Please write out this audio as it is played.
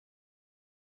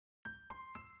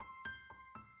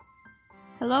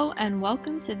Hello and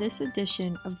welcome to this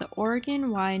edition of the Oregon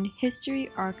Wine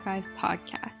History Archive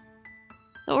podcast.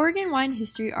 The Oregon Wine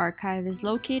History Archive is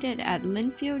located at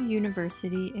Linfield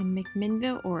University in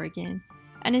McMinnville, Oregon,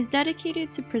 and is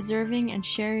dedicated to preserving and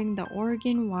sharing the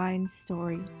Oregon wine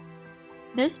story.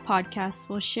 This podcast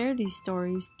will share these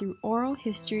stories through oral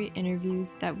history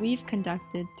interviews that we've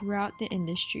conducted throughout the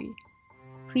industry.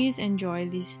 Please enjoy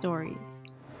these stories.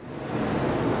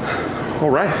 All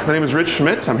right, my name is Rich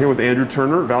Schmidt. I'm here with Andrew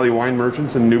Turner, Valley Wine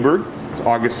Merchants in Newburgh. It's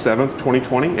August 7th,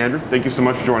 2020. Andrew, thank you so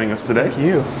much for joining us today. Thank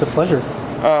you. It's a pleasure.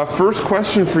 First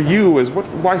question for you is,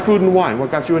 why food and wine?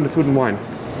 What got you into food and wine?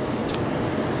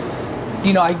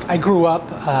 You know, I grew up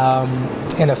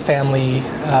in a family.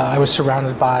 I was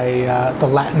surrounded by the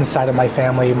Latin side of my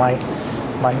family.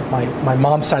 My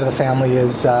mom's side of the family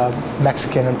is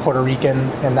Mexican and Puerto Rican,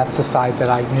 and that's the side that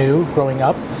I knew growing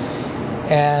up.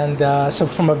 And so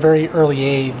from a very early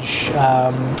age,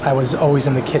 I was always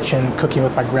in the kitchen cooking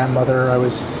with my grandmother. I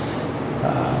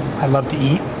loved to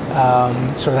eat.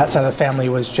 So that side of the family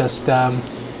was just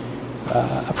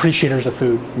appreciators of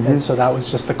food. Mm-hmm. And so that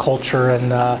was just the culture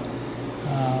and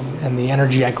the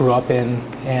energy I grew up in.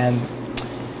 And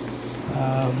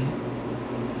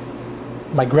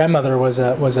my grandmother was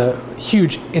a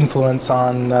huge influence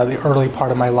on the early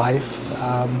part of my life.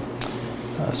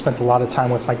 Spent a lot of time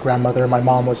with my grandmother. My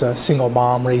mom was a single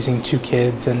mom raising two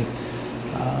kids, and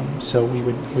so we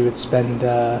would spend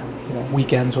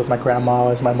weekends with my grandma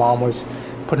as my mom was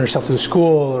putting herself through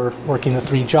school or working the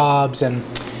three jobs. And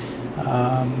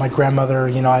my grandmother,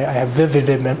 I have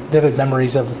vivid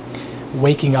memories of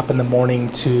waking up in the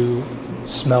morning to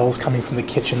smells coming from the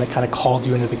kitchen that kind of called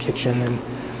you into the kitchen. And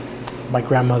my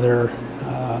grandmother,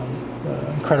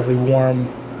 incredibly warm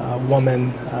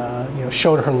woman,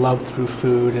 showed her love through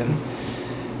food,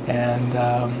 and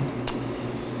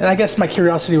I guess my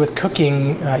curiosity with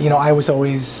cooking, I was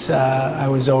always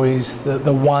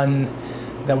the one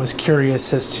that was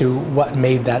curious as to what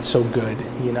made that so good,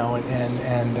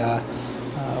 and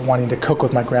wanting to cook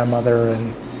with my grandmother,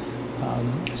 and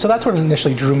so that's what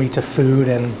initially drew me to food,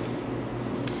 and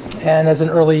as in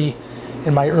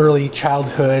my early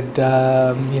childhood,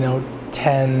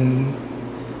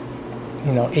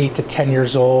 8 to 10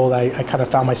 years old, I kind of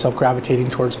found myself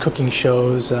gravitating towards cooking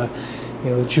shows, the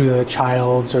Julia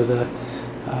Childs or the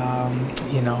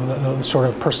sort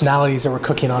of personalities that were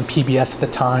cooking on PBS at the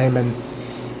time,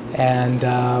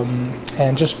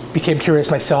 and just became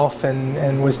curious myself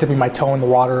and was dipping my toe in the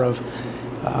water of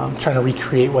trying to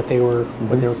recreate what they were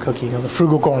cooking. The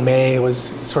Frugal Gourmet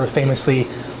was sort of famously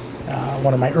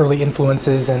one of my early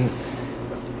influences, and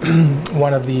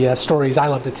one of the stories I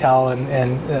love to tell,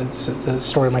 and it's a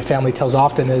story my family tells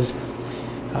often, is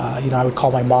I would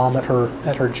call my mom at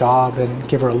her job and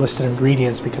give her a list of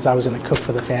ingredients because I was going to cook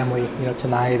for the family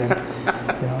tonight,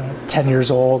 and 10 years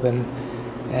old, and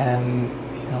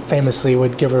famously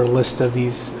would give her a list of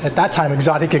these at that time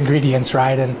exotic ingredients,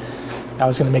 right? And I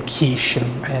was going to make quiche,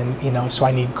 and so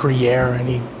I need Gruyere, I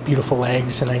need beautiful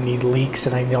eggs, and I need leeks,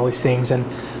 and I need all these things, and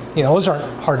those aren't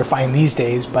hard to find these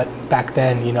days, but back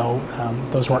then,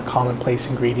 those weren't commonplace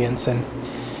ingredients.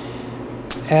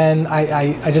 And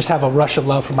I just have a rush of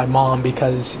love for my mom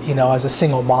because, as a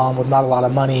single mom with not a lot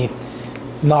of money,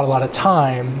 not a lot of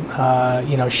time,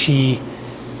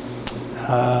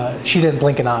 she didn't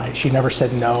blink an eye. She never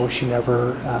said no. She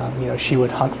never, she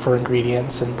would hunt for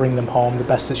ingredients and bring them home the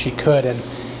best that she could. And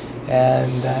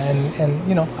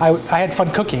I had fun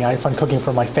cooking. I had fun cooking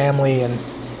for my family and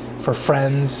for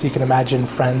friends. You can imagine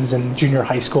friends in junior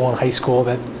high school and high school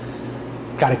that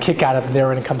got a kick out of it. They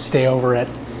were going to come stay over at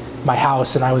my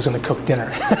house, and I was going to cook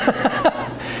dinner.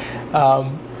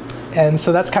 And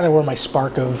so that's kind of where my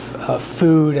spark of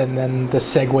food, and then the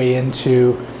segue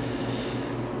into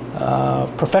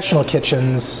professional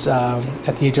kitchens.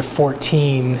 At the age of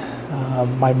 14,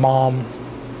 my mom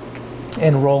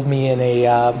enrolled me in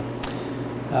a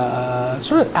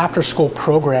sort of after-school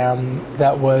program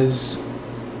that was.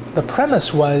 The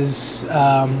premise was,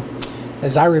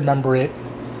 as I remember it,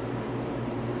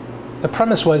 the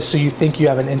premise was, so you think you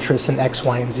have an interest in X,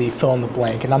 Y, and Z, fill in the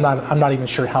blank. And I'm not even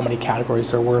sure how many categories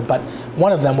there were, but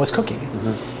one of them was cooking.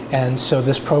 Mm-hmm. And so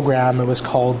this program, it was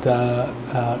called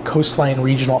Coastline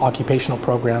Regional Occupational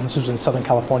Program. This was in Southern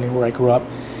California, where I grew up.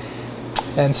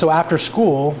 And so after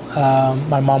school,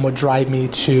 my mom would drive me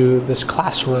to this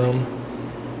classroom,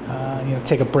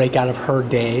 take a break out of her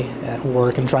day at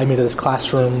work and drive me to this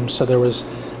classroom. So there was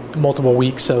multiple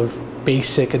weeks of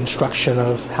basic instruction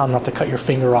of how not to cut your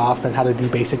finger off and how to do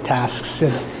basic tasks.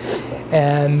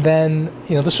 And then,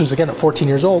 this was again at 14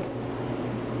 years old.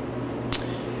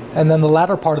 And then the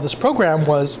latter part of this program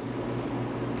was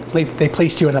they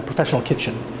placed you in a professional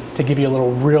kitchen to give you a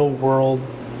little real world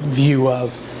view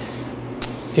of,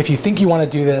 if you think you want to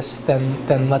do this,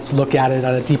 then let's look at it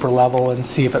at a deeper level and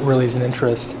see if it really is an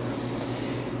interest.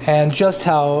 And just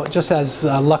as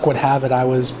luck would have it, I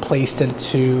was placed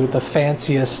into the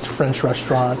fanciest French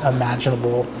restaurant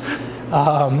imaginable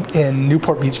in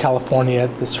Newport Beach, California,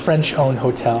 this French-owned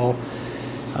hotel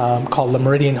called Le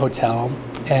Méridien Hotel.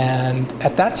 And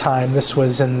at that time, this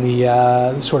was in the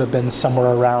this would have been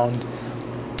somewhere around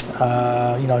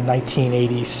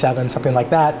 1987, something like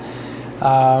that.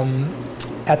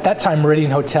 At that time, every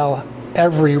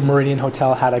Méridien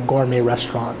Hotel had a gourmet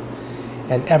restaurant.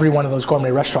 And every one of those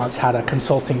gourmet restaurants had a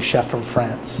consulting chef from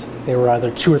France. They were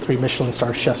either 2 or 3 Michelin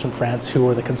star chefs from France who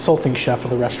were the consulting chef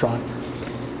of the restaurant.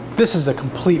 This is a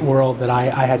complete world that I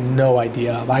had no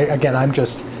idea of. I'm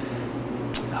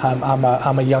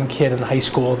a young kid in high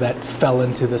school that fell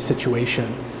into the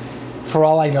situation. For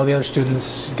all I know, the other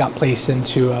students got placed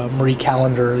into Marie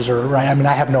Callender's I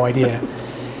have no idea.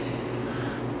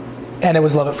 And it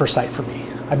was love at first sight for me.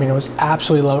 I mean, it was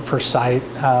absolutely love at first sight.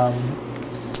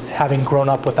 Having grown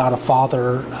up without a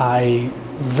father, I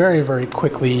very, very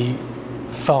quickly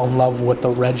fell in love with the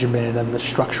regimen and the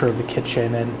structure of the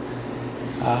kitchen and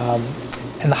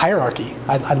the hierarchy.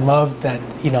 I loved that,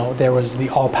 there was the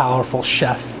all-powerful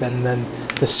chef, and then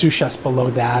the sous chefs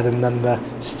below that, and then the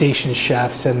station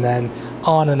chefs, and then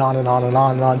on and on and on and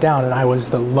on and on down. And I was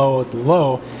the low of the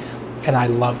low, and I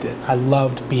loved it. I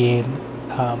loved being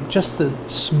just the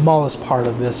smallest part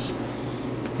of this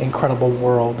incredible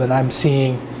world. And I'm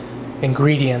seeing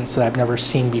ingredients that I've never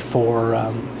seen before,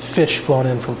 fish flown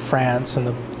in from France, and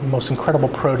the most incredible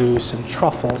produce and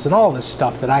truffles and all this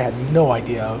stuff that I had no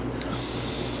idea of.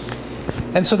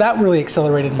 And so that really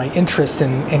accelerated my interest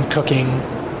in cooking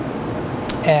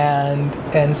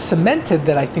and cemented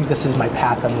that I think this is my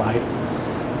path in life.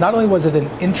 Not only was it an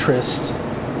interest,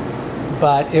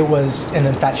 but it was an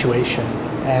infatuation,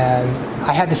 and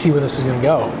I had to see where this was going to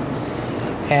go.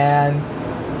 And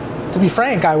to be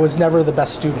frank, I was never the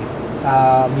best student.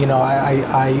 I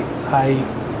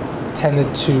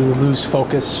tended to lose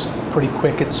focus pretty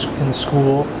quick in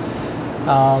school.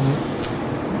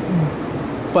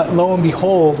 But lo and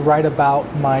behold, right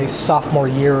about my sophomore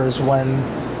year is when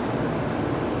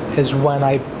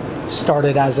I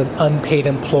started as an unpaid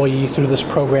employee through this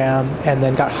program, and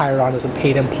then got hired on as a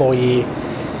paid employee.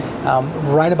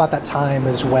 Right about that time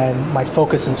is when my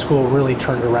focus in school really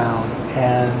turned around.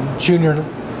 And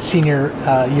senior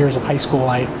years of high school,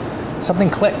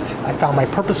 something clicked. I found my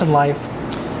purpose in life,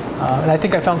 and I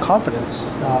think I found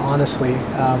confidence, honestly,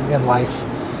 in life.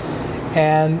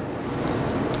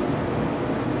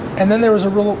 And then there was a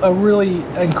really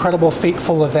incredible,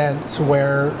 fateful event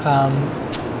where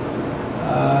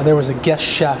there was a guest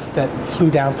chef that flew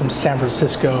down from San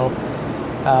Francisco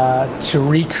to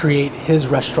recreate his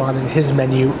restaurant and his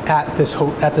menu at this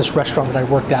restaurant that I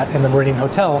worked at in the Méridien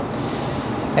Hotel.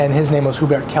 And his name was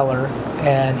Hubert Keller,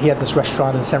 and he had this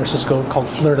restaurant in San Francisco called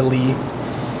Fleur de Lis.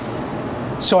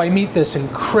 So I meet this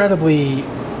incredibly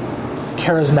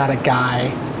charismatic guy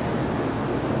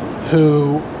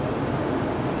who,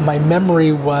 my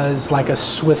memory was like a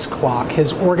Swiss clock.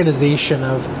 His organization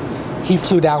he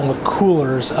flew down with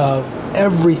coolers of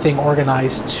everything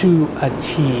organized to a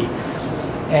T.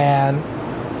 And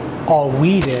all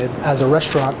we did as a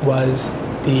restaurant was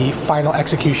the final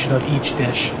execution of each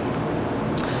dish.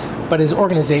 But his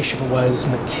organization was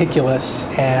meticulous,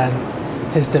 and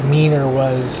his demeanor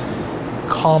was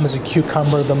calm as a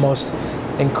cucumber, the most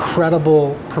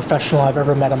incredible professional I've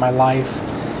ever met in my life.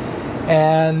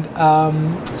 And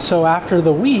so after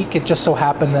the week, it just so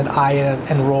happened that I had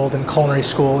enrolled in culinary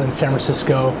school in San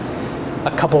Francisco.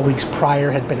 A couple of weeks prior,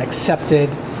 had been accepted.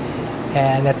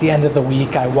 And at the end of the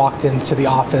week, I walked into the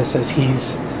office as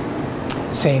he's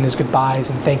saying his goodbyes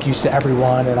and thank yous to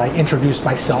everyone. And I introduced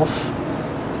myself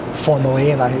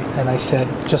formally, and I said,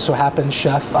 just so happens,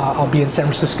 Chef, I'll be in San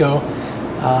Francisco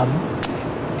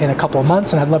in a couple of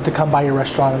months, and I'd love to come by your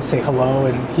restaurant and say hello.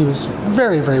 And he was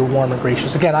very, very warm and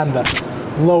gracious. Again, I'm the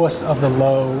lowest of the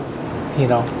low,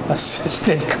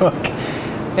 assistant cook.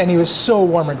 And he was so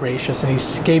warm and gracious, and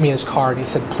he gave me his card. He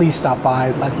said, please stop by.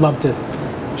 I'd love to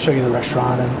show you the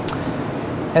restaurant.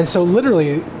 And so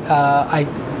literally, I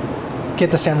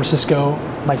get to San Francisco,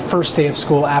 my first day of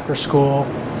school, after school.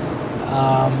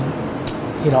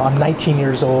 I'm 19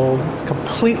 years old,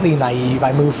 completely naive.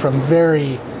 I moved from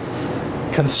very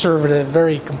conservative,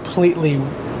 very completely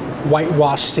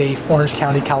whitewash safe Orange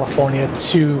County, California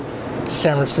to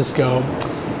San Francisco.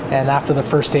 And after the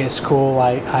first day of school,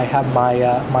 I have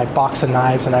my box of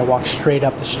knives, and I walk straight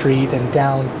up the street and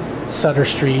down Sutter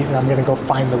Street, and I'm going to go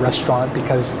find the restaurant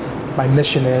because my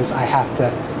mission is I have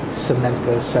to cement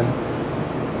this.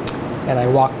 And I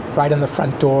walk right in the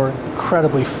front door,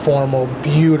 incredibly formal,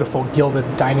 beautiful gilded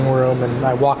dining room, and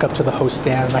I walk up to the host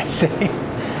stand and I say,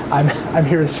 I'm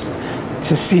here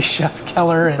to see Chef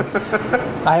Keller, and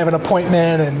I have an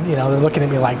appointment, and they're looking at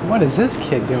me like, what is this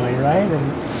kid doing, right?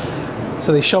 And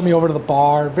so they show me over to the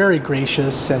bar, very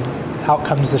gracious, and out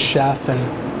comes the chef, and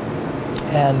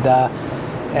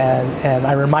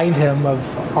I remind him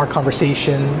of our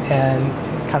conversation, and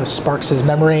it kind of sparks his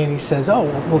memory, and he says, oh,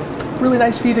 well, really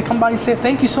nice for you to come by and say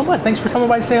thank you so much. Thanks for coming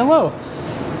by and say hello.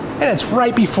 And it's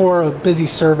right before a busy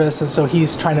service, and so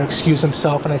he's trying to excuse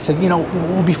himself, and I said,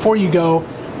 well, before you go,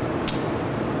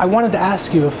 I wanted to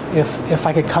ask you if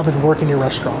I could come and work in your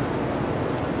restaurant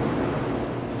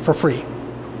for free.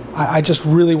 I just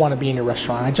really want to be in your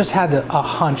restaurant. I just had a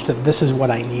hunch that this is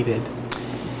what I needed.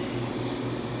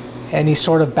 And he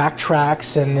sort of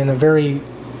backtracks and in a very,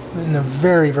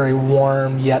 very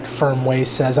warm yet firm way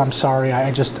says, I'm sorry,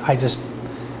 I don't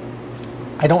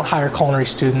hire culinary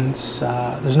students.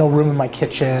 There's no room in my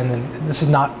kitchen, and this is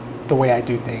not the way I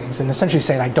do things. And essentially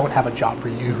saying, I don't have a job for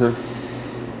you. Mm-hmm.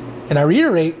 And I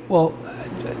reiterate, well,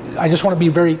 I just want to be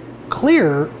very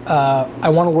clear. I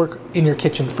want to work in your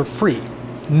kitchen for free,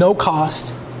 no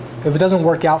cost. If it doesn't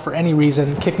work out for any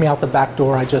reason, kick me out the back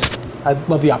door. I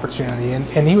love the opportunity.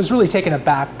 And he was really taken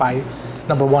aback by,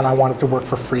 number one, I wanted to work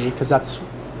for free, because that's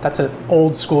an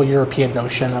old school European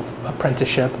notion of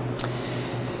apprenticeship.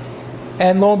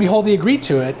 And lo and behold, he agreed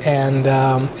to it.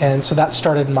 And so that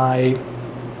started my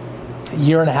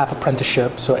year-and-a-half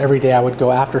apprenticeship. So every day I would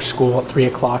go after school at 3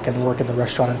 o'clock and work in the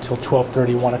restaurant until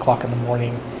 12:30, 1 o'clock in the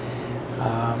morning.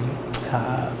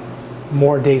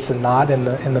 More days than not in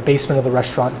the basement of the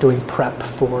restaurant doing prep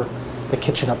for the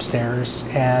kitchen upstairs,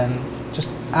 and just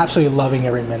absolutely loving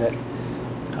every minute.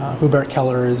 Hubert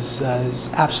Keller is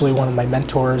absolutely one of my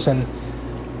mentors, and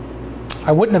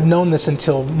I wouldn't have known this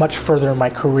until much further in my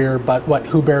career, but what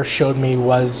Hubert showed me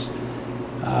was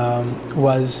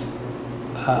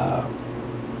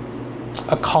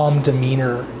a calm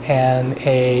demeanor and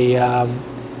a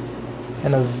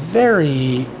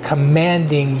very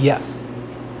commanding yet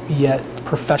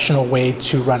professional way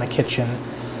to run a kitchen,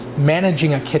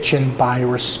 managing a kitchen by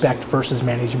respect versus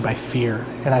managing by fear.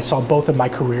 And I saw both in my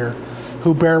career.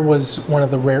 Hubert was one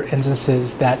of the rare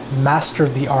instances that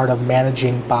mastered the art of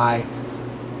managing by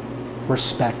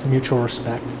respect, mutual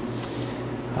respect.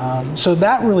 So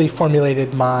that really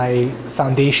formulated my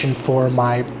foundation for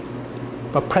my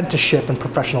apprenticeship and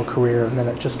professional career, and then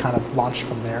it just kind of launched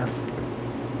from there.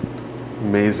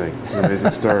 Amazing. It's an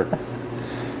amazing start.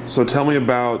 So tell me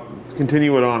about,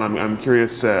 continue it on. I'm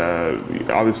curious,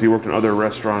 obviously you worked in other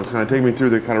restaurants. Kind of take me through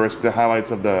the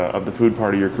highlights of the food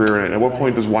part of your career, and at what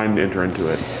point does wine enter into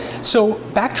it? So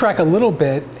backtrack a little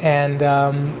bit, and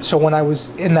so when I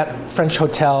was in that French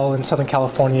hotel in Southern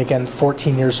California, again,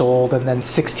 14 years old, and then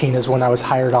 16 is when I was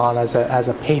hired on as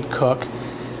a paid cook.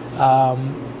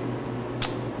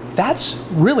 That's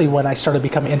really when I started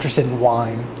becoming interested in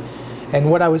wine.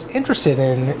 And what I was interested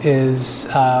in is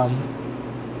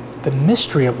the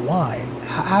mystery of wine.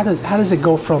 How does it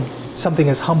go from something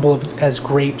as humble as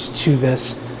grapes to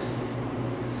this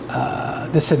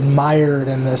admired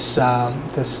and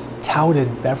this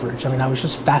touted beverage? I mean, I was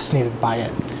just fascinated by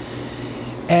it.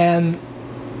 And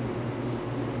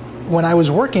when I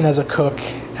was working as a cook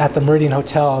at the Meridian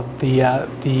Hotel,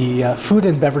 the food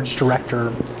and beverage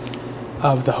director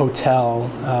of the hotel,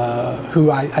 who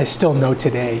I still know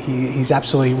today, he's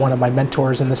absolutely one of my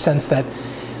mentors in the sense that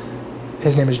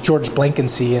his name is George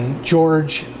Blankensee, and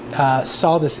George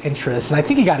saw this interest, and I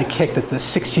think he got a kick that this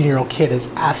 16-year-old kid is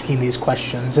asking these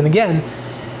questions. And again,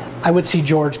 I would see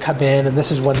George come in, and this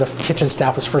is when the kitchen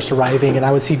staff was first arriving, and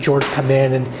I would see George come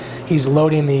in, and he's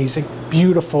loading these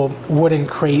beautiful wooden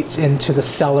crates into the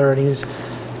cellar, and he's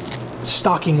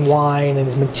stocking wine, and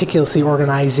he's meticulously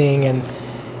organizing,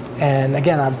 and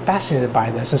again, I'm fascinated by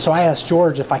this. And so I asked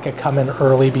George if I could come in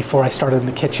early before I started in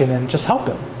the kitchen and just help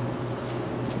him,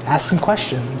 ask some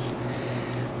questions.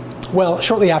 Well,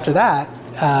 shortly after that,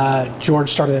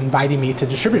 George started inviting me to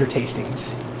distributor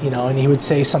tastings, and he would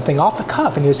say something off the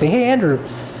cuff, and he would say, "Hey, Andrew,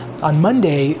 on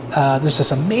Monday, there's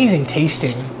this amazing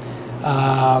tasting,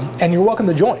 and you're welcome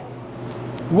to join.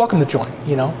 You're welcome to join,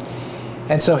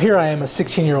 And so here I am, a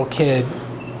 16-year-old kid,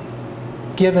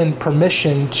 given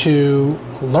permission to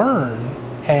learn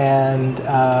and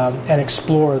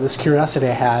explore this curiosity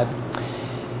I had.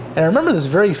 And I remember this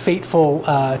very fateful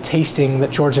tasting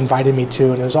that George invited me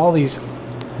to, and it was all these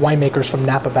winemakers from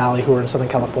Napa Valley who are in Southern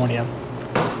California.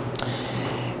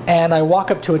 And I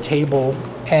walk up to a table,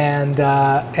 and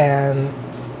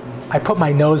I put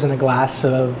my nose in a glass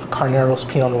of Carneros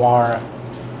Pinot Noir.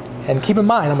 And keep in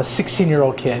mind, I'm a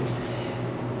 16-year-old kid.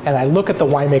 And I look at the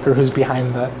winemaker who's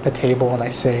behind the table and I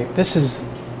say, this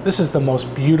is the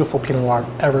most beautiful Pinot Noir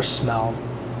I've ever smelled.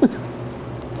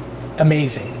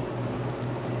 Amazing.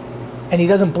 And he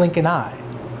doesn't blink an eye.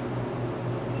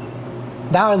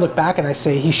 Now I look back and I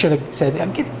say, he should have said,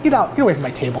 get out, get away from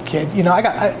my table, kid. I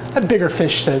have bigger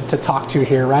fish to talk to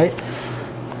here, right?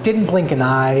 Didn't blink an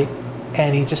eye.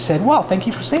 And he just said, well, thank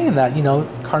you for saying that.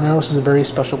 Carneros is a very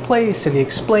special place. And he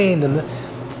explained.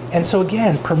 And so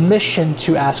again, permission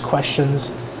to ask questions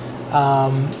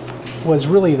was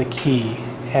really the key.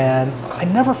 And I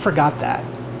never forgot that.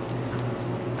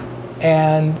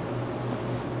 And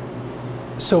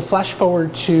so flash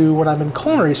forward to when I'm in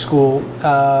culinary school,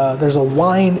 there's a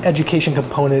wine education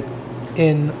component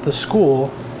in the school.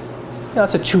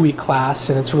 It's a 2-week class,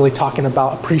 and it's really talking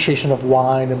about appreciation of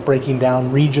wine and breaking down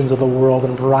regions of the world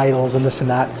and varietals and this and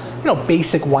that.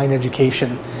 Basic wine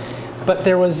education. But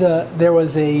there was a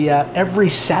every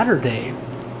Saturday,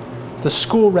 the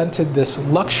school rented this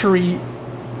luxury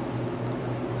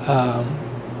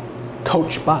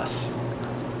coach bus,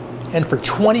 and for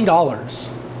 $20.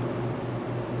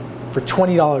 For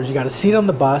 $20, you got a seat on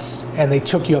the bus, and they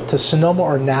took you up to Sonoma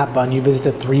or Napa, and you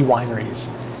visited 3 wineries.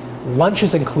 Lunch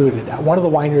is included. At one of the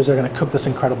wineries, they're going to cook this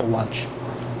incredible lunch.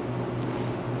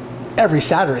 Every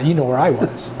Saturday, you know where I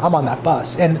was. I'm on that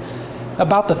bus. And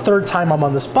about the 3rd time I'm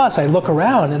on this bus, I look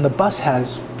around, and the bus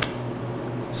has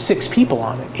 6 people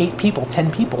on it, 8 people,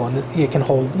 10 people, and it can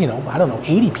hold,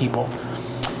 80 people.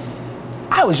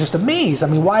 I was just amazed.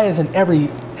 Why isn't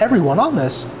everyone on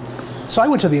this? So I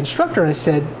went to the instructor and I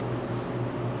said,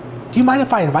 do you mind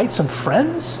if I invite some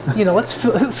friends?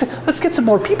 Let's get some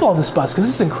more people on this bus because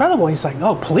this is incredible. And he's like,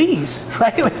 oh, please,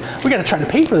 right? We got to try to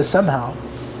pay for this somehow.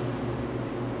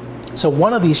 So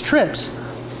one of these trips,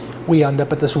 we end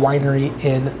up at this winery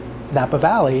in Napa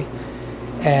Valley,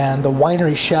 and the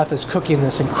winery chef is cooking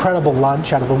this incredible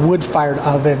lunch out of the wood-fired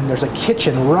oven. There's a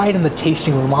kitchen right in the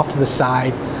tasting room off to the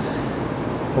side.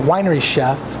 The winery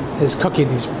chef is cooking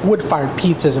these wood-fired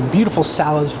pizzas and beautiful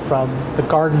salads from the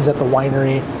gardens at the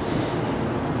winery.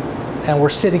 And we're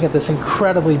sitting at this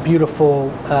incredibly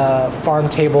beautiful farm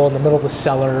table in the middle of the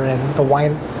cellar, and the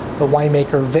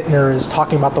winemaker Vintner is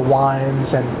talking about the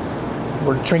wines, and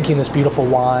we're drinking this beautiful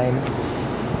wine.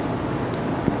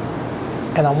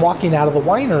 And I'm walking out of the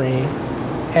winery,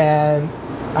 and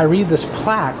I read this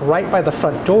plaque right by the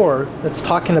front door that's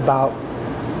talking about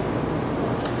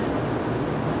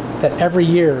that every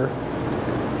year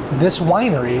this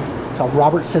winery, it's called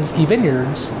Robert Sinsky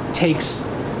Vineyards, takes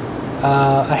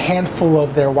a handful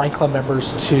of their wine club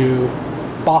members to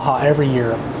Baja every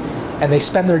year, and they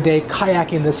spend their day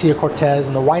kayaking the Silla Cortez,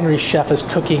 and the winery chef is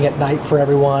cooking at night for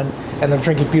everyone, and they're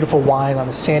drinking beautiful wine on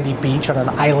a sandy beach on an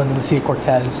island in the Silla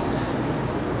Cortez.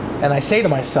 And I say to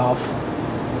myself,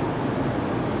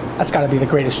 that's got to be the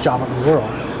greatest job in the world.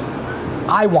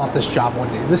 I want this job one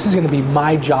day. This is going to be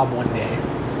my job one day.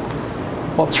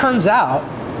 Well, it turns out,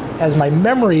 as my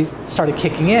memory started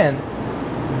kicking in,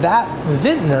 that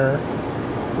vintner,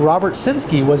 Robert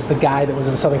Sinsky, was the guy that was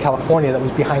in Southern California that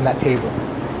was behind that table.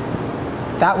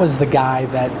 That was the guy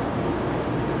that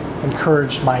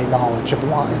encouraged my knowledge of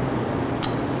wine.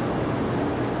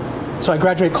 So I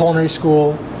graduate culinary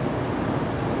school,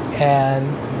 and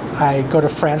I go to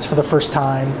France for the first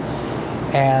time,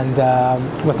 and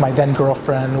with my then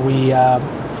girlfriend, we,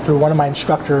 through one of my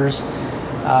instructors,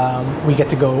 we get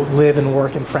to go live and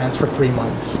work in France for 3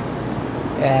 months.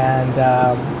 And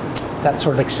that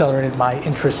sort of accelerated my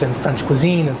interest in French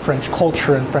cuisine and French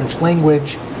culture and French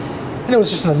language. And it was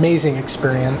just an amazing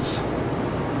experience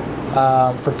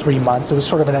for 3 months. It was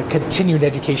sort of a continued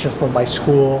education from my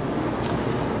school.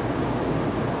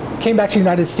 Came back to the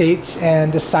United States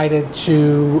and decided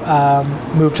to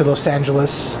move to Los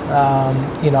Angeles.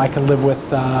 I could live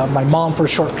with my mom for a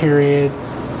short period,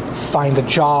 find a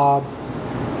job.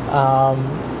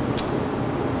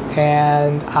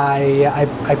 And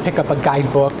I pick up a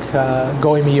guidebook,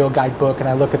 Goemio guidebook, and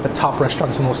I look at the top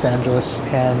restaurants in Los Angeles,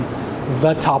 and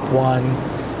the top one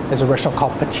is a restaurant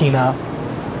called Patina.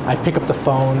 I pick up the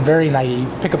phone, very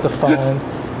naive, pick up the phone,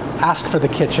 ask for the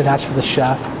kitchen, ask for the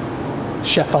chef.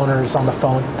 Chef owner is on the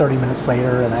phone 30 minutes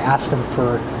later, and I ask him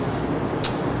for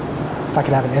if I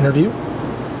can have an interview.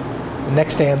 The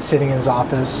next day I'm sitting in his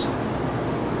office,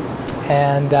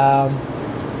 and I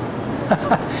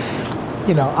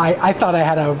thought I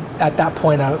had at that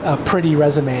point a pretty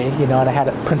resume, and I had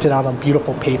it printed out on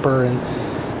beautiful paper, and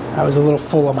I was a little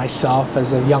full of myself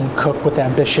as a young cook with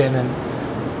ambition. And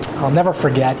I'll never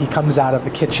forget, he comes out of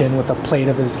the kitchen with a plate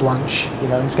of his lunch.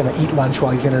 He's going to eat lunch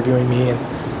while he's interviewing me, and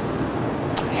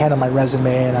hand him my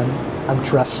resume, and I'm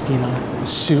dressed,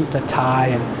 suit and a tie,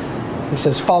 and he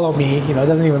says, "Follow me."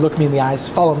 Doesn't even look me in the eyes.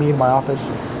 "Follow me in my office."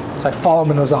 So I follow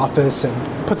him in his office, and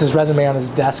puts his resume on his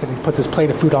desk, and he puts his plate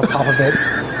of food on top of it.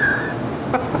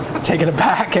 Taking it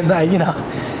back, and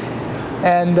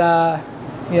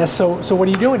so what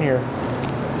are you doing here?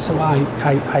 So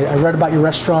I read about your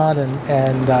restaurant,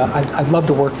 and I'd love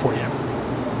to work for you.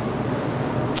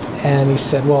 And he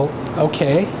said, "Well,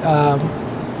 okay."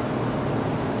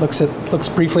 Looks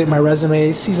briefly at my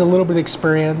resume, sees a little bit of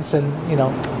experience, and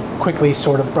quickly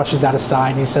sort of brushes that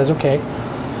aside. And he says, "Okay,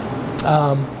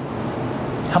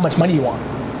 how much money do you want?"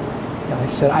 And I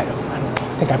said, I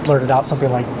think I blurted out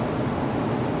something like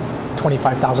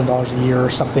 $25,000 a year or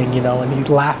something, And he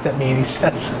laughed at me, and he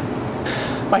says,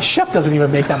 "My chef doesn't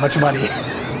even make that much money."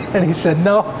 And he said,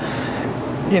 "No,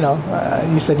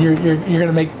 he said you're going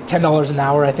to make $10 an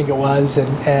hour, I think it was,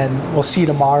 and we'll see you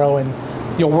tomorrow, and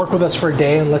you'll work with us for a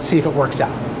day, and let's see if it works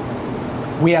out.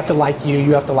 We have to like you,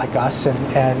 you have to like us,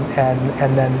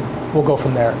 and then we'll go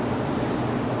from there."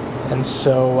 And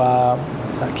so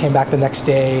I came back the next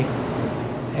day,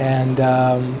 and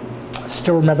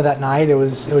still remember that night. It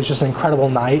was just an incredible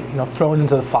night, thrown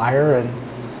into the fire, and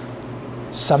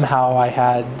somehow I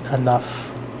had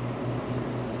enough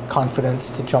confidence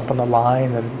to jump on the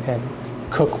line and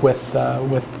cook with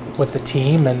the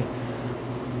team, and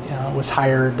was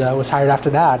hired after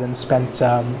that, and spent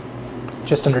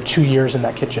just under 2 years in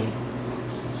that kitchen.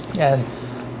 And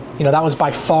that was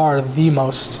by far the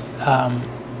most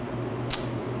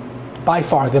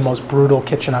brutal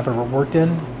kitchen I've ever worked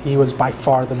in. He was by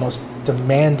far the most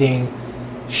demanding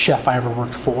chef I ever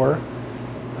worked for.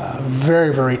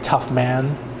 Very, very tough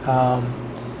man,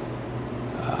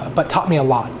 but taught me a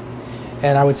lot.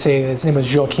 And I would say his name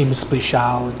was Joachim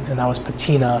Splichal, and that was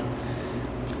Patina.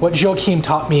 What Joachim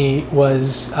taught me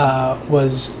was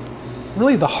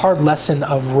really the hard lesson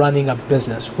of running a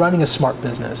business, running a smart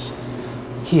business.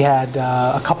 He had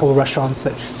a couple of restaurants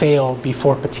that failed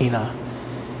before Patina.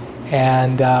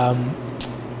 And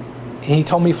he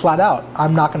told me flat out,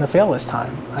 "I'm not going to fail this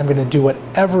time. I'm going to do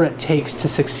whatever it takes to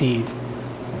succeed."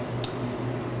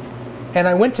 And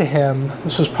I went to him,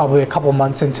 this was probably a couple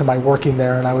months into my working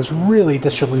there, and I was really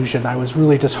disillusioned. I was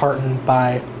really disheartened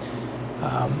by,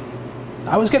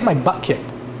 I was getting my butt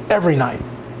kicked every night.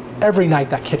 Every night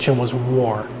that kitchen was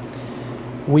war.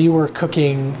 We were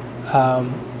cooking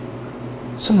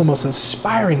some of the most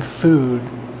inspiring food,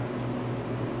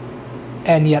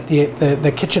 and yet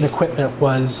the kitchen equipment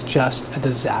was just a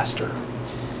disaster.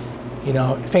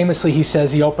 Famously he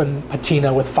says he opened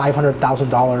Patina with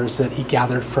 $500,000 that he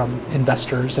gathered from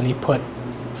investors, and he put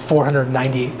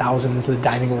 $498,000 into the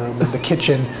dining room. And the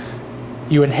kitchen,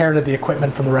 you inherited the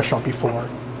equipment from the restaurant before.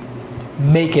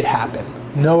 Make it happen.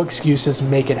 No excuses,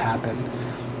 make it happen.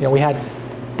 We had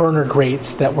burner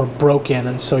grates that were broken,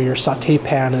 and so your saute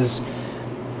pan is,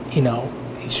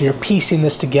 so you're piecing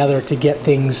this together to get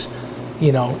things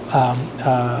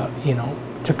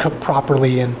to cook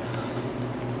properly, and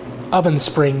oven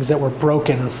springs that were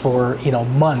broken for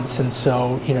months, and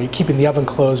so you're keeping the oven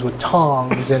closed with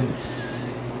tongs, and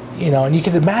and you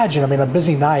can imagine, a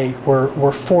busy night.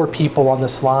 We're 4 people on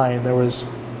this line. There was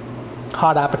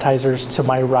hot appetizers to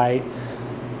my right.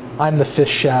 I'm the fish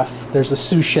chef. There's a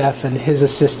sous chef and his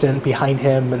assistant behind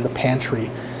him in the pantry.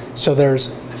 So there's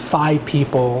 5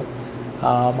 people.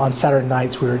 On Saturday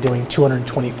nights, we were doing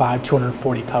 225,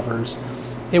 240 covers.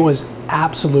 It was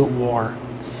absolute war.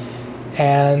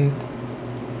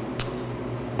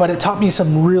 But it taught me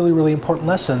some really, really important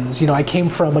lessons. I came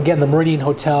from, again, the Meridian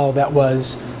Hotel that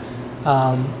was,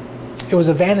 it was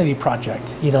a vanity project.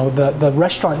 The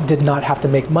restaurant did not have to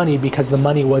make money because the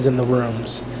money was in the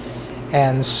rooms.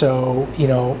 And so,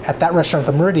 at that restaurant,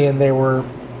 the Meridian, there were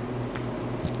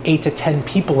 8 to 10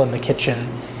 people in the kitchen.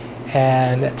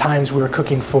 And at times we were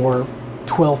cooking for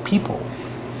 12 people.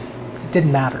 It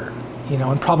didn't matter,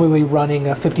 and probably running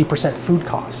a 50% food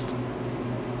cost.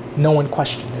 No one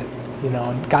questioned it,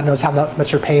 and God knows how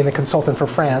much you're paying the consultant for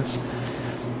France.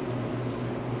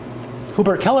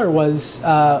 Hubert Keller was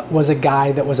a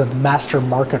guy that was a master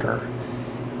marketer.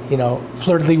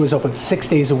 Fleur de Lis was open 6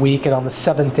 days a week, and on the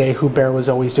 7th day, Hubert was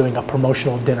always doing a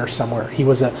promotional dinner somewhere. He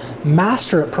was a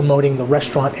master at promoting the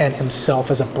restaurant and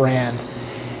himself as a brand.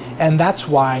 And that's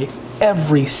why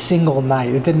every single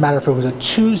night, it didn't matter if it was a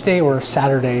Tuesday or a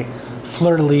Saturday,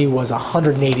 Fleur de Lis was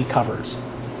 180 covers.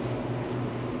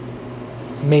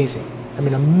 Amazing.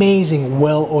 Amazing,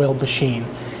 well-oiled machine.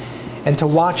 And to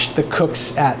watch the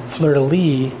cooks at Fleur de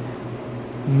Lis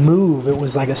move, it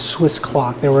was like a Swiss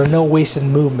clock. There were no wasted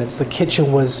movements. The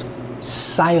kitchen was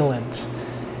silent,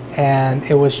 and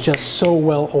it was just so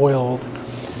well-oiled.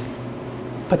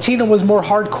 Patina was more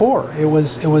hardcore. It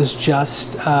was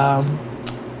just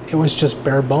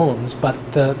bare bones,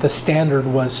 but the standard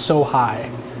was so high.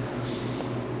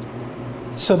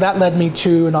 So that led me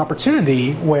to an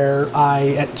opportunity where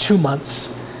at 2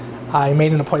 months, I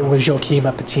made an appointment with Joachim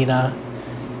at Patina,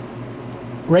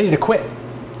 ready to quit,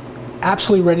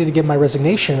 absolutely ready to give my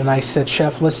resignation. And I said,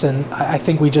 Chef, listen, I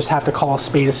think we just have to call a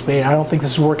spade a spade. I don't think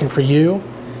this is working for you,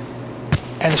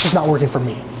 and it's just not working for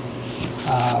me.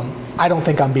 I don't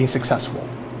think I'm being successful.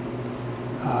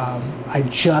 I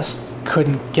just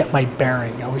couldn't get my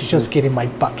bearing. I was just getting my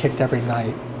butt kicked every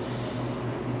night.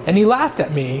 And he laughed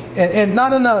at me, and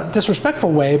not in a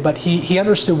disrespectful way, but he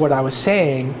understood what I was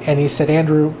saying, and he said,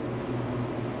 Andrew,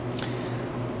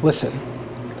 listen,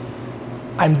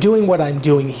 I'm doing what I'm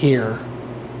doing here.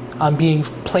 I'm being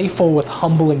playful with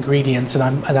humble ingredients,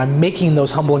 and I'm making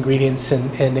those humble ingredients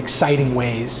in exciting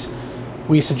ways.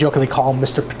 We used to jokingly call him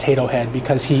Mr. Potato Head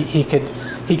because he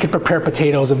could prepare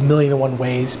potatoes a million and one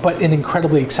ways, but in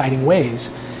incredibly exciting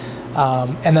ways.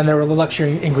 And then there were the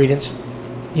luxury ingredients,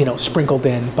 sprinkled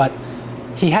in, but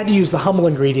he had to use the humble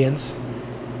ingredients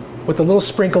with a little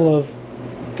sprinkle of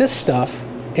this stuff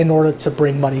in order to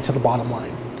bring money to the bottom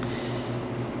line.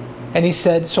 And he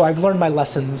said, so I've learned my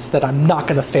lessons that I'm not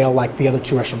going to fail like the other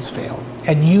two restaurants failed.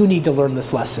 And you need to learn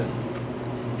this lesson.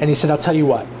 And he said, I'll tell you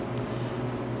what.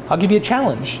 I'll give you a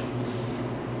challenge.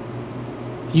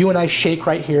 You and I shake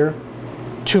right here.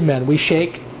 Two men, we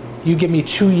shake. You give me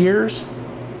 2 years,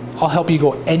 I'll help you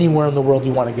go anywhere in the world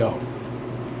you want to go.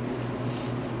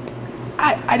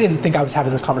 I didn't think I was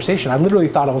having this conversation. I literally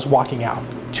thought I was walking out.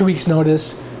 2 weeks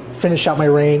notice, finish out my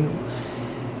reign.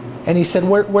 And he said,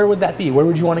 where would that be? Where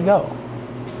would you want to go?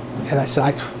 And I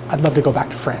said, I'd love to go back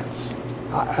to France.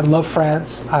 I love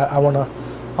France. I want to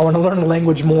learn the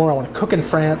language more. I want to cook in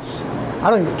France. I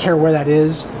don't even care where that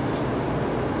is.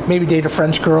 Maybe date a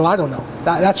French girl. I don't know.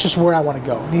 That's just where I want to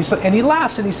go. And he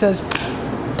laughs and he says,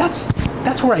 that's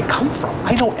where I come from.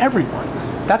 I know everyone.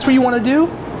 That's what you want to do?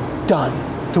 Done.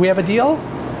 Do we have a deal?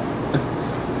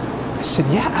 I said,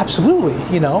 yeah, absolutely.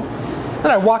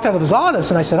 Then I walked out of his office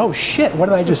and I said, oh shit, what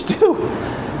did I just do?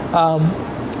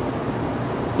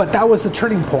 But that was the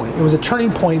turning point. It was a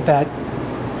turning point that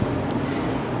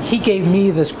he gave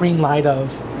me this green light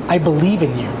of, I believe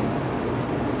in you.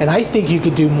 And I think you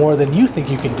could do more than you think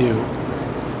you can do.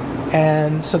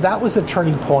 And so that was a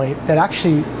turning point that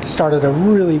actually started a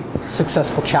really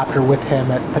successful chapter with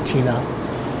him at Patina.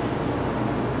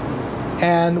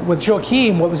 And with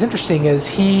Joachim, what was interesting is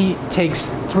he takes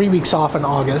 3 weeks off in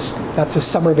August. That's his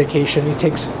summer vacation. He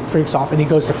takes 3 weeks off and he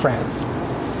goes to France.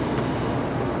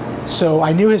 So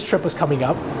I knew his trip was coming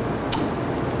up.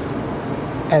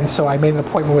 And so I made an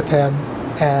appointment with him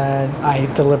and I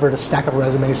delivered a stack of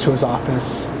resumes to his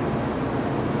office.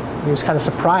 And he was kind of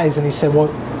surprised and he said, well,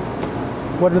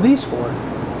 what are these for?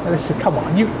 And I said, come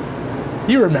on, you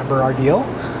remember our deal.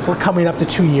 We're coming up to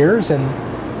 2 years. And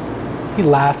he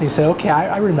laughed and he said, okay,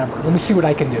 I remember. Let me see what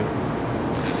I can do.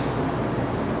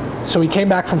 So he came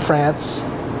back from France,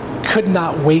 could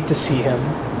not wait to see him.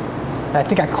 And I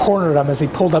think I cornered him as he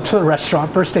pulled up to the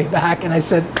restaurant first day back. And I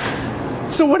said,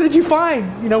 so what did you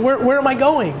find? Where am I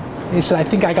going? And he said, I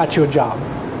think I got you a job.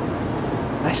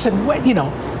 And I said, what,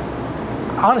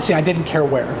 honestly, I didn't care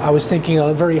where. I was thinking of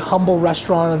a very humble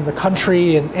restaurant in the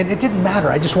country, and it didn't matter.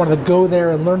 I just wanted to go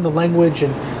there and learn the language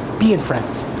and be in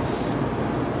France.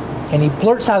 And he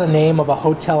blurts out the name of a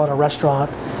hotel and a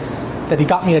restaurant that he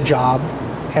got me a job.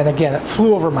 And again, it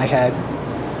flew over my head.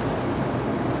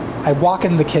 I walk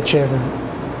into the kitchen and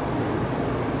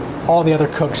all the other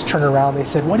cooks turn around. They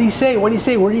said, what do you say? What do you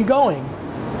say? Where are you going?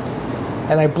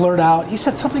 And I blurt out, he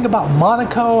said something about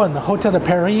Monaco and the Hotel de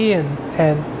Paris,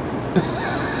 and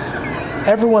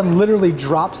everyone literally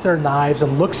drops their knives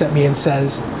and looks at me and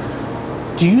says,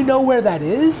 do you know where that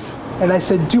is? And I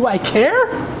said, do I care?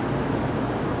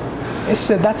 I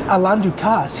said, that's Alain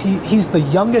Ducasse. He's the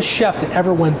youngest chef to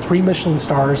ever win 3 Michelin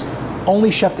stars,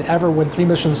 only chef to ever win 3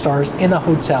 Michelin stars in a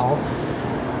hotel.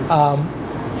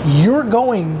 You're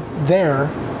going there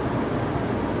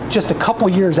just a couple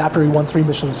years after he won 3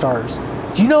 Michelin stars.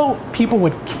 Do you know people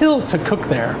would kill to cook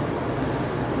there?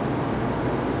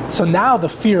 So now the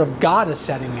fear of God is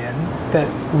setting in, that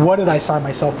what did I sign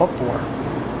myself up for?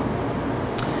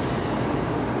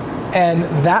 And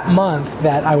that month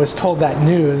that I was told that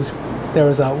news, there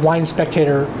was a Wine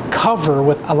Spectator cover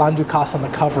with Alain Ducasse on the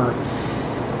cover.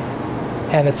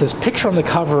 And it's this picture on the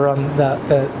cover, on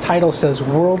the title says,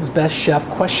 World's Best Chef, ?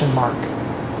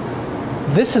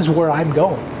 This is where I'm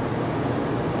going.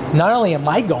 Not only am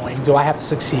I going, do I have to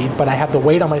succeed, but I have the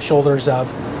weight on my shoulders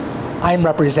of, I'm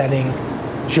representing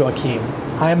Joachim.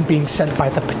 I'm being sent by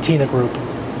the Patina Group.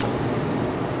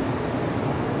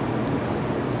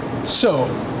 So,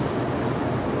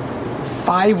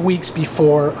 5 weeks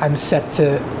before I'm set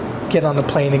to get on the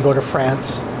plane and go to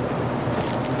France,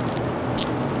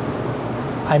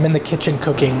 I'm in the kitchen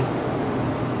cooking,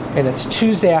 and it's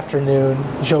Tuesday afternoon.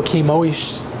 Joachim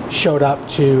always showed up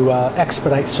to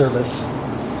expedite service.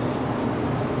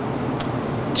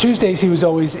 Tuesdays he was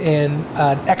always in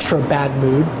an extra bad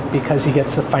mood because he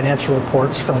gets the financial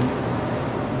reports from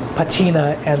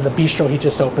Patina and the bistro he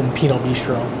just opened, Pinot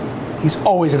Bistro. He's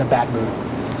always in a bad mood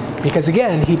because,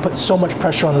 again, he puts so much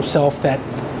pressure on himself that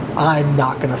I'm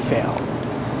not going to fail.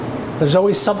 There's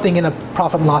always something in a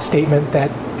profit and loss statement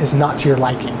that is not to your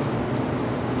liking.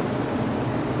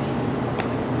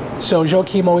 So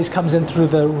Joachim always comes in through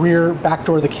the rear back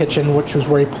door of the kitchen, which was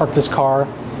where he parked his car,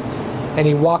 and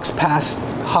he walks past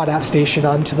Hot App Station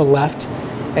onto the left,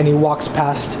 and he walks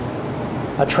past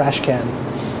a trash can.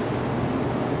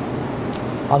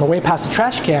 On the way past the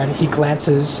trash can, he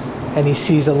glances and he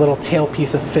sees a little tail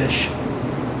piece of fish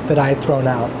that I had thrown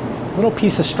out. A little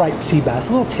piece of striped sea bass,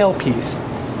 a little tail piece.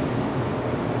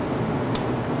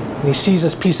 And he sees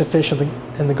this piece of fish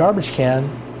in the garbage can,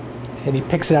 and he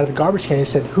picks it out of the garbage can and he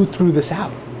said, "Who threw this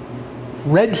out?"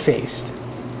 Red-faced,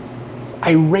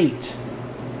 irate.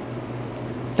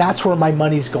 That's where my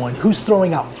money's going. Who's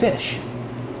throwing out fish?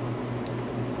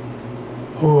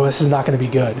 Oh, this is not going to be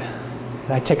good.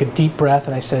 And I take a deep breath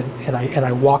and I said, and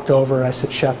I walked over and I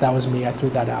said, "Chef, that was me. I threw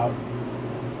that out."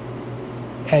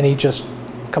 And he just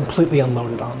completely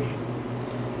unloaded on me.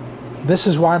 This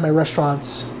is why my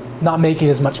restaurant's not making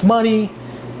as much money.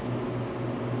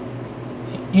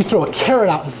 You throw a carrot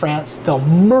out in France, they'll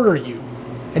murder you.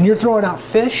 And you're throwing out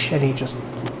fish? And he just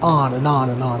on and on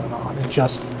and on and on and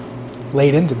just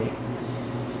laid into me.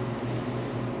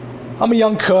 I'm a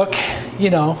young cook,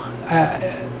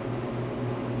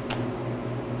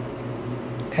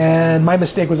 and my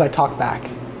mistake was I talked back.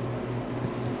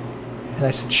 And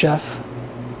I said, "Chef,"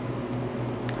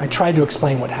 I tried to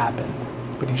explain what happened,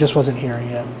 but he just wasn't hearing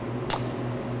it.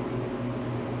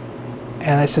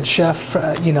 And I said, "Chef,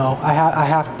 I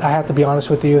have to be honest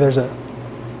with you. There's a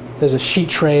sheet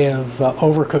tray of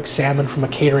overcooked salmon from a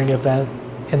catering event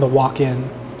in the walk-in.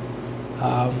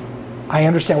 I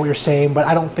understand what you're saying, but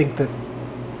I don't think that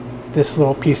this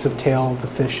little piece of tail of the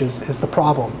fish is the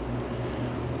problem."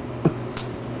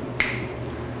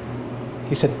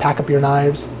 He said, "Pack up your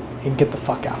knives and get the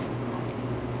fuck out."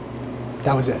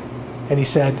 That was it. And he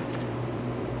said,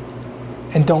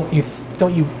 "And don't you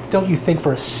think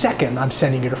for a second I'm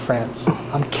sending you to France.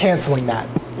 I'm canceling that.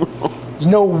 There's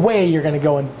no way you're going to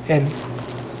go and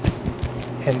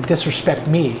disrespect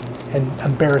me and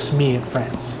embarrass me in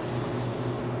France."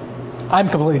 I'm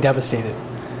completely devastated.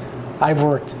 I've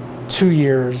worked 2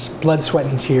 years, blood, sweat,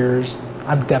 and tears.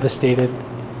 I'm devastated.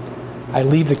 I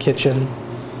leave the kitchen.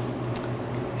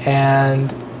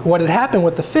 And what had happened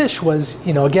with the fish was,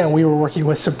 again, we were working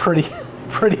with some pretty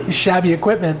shabby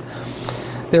equipment.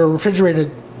 There were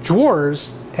refrigerated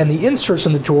drawers, and the inserts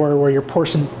in the drawer where your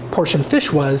portion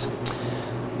fish was,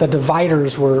 the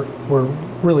dividers were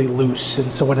really loose.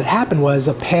 And so what had happened was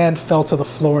a pan fell to the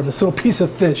floor, and this little piece of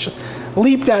fish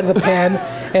leaped out of the pan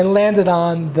and landed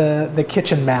on the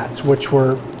kitchen mats, which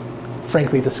were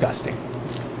frankly disgusting.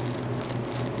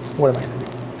 What am I going to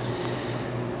do?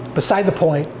 Beside the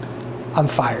point, I'm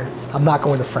fired. I'm not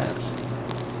going to France.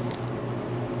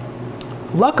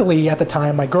 Luckily, at the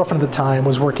time, my girlfriend at the time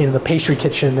was working in the pastry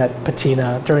kitchen at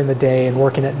Patina during the day and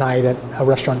working at night at a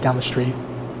restaurant down the street.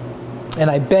 And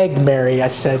I begged Mary, I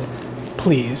said,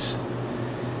 please,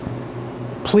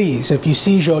 if you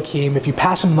see Joachim, if you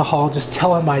pass him in the hall, just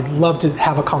tell him I'd love to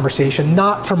have a conversation,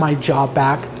 not for my job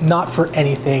back, not for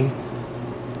anything.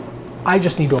 I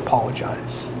just need to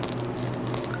apologize.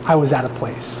 I was out of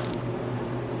place.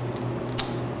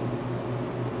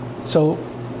 So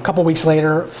a couple weeks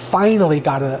later, finally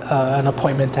got an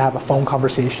appointment to have a phone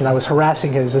conversation. I was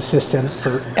harassing his assistant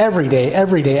for every day.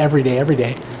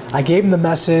 I gave him the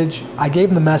message.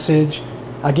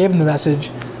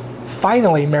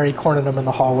 Finally, Mary cornered him in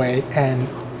the hallway, and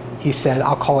he said,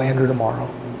 "I'll call Andrew tomorrow."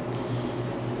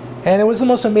 And it was the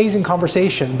most amazing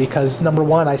conversation because, number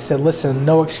one, I said, "Listen,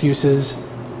 no excuses.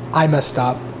 I messed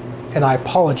up, and I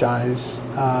apologize.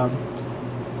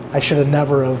 I should have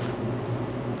never have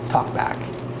talked back."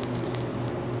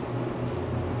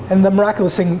 And the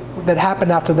miraculous thing that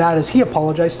happened after that is he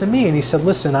apologized to me, and he said,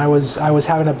 "Listen, I was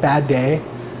having a bad day.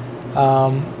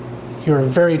 You're a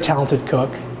very talented cook,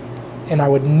 and I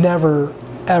would never,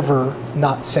 ever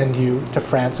not send you to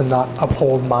France and not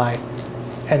uphold my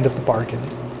end of the bargain.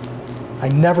 I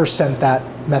never sent that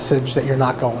message that you're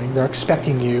not going. They're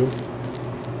expecting you.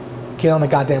 Get on the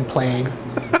goddamn plane.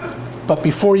 But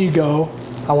before you go,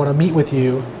 I want to meet with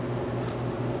you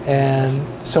And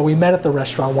so we met at the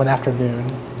restaurant one afternoon.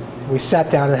 We sat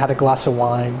down and had a glass of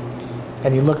wine.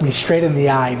 And he looked me straight in the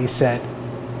eye and he said,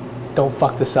 "Don't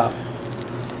fuck this up.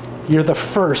 You're the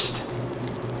first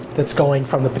that's going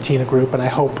from the Patina Group, and I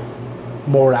hope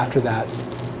more after that.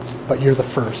 But you're the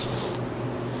first."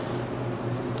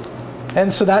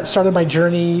 And so that started my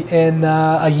journey in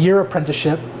a year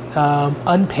apprenticeship,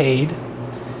 unpaid.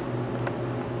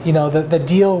 You know, the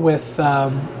deal with,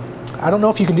 I don't know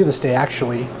if you can do this today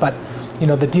actually, but you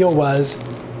know, the deal was,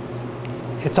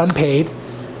 it's unpaid.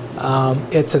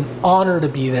 It's an honor to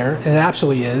be there, and it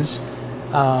absolutely is.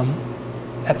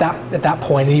 At that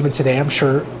point, and even today, I'm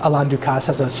sure Alain Ducasse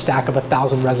has a stack of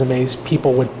 1,000 resumes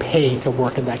people would pay to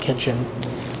work in that kitchen.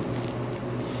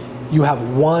 You have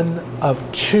one of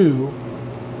 2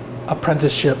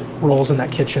 apprenticeship roles in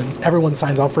that kitchen. Everyone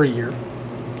signs on for a year.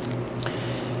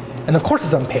 And of course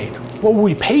it's unpaid. What will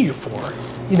we pay you for?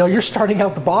 You know, you're starting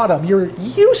out the bottom. You're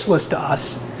useless to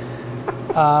us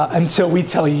until we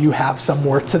tell you you have some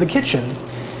worth to the kitchen.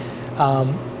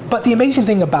 But the amazing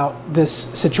thing about this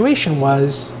situation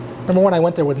was, number one, I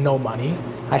went there with no money.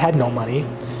 I had no money.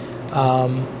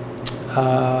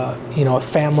 You know, a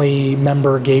family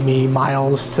member gave me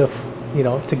miles to, you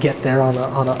know, to get there on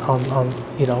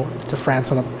you know, to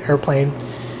France on an airplane.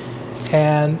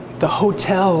 And the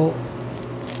hotel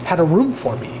had a room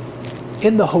for me.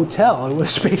 In the hotel, it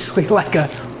was basically like a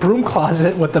broom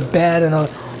closet with a bed and a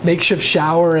makeshift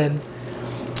shower, and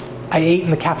I ate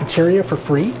in the cafeteria for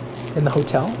free in the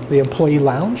hotel, the employee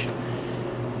lounge.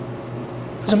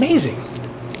 It was amazing.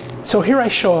 So here I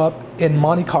show up in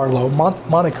Monte Carlo,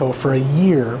 Monaco for a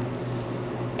year,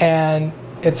 and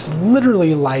it's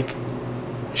literally like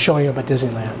showing up at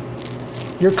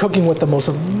Disneyland. You're cooking with the most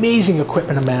amazing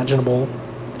equipment imaginable,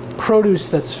 produce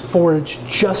that's foraged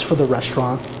just for the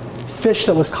restaurant, fish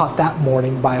that was caught that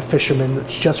morning by a fisherman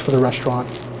that's just for the restaurant,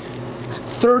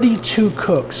 32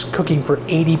 cooks cooking for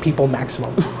 80 people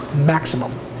maximum.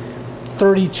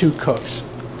 32 cooks.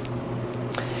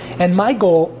 And my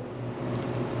goal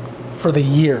for the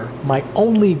year, my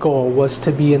only goal, was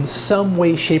to be in some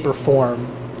way, shape, or form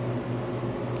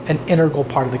an integral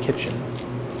part of the kitchen.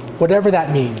 Whatever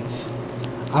that means.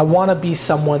 I want to be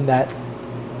someone that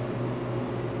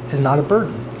is not a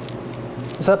burden.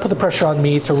 So that put the pressure on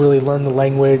me to really learn the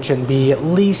language and be at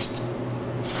least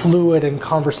fluid and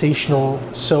conversational,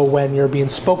 so when you're being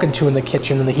spoken to in the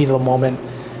kitchen in the heat of the moment,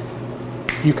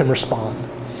 you can respond.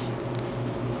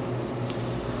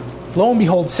 Lo and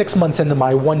behold, 6 months into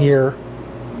my 1-year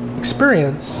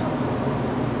experience,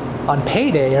 on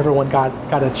payday, everyone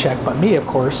got a check but me, of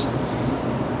course.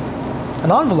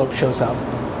 An envelope shows up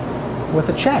with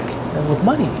a check and with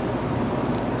money.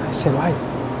 I said, "Why?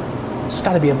 It's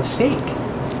got to be a mistake."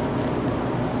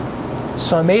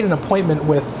 So I made an appointment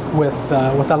with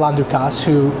Alain Ducasse,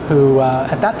 who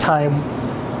at that time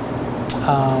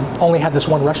only had this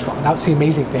one restaurant. That's the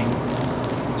amazing thing.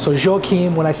 So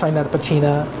Joachim, when I signed out at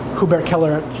Patina, Hubert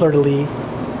Keller at Fleur de Lis,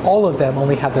 all of them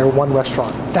only had their one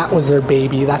restaurant. That was their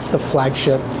baby. That's the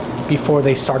flagship before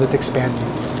they started expanding.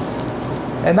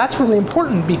 And that's really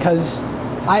important because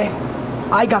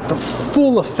I got the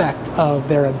full effect of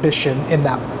their ambition in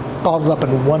that bottled up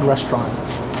in one restaurant.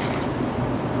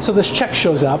 So this check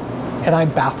shows up, and I'm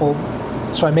baffled.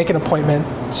 So I make an appointment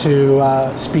to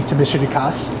speak to Monsieur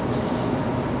Ducasse.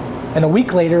 And a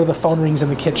week later, the phone rings in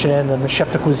the kitchen, and the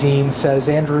chef de cuisine says,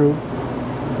 "Andrew,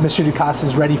 Monsieur Ducasse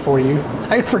is ready for you."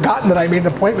 I had forgotten that I made an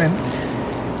appointment.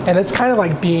 And it's kind of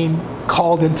like being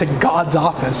called into God's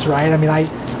office, right? I mean, I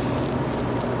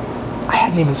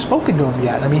hadn't even spoken to him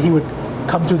yet. I mean, he would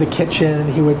come through the kitchen, and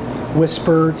he would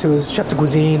whisper to his chef de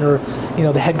cuisine or, you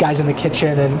know, the head guys in the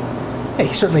kitchen, and hey,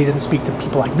 he certainly didn't speak to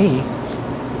people like me.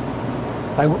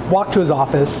 I walked to his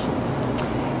office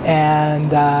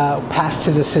and passed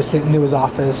his assistant into his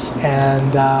office,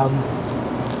 and I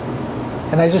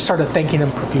just started thanking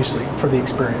him profusely for the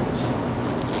experience.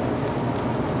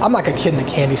 I'm like a kid in a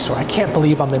candy store. I can't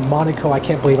believe I'm in Monaco. I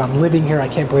can't believe I'm living here. I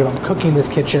can't believe I'm cooking in this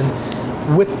kitchen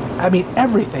with, I mean,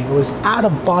 everything. It was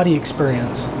out-of-body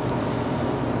experience.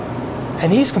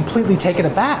 And he's completely taken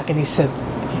aback, and he said,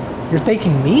 "You're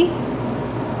thanking me?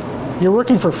 You're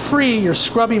working for free. You're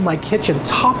scrubbing my kitchen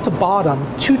top to bottom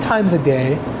 2 times a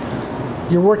day.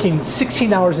 You're working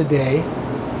 16 hours a day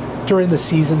during the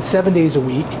season, 7 days a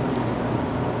week.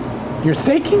 You're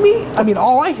thanking me?" I mean,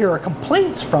 all I hear are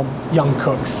complaints from young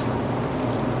cooks.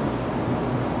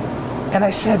 And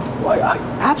I said, "Well, I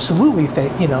absolutely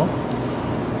thank you know."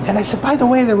 And I said, "By the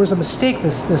way, there was a mistake.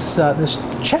 This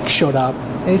check showed up."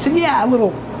 And he said, "Yeah, a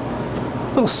little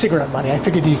cigarette money. I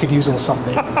figured you could use a little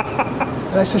something."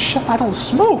 And I said, "Chef, I don't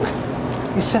smoke."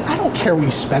 He said, I don't care what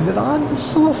you spend it on. It's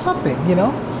just a little something, you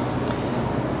know?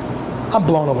 I'm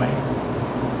blown away.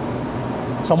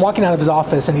 So I'm walking out of his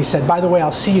office, and he said, by the way,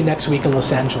 I'll see you next week in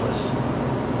Los Angeles.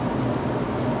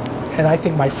 And I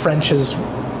think my French is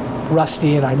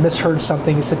rusty, and I misheard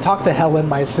something. He said, talk to Helen,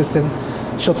 my assistant.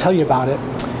 She'll tell you about it.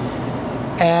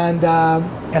 And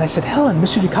I said, Helen,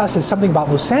 Monsieur Ducasse said something about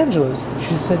Los Angeles.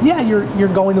 She said, yeah,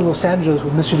 you're going to Los Angeles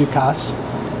with Monsieur Ducasse,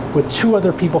 with 2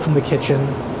 other people from the kitchen.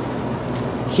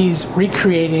 He's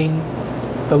recreating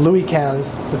the Louis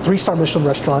Quinze, the 3-star Michelin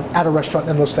restaurant, at a restaurant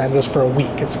in Los Angeles for a week.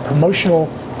 It's a promotional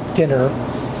dinner,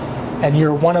 and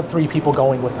you're one of 3 people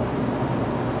going with him.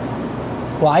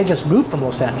 Well, I just moved from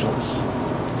Los Angeles.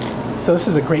 So this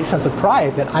is a great sense of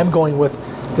pride that I'm going with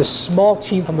this small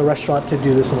team from the restaurant to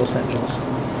do this in Los Angeles.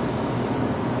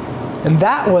 And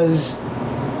that was,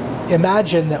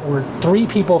 imagine that we're 3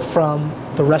 people from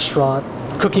the restaurant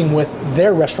cooking with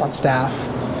their restaurant staff,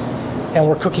 and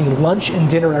we're cooking lunch and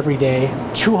dinner every day,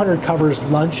 200 covers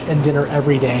lunch and dinner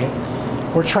every day.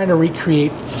 We're trying to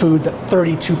recreate food that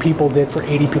 32 people did for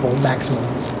 80 people maximum.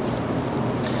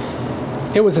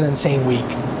 It was an insane week.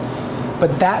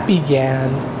 But that began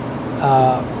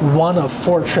one of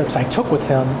 4 trips I took with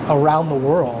him around the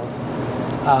world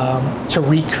to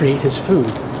recreate his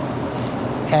food.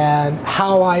 And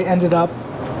how I ended up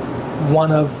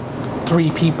one of 3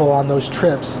 people on those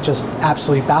trips just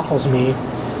absolutely baffles me.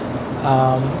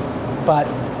 But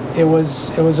it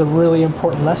was a really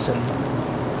important lesson.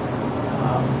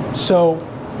 So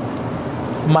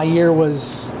my year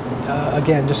was,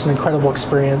 again, just an incredible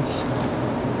experience.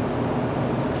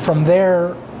 From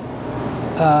there,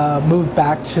 moved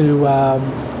back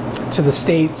to the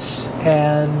States,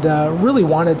 and really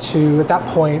wanted to, at that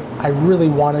point, I really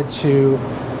wanted to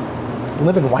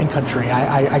live in wine country.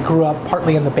 I grew up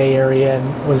partly in the Bay Area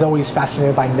and was always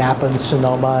fascinated by Napa and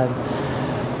Sonoma.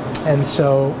 And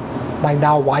so my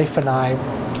now wife and I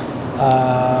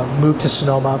moved to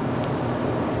Sonoma.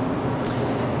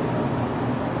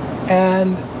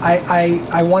 And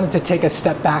I wanted to take a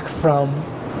step back from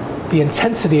the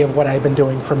intensity of what I'd been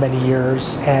doing for many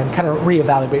years and kind of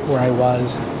reevaluate where I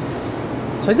was.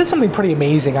 So I did something pretty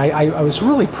amazing. I was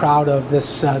really proud of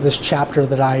this chapter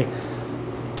that I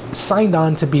signed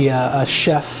on to be a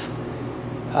chef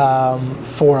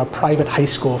for a private high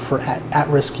school for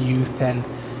at-risk youth. And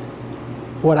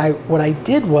what I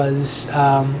did was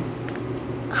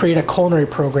create a culinary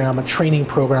program, a training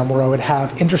program, where I would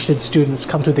have interested students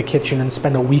come through the kitchen and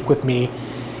spend a week with me.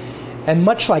 And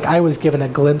much like I was given a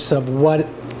glimpse of what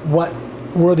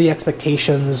were the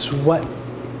expectations, what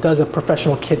does a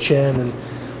professional kitchen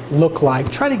look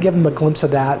like, try to give them a glimpse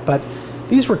of that. But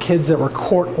these were kids that were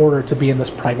court-ordered to be in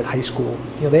this private high school.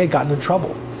 You know, they had gotten in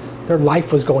trouble. Their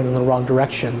life was going in the wrong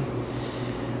direction.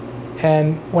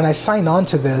 And when I signed on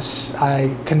to this,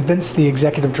 I convinced the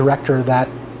executive director that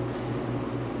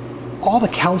all the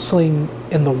counseling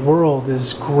in the world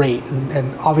is great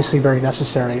and obviously very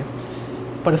necessary.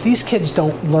 But if these kids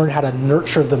don't learn how to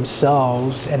nurture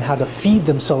themselves and how to feed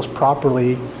themselves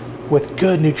properly with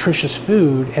good, nutritious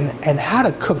food and how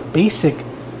to cook basic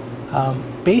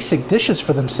dishes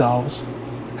for themselves,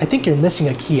 I think you're missing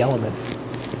a key element.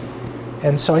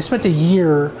 And so I spent a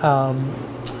year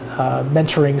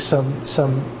mentoring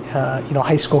some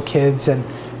high school kids and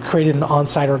created an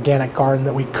on-site organic garden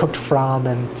that we cooked from.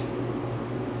 And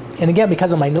again,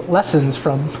 because of my lessons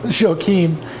from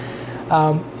Joachim,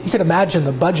 you could imagine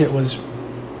the budget was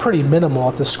pretty minimal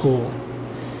at the school.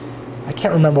 I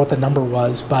can't remember what the number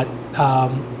was, but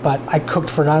I cooked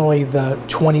for not only the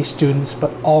 20 students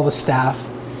but all the staff,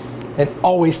 and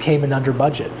always came in under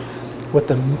budget. With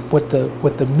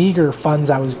the meager funds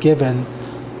I was given,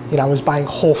 you know, I was buying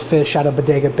whole fish out of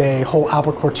Bodega Bay, whole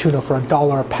albacore tuna for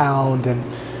 $1 a pound,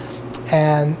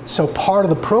 and so part of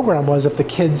the program was if the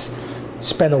kids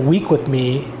spent a week with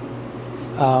me,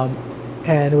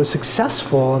 and it was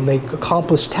successful and they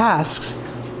accomplished tasks,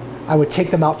 I would take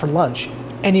them out for lunch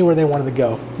anywhere they wanted to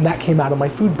go. And that came out of my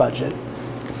food budget.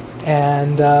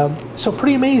 And so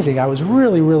pretty amazing. I was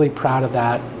really, really proud of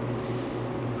that.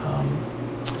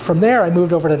 From there, I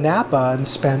moved over to Napa and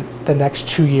spent the next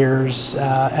 2 years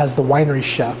as the winery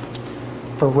chef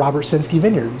for Robert Sinskey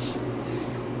Vineyards.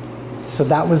 So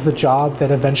that was the job that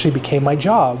eventually became my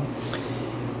job.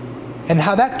 And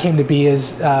how that came to be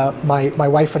is my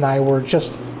wife and I were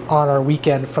just on our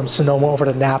weekend from Sonoma over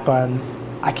to Napa, and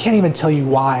I can't even tell you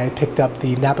why I picked up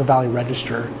the Napa Valley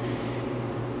Register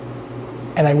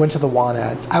and I went to the want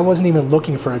ads. I wasn't even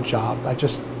looking for a job. I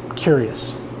just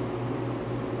curious.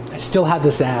 I still have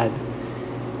this ad.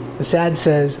 This ad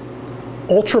says,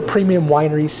 Ultra Premium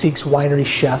Winery seeks winery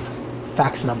chef,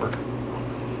 fax number.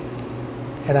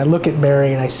 And I look at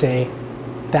Mary and I say,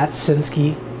 that's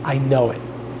Sinskey, I know it.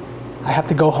 I have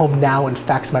to go home now and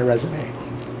fax my resume.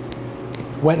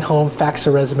 Went home, faxed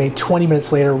a resume. 20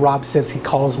 minutes later, Rob Sinskey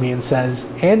calls me and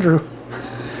says, Andrew,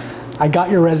 I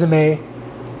got your resume.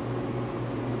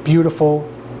 Beautiful.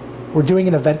 We're doing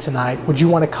an event tonight. Would you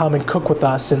want to come and cook with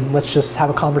us and let's just have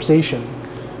a conversation?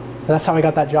 And that's how I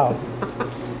got that job.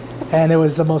 And it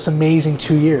was the most amazing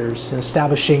 2 years,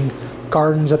 establishing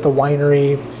gardens at the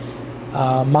winery.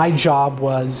 My job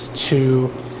was to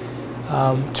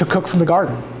cook from the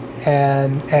garden.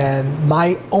 And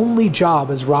my only job,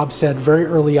 as Rob said very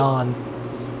early on,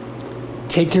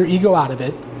 take your ego out of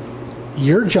it.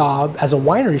 Your job as a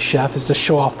winery chef is to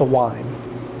show off the wine,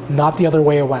 not the other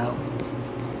way around.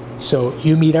 So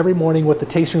you meet every morning with the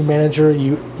tasting room manager.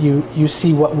 You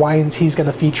see what wines he's going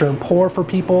to feature and pour for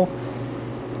people.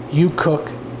 You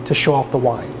cook to show off the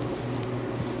wine.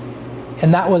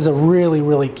 And that was a really,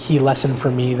 really key lesson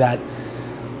for me that,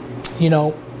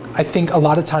 I think a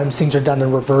lot of times things are done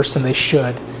in reverse and they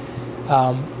should.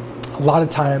 A lot of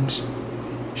times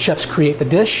chefs create the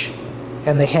dish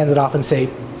and they hand it off and say,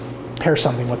 pair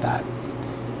something with that.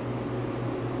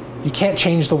 You can't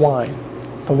change the wine.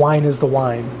 The wine is the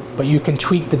wine, but you can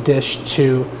tweak the dish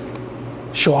to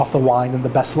show off the wine in the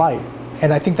best light.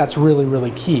 And I think that's really,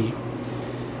 really key.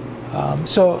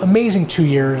 So amazing 2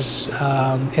 years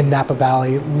in Napa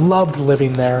Valley. Loved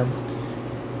living there.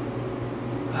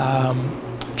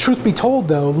 Truth be told,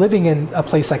 though, living in a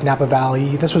place like Napa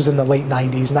Valley, this was in the late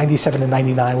 90s, 97 and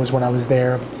 99 was when I was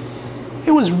there.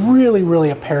 It was really, really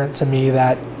apparent to me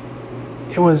that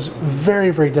it was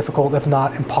very, very difficult, if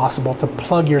not impossible, to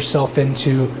plug yourself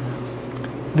into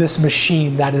this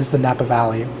machine that is the Napa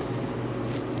Valley.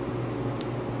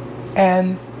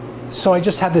 And so I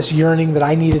just had this yearning that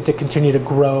I needed to continue to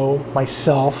grow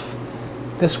myself.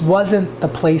 This wasn't the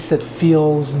place that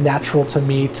feels natural to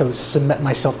me to cement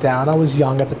myself down. I was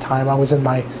young at the time. I was in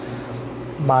my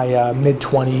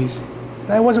mid-20s.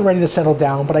 And I wasn't ready to settle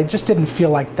down, but I just didn't feel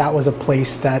like that was a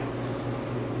place that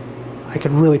I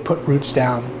could really put roots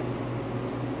down.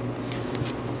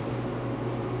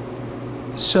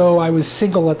 So I was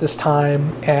single at this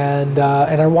time, and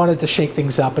I wanted to shake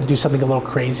things up and do something a little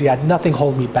crazy. I had nothing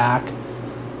hold me back.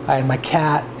 I had my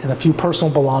cat and a few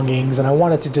personal belongings, and I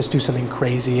wanted to just do something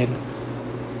crazy and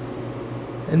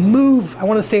move. I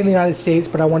want to stay in the United States,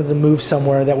 but I wanted to move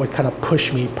somewhere that would kind of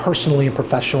push me personally and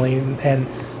professionally. And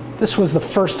this was the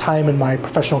first time in my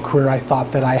professional career I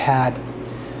thought that I had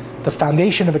the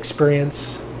foundation of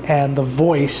experience and the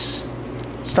voice,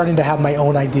 starting to have my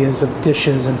own ideas of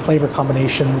dishes and flavor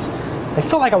combinations. I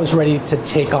felt like I was ready to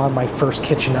take on my first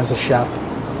kitchen as a chef.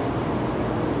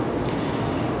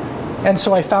 And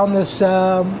so I found this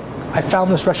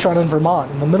restaurant in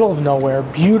Vermont, in the middle of nowhere,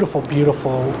 beautiful,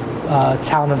 beautiful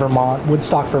town in Vermont,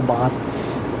 Woodstock, Vermont.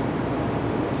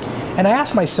 And I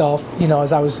asked myself,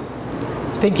 as I was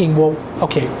thinking, well,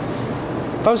 okay,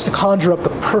 if I was to conjure up the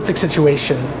perfect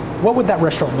situation, what would that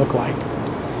restaurant look like?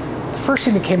 The first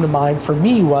thing that came to mind for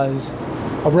me was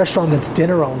a restaurant that's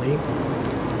dinner only,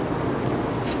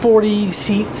 40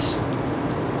 seats.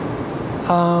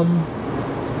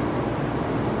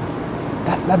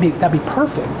 That'd be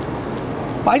perfect.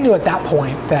 But I knew at that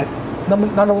point that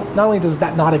not only does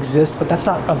that not exist, but that's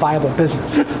not a viable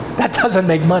business. That doesn't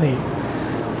make money.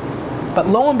 But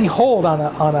lo and behold, on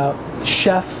a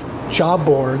chef job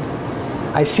board,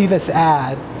 I see this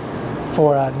ad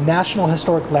for a National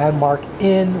Historic Landmark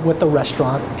Inn with a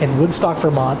restaurant in Woodstock,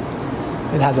 Vermont.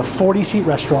 It has a 40-seat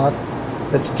restaurant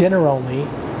that's dinner only,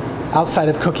 outside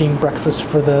of cooking breakfast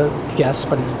for the guests,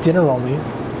 but it's dinner only,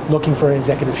 looking for an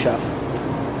executive chef.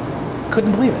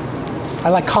 Couldn't believe it.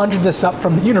 I conjured this up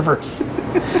from the universe.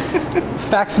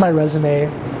 Faxed my resume.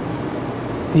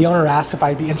 The owner asked if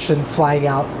I'd be interested in flying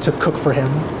out to cook for him,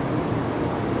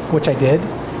 which I did.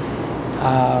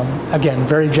 Again,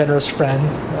 very generous friend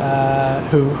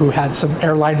who had some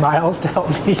airline miles to help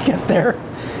me get there.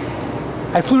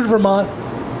 I flew to Vermont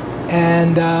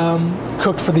and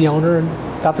cooked for the owner and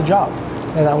got the job.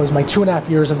 And that was my 2.5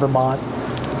 years in Vermont.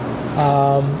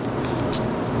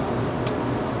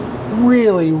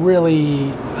 Really, really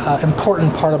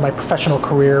important part of my professional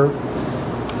career.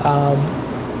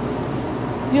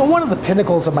 One of the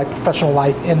pinnacles of my professional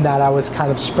life in that I was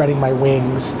kind of spreading my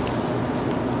wings.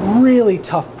 Really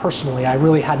tough personally. I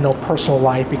really had no personal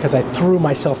life because I threw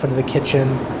myself into the kitchen.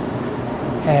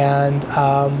 And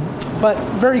but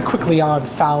very quickly on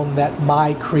found that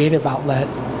my creative outlet,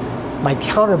 my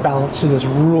counterbalance to this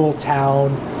rural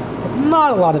town,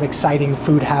 not a lot of exciting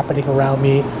food happening around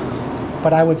me,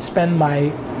 but I would spend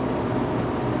my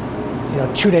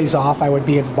 2 days off, I would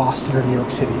be in Boston or New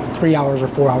York City, 3 hours or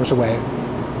 4 hours away.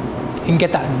 and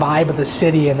get that vibe of the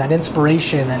city and that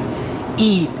inspiration and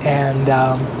eat. And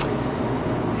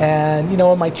you know,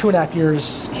 when my 2.5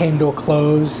 years came to a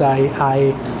close,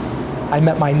 I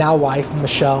met my now wife,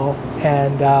 Michelle,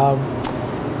 and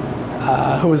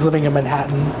who was living in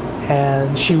Manhattan,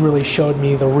 and she really showed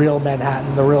me the real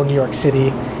Manhattan, the real New York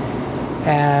City,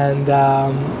 and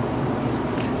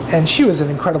she was an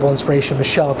incredible inspiration.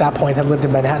 Michelle at that point had lived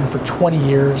in Manhattan for 20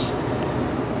 years,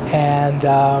 and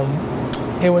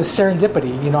it was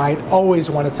serendipity. You know, I'd always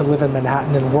wanted to live in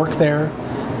Manhattan and work there.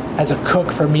 As a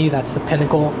cook, for me, that's the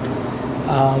pinnacle.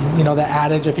 You know, the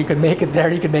adage, if you can make it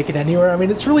there, you can make it anywhere. I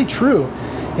mean, it's really true.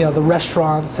 You know, the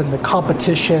restaurants and the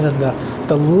competition and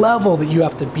the level that you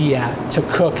have to be at to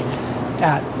cook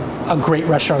at a great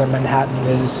restaurant in Manhattan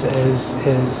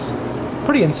is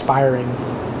pretty inspiring.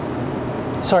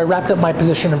 So I wrapped up my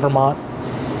position in Vermont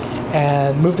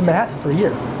and moved to Manhattan for a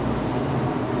year.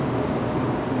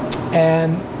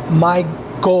 And my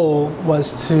goal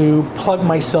was to plug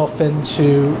myself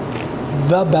into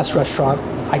the best restaurant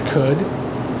I could.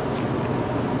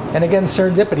 And again,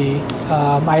 serendipity,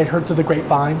 I had heard through the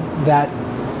grapevine that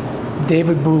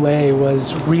David Bouley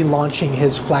was relaunching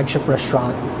his flagship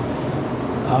restaurant,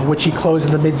 which he closed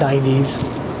in the mid-90s.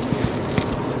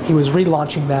 He was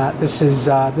relaunching that. This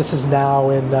is now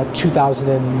in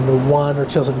 2001 or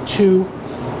 2002.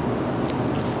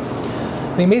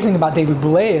 The amazing thing about David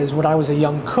Bouley is when I was a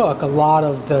young cook, a lot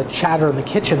of the chatter in the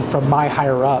kitchen from my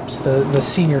higher-ups, the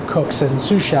senior cooks and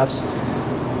sous chefs,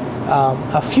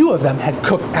 a few of them had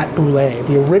cooked at Bouley,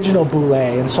 the original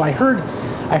Bouley. And so I heard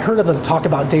of them talk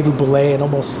about David Bouley in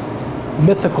almost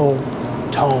mythical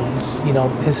tones, you know,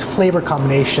 his flavor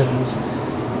combinations,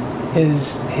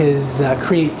 his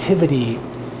creativity.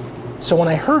 So when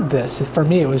I heard this, for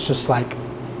me it was just like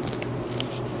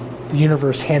the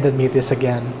universe handed me this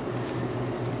again.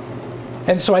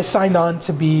 And so I signed on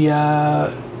to be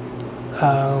a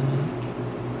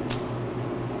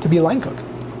line cook.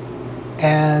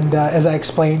 And as I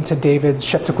explained to David's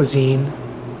chef de cuisine,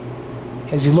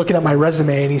 as he's looking at my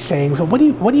resume and he's saying, "So what do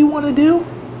you want to do?"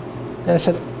 And I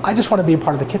said, "I just want to be a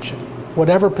part of the kitchen.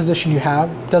 Whatever position you have,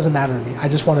 doesn't matter to me. I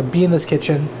just want to be in this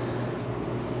kitchen.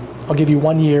 I'll give you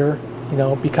 1 year, you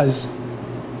know, because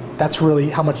that's really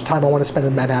how much time I want to spend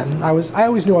in Manhattan." I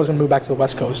always knew I was going to move back to the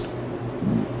West Coast.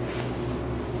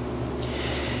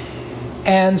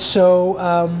 And so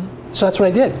that's what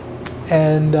I did,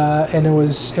 and it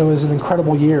was an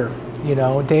incredible year. You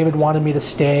know, David wanted me to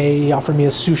stay. He offered me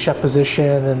a sous chef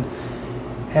position,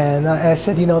 and I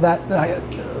said, you know, that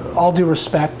all due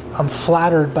respect, I'm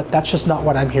flattered, but that's just not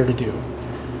what I'm here to do.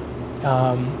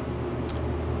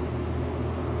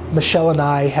 Michelle and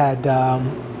I had,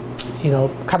 you know,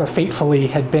 kind of fatefully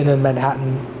had been in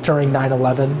Manhattan during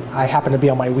 9/11. I happened to be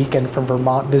on my weekend from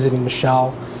Vermont visiting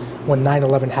Michelle when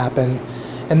 9/11 happened.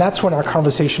 And that's when our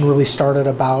conversation really started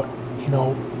about, you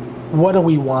know, what do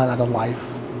we want out of life?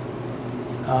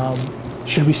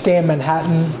 Should we stay in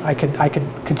Manhattan? I could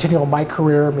continue on my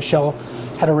career. Michelle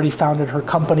had already founded her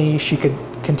company. She could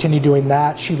continue doing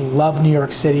that. She loved New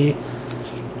York City.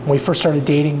 When we first started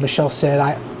dating, Michelle said,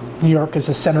 New York is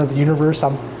the center of the universe.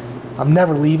 I'm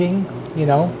never leaving, you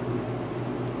know.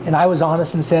 And I was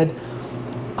honest and said,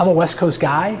 I'm a West Coast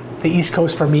guy. The East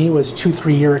Coast for me was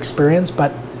 2-3 year experience,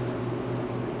 but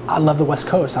I love the West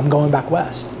Coast. I'm going back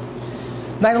west.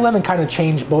 9/11 kind of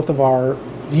changed both of our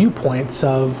viewpoints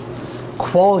of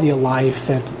quality of life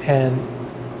and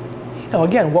you know,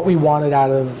 again, what we wanted out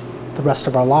of the rest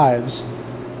of our lives.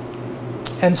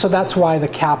 And so that's why the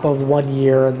cap of 1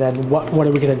 year, and then what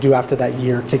are we going to do after that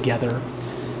year together?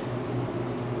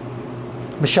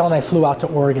 Michelle and I flew out to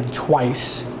Oregon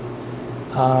twice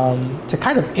to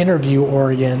kind of interview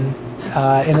Oregon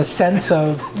in a sense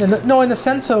of,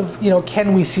 you know,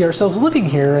 can we see ourselves living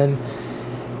here?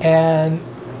 And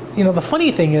you know, the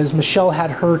funny thing is, Michelle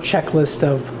had her checklist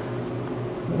of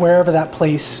wherever that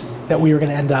place that we were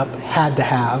going to end up had to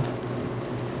have.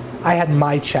 I had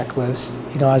my checklist.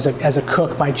 You know, as a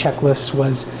cook, my checklist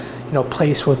was, you know, a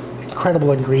place with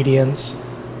incredible ingredients,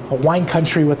 a wine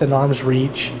country within arm's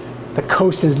reach, the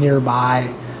coast is nearby.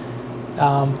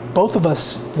 Both of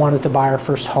us wanted to buy our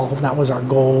first home. That was our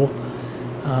goal.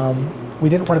 We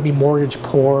didn't want to be mortgage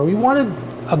poor. We wanted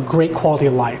a great quality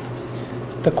of life.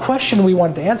 The question we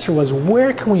wanted to answer was,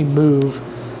 where can we move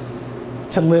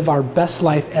to live our best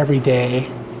life every day?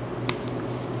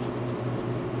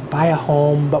 Buy a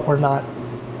home, but we're not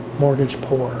mortgage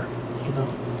poor, you know.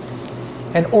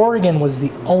 And Oregon was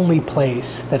the only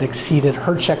place that exceeded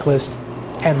her checklist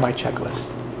and my checklist.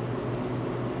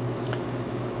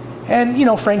 And, you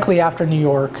know, frankly, after New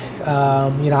York,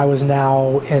 you know, I was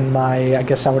now in my, I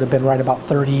guess I would have been right about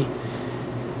 30.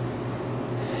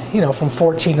 from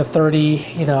 14 to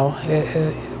 30,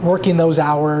 working those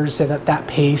hours and at that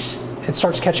pace, it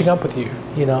starts catching up with you.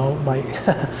 My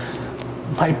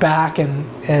my back and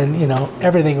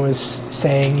everything was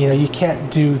saying, you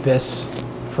can't do this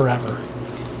forever.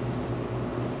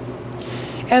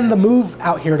 And the move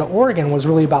out here to Oregon was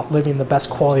really about living the best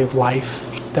quality of life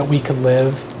that we could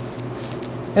live.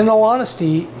 And in all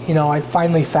honesty, I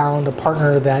finally found a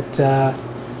partner that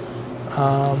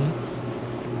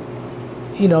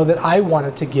that I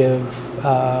wanted to give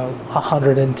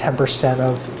 110%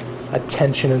 of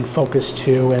attention and focus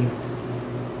to, and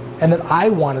that I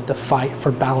wanted to fight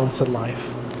for balance in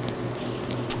life.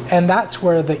 And that's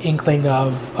where the inkling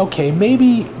of, okay,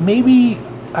 maybe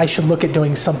I should look at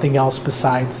doing something else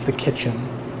besides the kitchen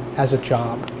as a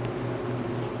job.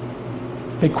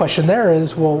 Big question there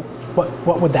is, well,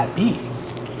 what would that be?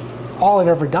 All I've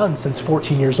ever done since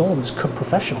 14 years old is cook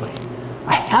professionally.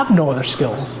 I have no other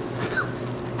skills.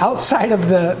 Outside of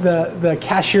the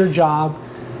cashier job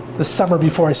the summer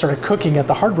before I started cooking at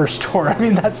the hardware store,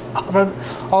 that's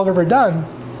all I've ever done.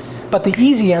 But the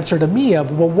easy answer to me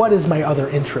of, well, what is my other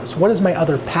interest? What is my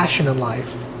other passion in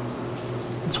life?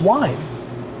 It's wine.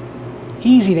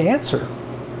 Easy to answer.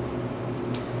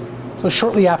 So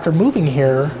shortly after moving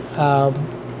here,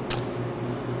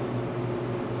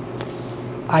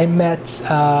 I met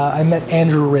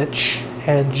Andrew Rich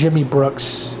and Jimmy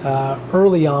Brooks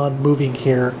early on moving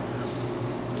here.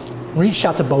 Reached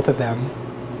out to both of them,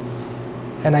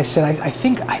 and I said, I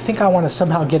think I want to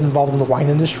somehow get involved in the wine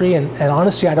industry. And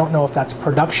honestly, I don't know if that's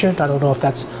production. I don't know if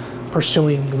that's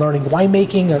pursuing learning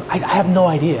winemaking. I have no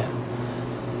idea.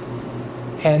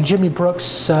 And Jimmy Brooks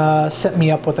set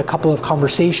me up with a couple of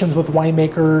conversations with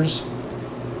winemakers,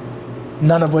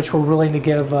 none of which were willing to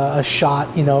give a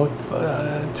shot,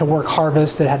 to work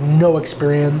harvest, that had no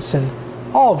experience, and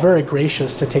all very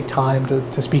gracious to take time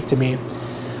to speak to me.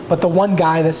 But the one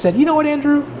guy that said, you know what,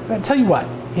 Andrew, I'll tell you what,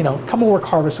 come and work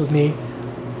harvest with me.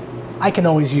 I can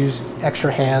always use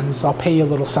extra hands. I'll pay you a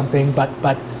little something, but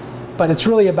it's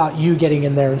really about you getting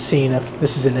in there and seeing if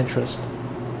this is an interest.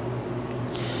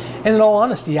 And in all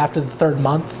honesty, after the third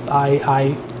month,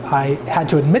 I had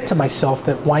to admit to myself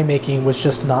that winemaking was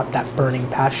just not that burning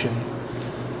passion.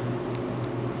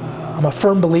 I'm a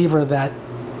firm believer that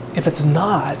if it's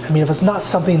not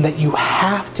something that you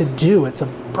have to do, it's a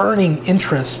burning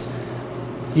interest,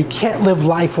 you can't live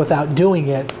life without doing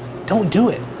it, don't do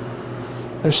it.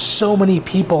 There's so many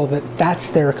people that's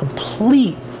their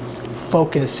complete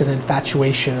focus and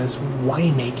infatuation is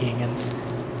winemaking, and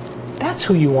that's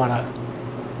whose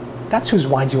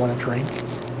wines you want to drink.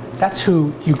 That's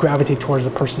who you gravitate towards, a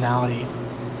personality.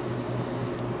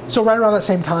 So right around that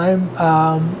same time,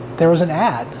 there was an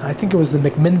ad. I think it was the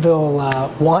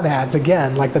McMinnville want ads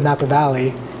again, like the Napa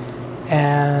Valley.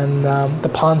 And the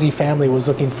Ponzi family was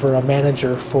looking for a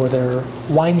manager for their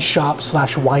wine shop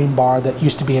 / wine bar that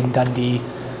used to be in Dundee.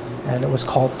 And it was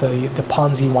called the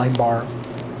Ponzi Wine Bar.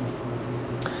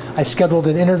 I scheduled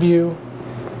an interview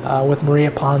with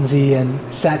Maria Ponzi and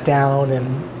sat down,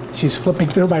 and she's flipping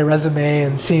through my resume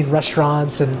and seeing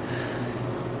restaurants, and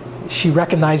she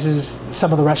recognizes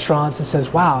some of the restaurants and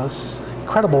says, wow, this is an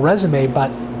incredible resume,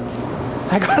 but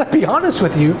I gotta be honest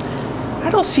with you, I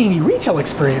don't see any retail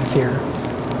experience here.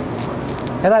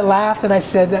 And I laughed and I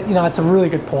said that, that's a really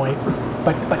good point,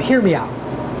 but hear me out.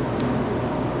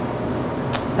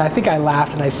 And I think I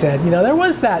laughed and I said, there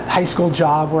was that high school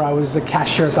job where I was a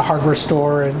cashier at the hardware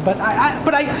store, but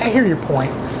I hear your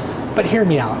point, but hear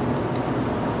me out.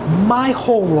 My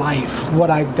whole life, what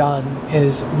I've done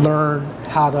is learn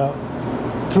how to,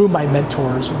 through my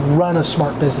mentors, run a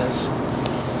smart business.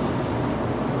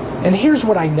 And here's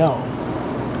what I know.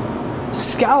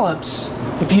 Scallops,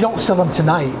 if you don't sell them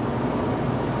tonight,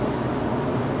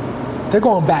 they're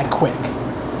going bad quick.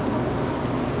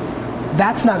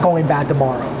 That's not going bad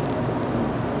tomorrow.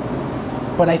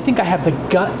 But I think I have the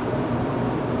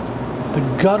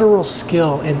guttural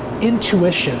skill and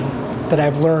intuition that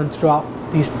I've learned throughout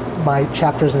my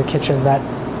chapters in the kitchen, that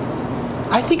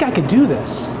I think I could do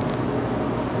this.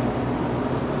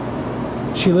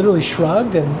 She literally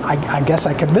shrugged, and I guess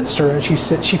I convinced her, and she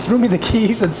threw me the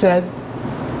keys and said,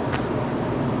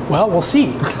 well, we'll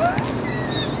see.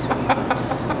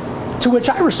 To which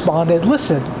I responded,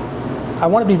 listen, I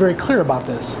want to be very clear about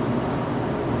this.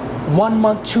 1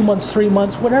 month, 2 months, 3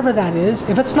 months, whatever that is,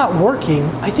 if it's not working,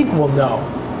 I think we'll know.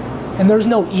 And there's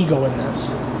no ego in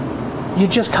this. You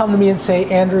just come to me and say,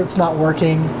 Andrew, it's not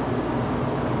working,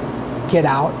 get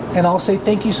out. And I'll say,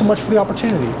 thank you so much for the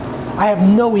opportunity. I have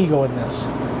no ego in this.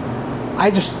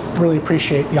 I just really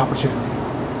appreciate the opportunity.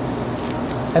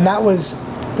 And that was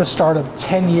the start of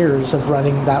 10 years of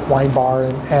running that wine bar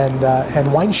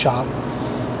and wine shop,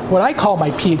 what I call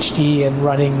my PhD in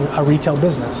running a retail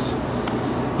business.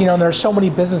 You know, and there's so many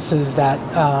businesses that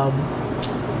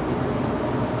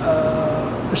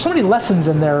there's so many lessons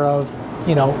in there of,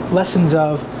 you know, lessons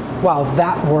of, wow,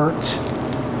 that worked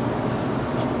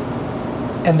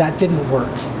and that didn't work.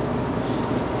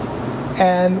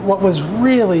 And what was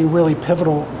really, really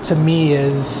pivotal to me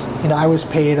is, you know, I was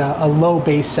paid a low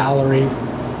base salary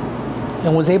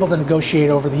and was able to negotiate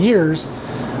over the years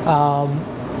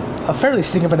a fairly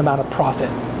significant amount of profit.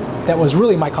 That was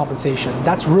really my compensation.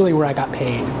 That's really where I got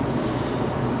paid.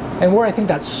 And where I think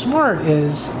that's smart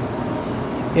is,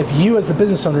 if you as the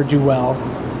business owner do well,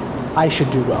 I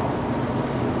should do well.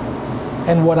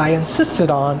 And what I insisted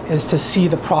on is to see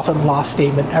the profit and loss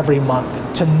statement every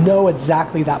month, to know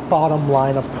exactly that bottom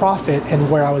line of profit and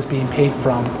where I was being paid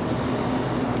from.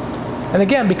 And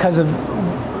again, because of,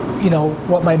 you know,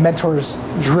 what my mentors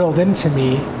drilled into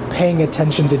me, paying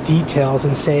attention to details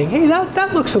and saying, hey,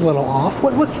 that looks a little off.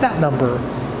 What's that number?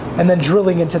 And then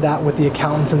drilling into that with the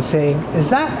accountants and saying, is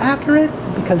that accurate?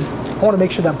 Because I want to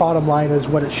make sure that bottom line is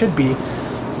what it should be,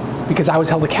 because I was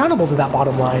held accountable to that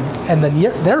bottom line. And then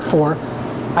therefore,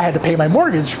 I had to pay my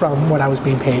mortgage from what I was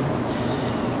being paid.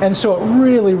 And so it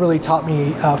really, really taught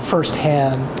me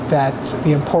firsthand that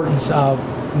the importance of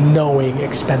knowing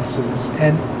expenses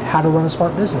and how to run a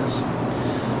smart business.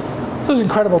 It was an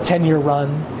incredible 10-year run,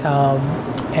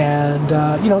 and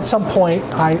you know, at some point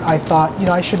I thought, you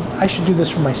know, I should do this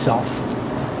for myself,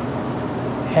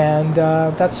 and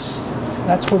that's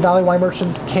where Valley Wine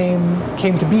Merchants came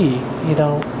to be. You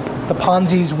know, the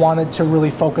Ponzis wanted to really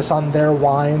focus on their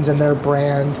wines and their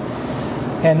brand,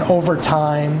 and over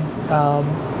time,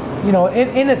 you know,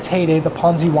 in its heyday, the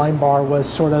Ponzi Wine Bar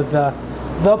was sort of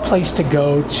the place to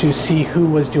go to see who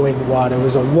was doing what. It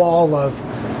was a wall of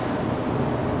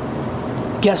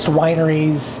guest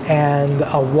wineries and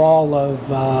a wall of,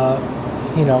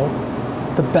 you know,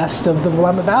 the best of the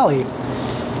Willamette Valley.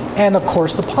 And of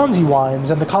course the Ponzi wines.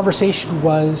 And the conversation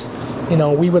was, you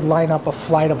know, we would line up a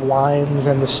flight of wines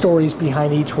and the stories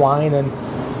behind each wine, and,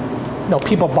 you know,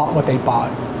 people bought what they bought.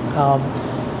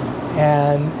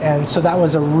 And so that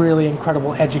was a really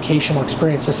incredible educational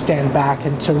experience, to stand back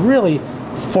and to really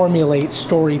formulate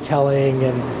storytelling.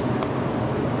 And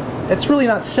it's really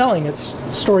not selling, it's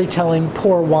storytelling,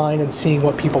 pour wine, and seeing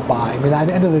what people buy. I mean, at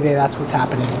the end of the day, that's what's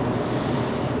happening.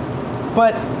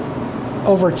 But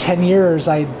over 10 years,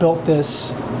 I built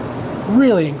this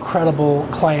really incredible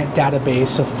client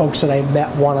database of folks that I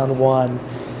met one-on-one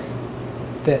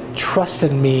that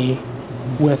trusted me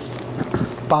with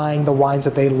buying the wines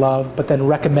that they loved, but then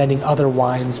recommending other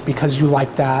wines. Because you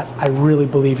like that, I really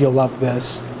believe you'll love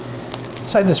this.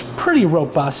 So I had this pretty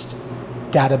robust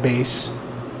database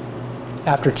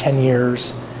after 10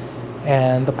 years,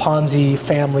 and the Ponzi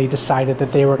family decided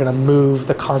that they were going to move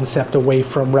the concept away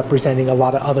from representing a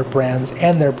lot of other brands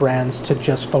and their brands to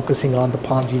just focusing on the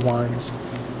Ponzi wines.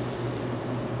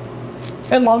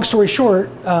 And long story short,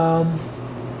 on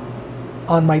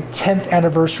my 10th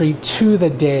anniversary to the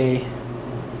day,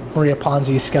 Maria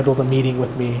Ponzi scheduled a meeting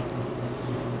with me.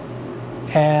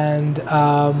 And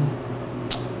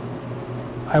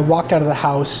I walked out of the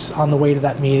house on the way to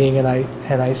that meeting, and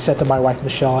I said to my wife,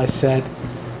 Michelle, I said,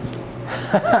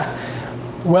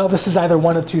 well, this is either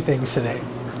one of two things today.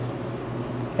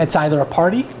 It's either a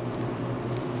party,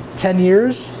 10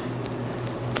 years,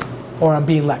 or I'm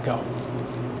being let go.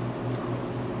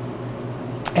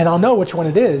 And I'll know which one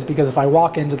it is, because if I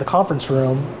walk into the conference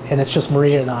room and it's just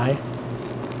Maria and I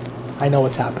know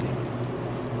what's happening.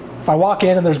 If I walk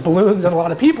in and there's balloons and a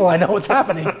lot of people, I know what's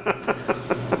happening.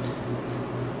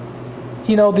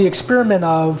 You know, the experiment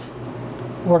of,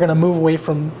 we're going to move away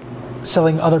from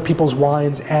selling other people's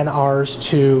wines and ours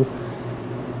to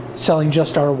selling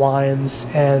just our wines,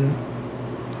 and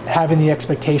having the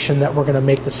expectation that we're going to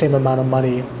make the same amount of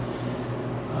money,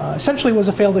 essentially was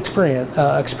a failed experiment.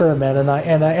 And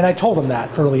I told him that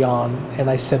early on, and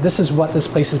I said, this is what this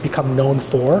place has become known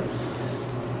for.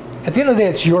 At the end of the day,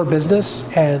 it's your business,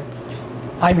 and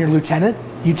I'm your lieutenant.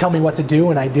 You tell me what to do,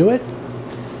 and I do it.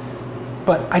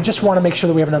 But I just want to make sure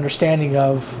that we have an understanding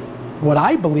of what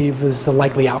I believe is the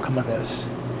likely outcome of this.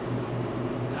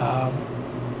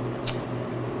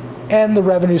 And the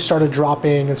revenue started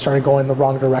dropping and started going the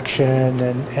wrong direction,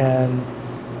 and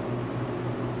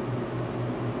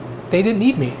they didn't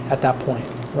need me at that point,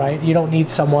 right? You don't need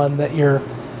someone that you're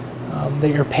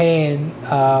paying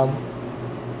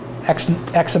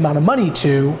X amount of money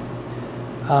to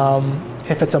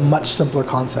if it's a much simpler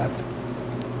concept.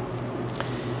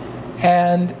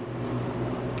 And,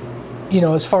 you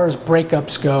know, as far as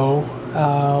breakups go,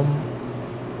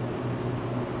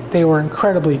 they were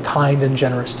incredibly kind and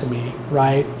generous to me,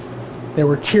 right? There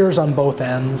were tears on both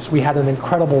ends. We had an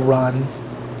incredible run.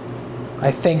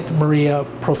 I thanked Maria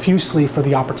profusely for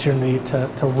the opportunity to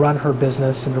run her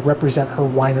business and to represent her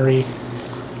winery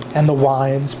and the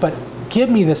wines, but give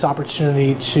me this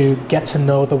opportunity to get to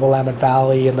know the Willamette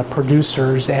Valley and the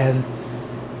producers and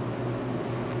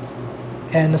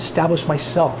establish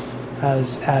myself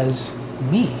as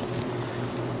me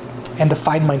and to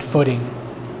find my footing.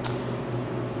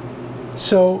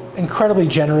 So incredibly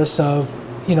generous of,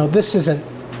 this isn't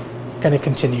going to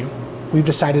continue. We've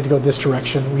decided to go this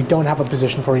direction. We don't have a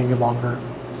position for you any longer.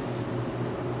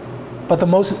 But the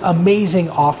most amazing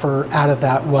offer out of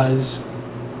that was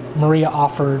Maria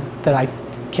offered that I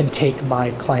can take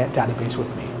my client database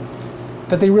with me,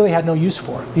 that they really had no use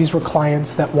for. These were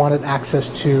clients that wanted access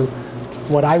to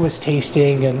what I was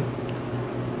tasting and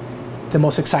the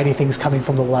most exciting things coming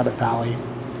from the Willamette Valley.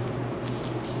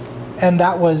 And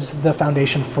that was the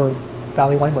foundation for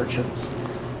Valley Wine Merchants.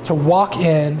 To walk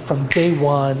in from day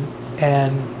one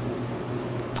and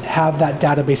have that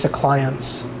database of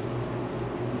clients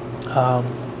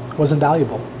was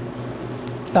invaluable.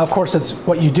 Now, of course, it's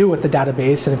what you do with the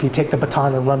database, and if you take the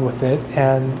baton and run with it.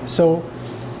 And so,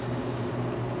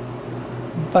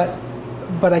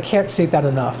 but I can't state that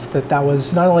enough, that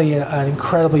was not only an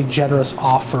incredibly generous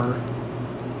offer,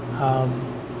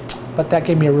 but that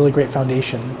gave me a really great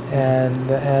foundation. And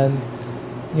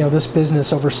this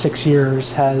business over 6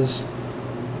 years has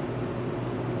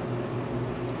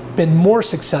been more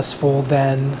successful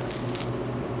than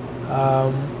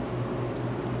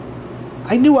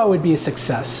I knew I would be a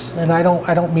success, and I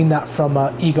don't mean that from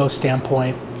an ego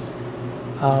standpoint.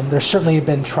 There's certainly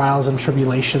been trials and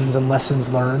tribulations and lessons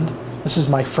learned. This is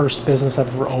my first business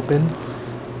I've ever opened.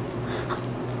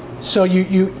 So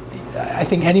I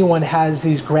think anyone has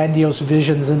these grandiose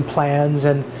visions and plans,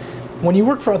 and when you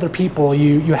work for other people,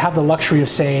 you have the luxury of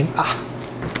saying,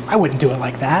 I wouldn't do it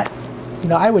like that.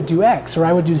 I would do X or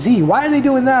I would do Z. Why are they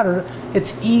doing that? Or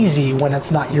it's easy when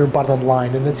it's not your bottom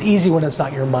line, and it's easy when it's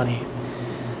not your money.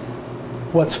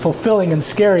 What's fulfilling and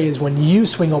scary is when you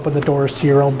swing open the doors to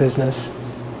your own business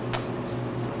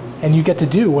and you get to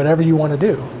do whatever you want to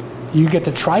do. You get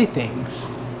to try things,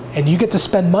 and you get to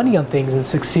spend money on things and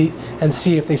succeed and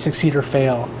see if they succeed or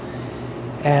fail.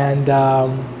 And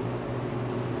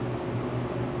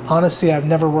honestly, I've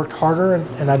never worked harder,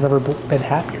 and I've never been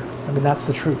happier. I mean, that's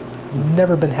the truth. I've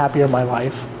never been happier in my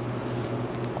life.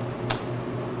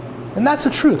 And that's the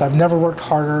truth. I've never worked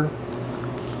harder,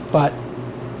 but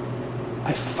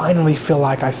I finally feel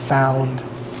like I found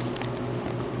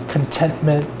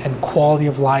contentment and quality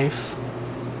of life.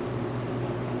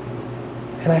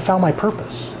 And I found my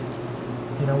purpose.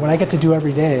 What I get to do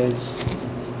every day is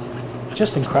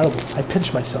just incredible. I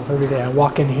pinch myself every day. I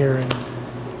walk in here and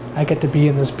I get to be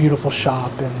in this beautiful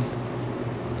shop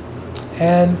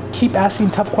and keep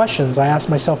asking tough questions. I ask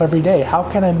myself every day, how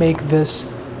can I make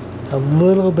this a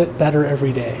little bit better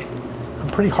every day? I'm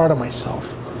pretty hard on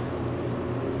myself.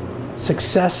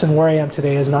 Success and where I am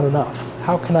today is not enough.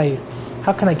 How can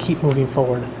I keep moving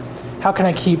forward? How can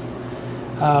I keep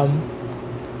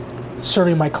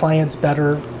serving my clients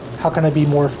better? How can I be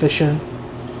more efficient?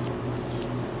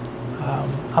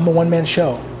 I'm a one-man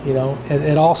show.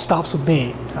 It all stops with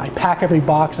me. I pack every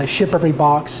box. I ship every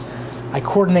box. I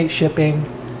coordinate shipping.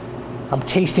 I'm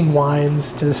tasting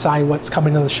wines to decide what's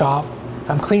coming to the shop.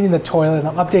 I'm cleaning the toilet.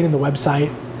 I'm updating the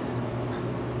website.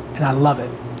 And I love it.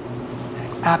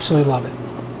 I absolutely love it.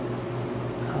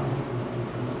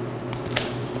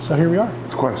 So here we are.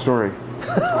 It's quite a story.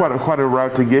 It's quite a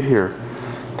route to get here.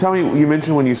 Tell me, you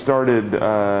mentioned when you started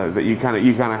that you kind of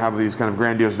have these kind of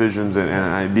grandiose visions and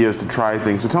ideas to try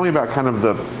things. So tell me about kind of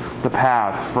the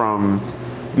path from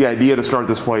the idea to start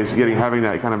this place, having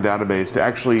that kind of database, to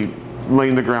actually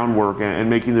laying the groundwork and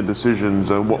making the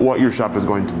decisions of what your shop is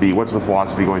going to be. What's the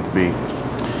philosophy going to be?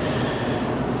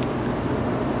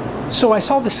 So I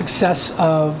saw the success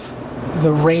of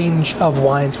the range of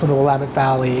wines from the Willamette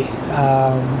Valley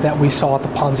that we saw at the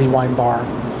Ponzi Wine Bar.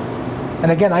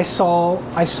 And again, I saw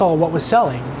what was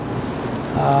selling.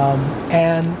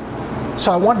 And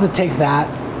so I wanted to take that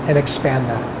and expand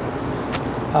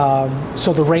that.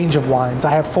 So the range of wines.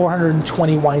 I have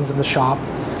 420 wines in the shop.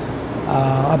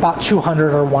 About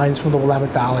 200 are wines from the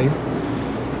Willamette Valley.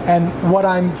 And what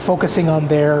I'm focusing on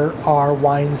there are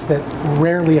wines that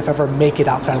rarely, if ever, make it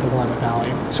outside of the Willamette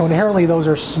Valley. So inherently, those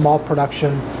are small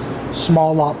production,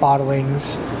 small lot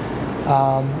bottlings.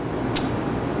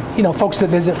 Folks that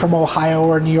visit from Ohio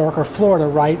or New York or Florida,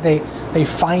 right? They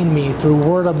find me through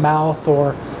word of mouth,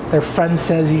 or their friend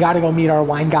says, you got to go meet our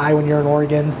wine guy when you're in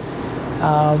Oregon.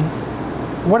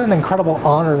 what an incredible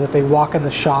honor that they walk in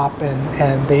the shop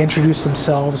and they introduce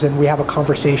themselves and we have a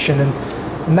conversation,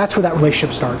 and that's where that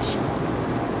relationship starts.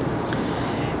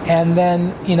 And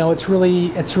then, it's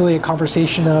really a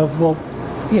conversation of, well,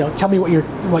 tell me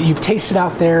what you've tasted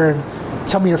out there, and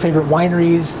tell me your favorite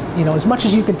wineries, as much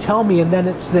as you can tell me, and then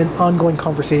it's the ongoing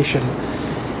conversation.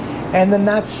 And then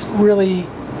that's really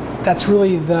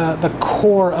the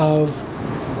core of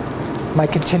my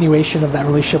continuation of that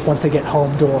relationship once I get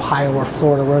home to Ohio or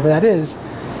Florida, wherever that is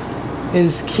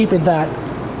keeping that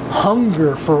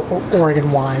hunger for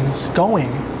Oregon wines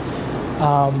going.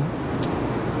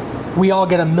 We all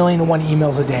get 1,000,001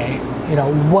 emails a day.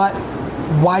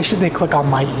 Why should they click on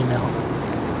my email?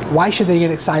 Why should they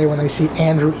get excited when they see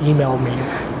Andrew email me?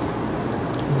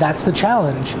 That's the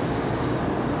challenge.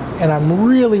 And I'm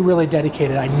really, really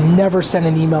dedicated. I never send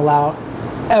an email out,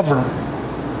 ever,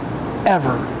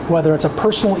 whether it's a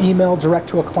personal email direct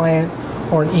to a client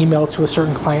or an email to a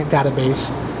certain client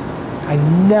database. I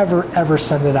never, ever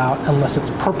send it out unless it's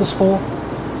purposeful,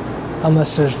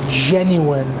 unless there's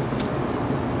genuine,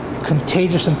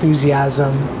 contagious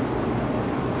enthusiasm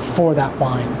for that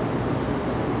wine.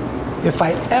 If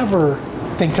I ever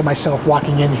think to myself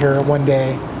walking in here one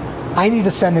day, I need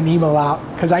to send an email out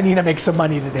because I need to make some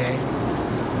money today,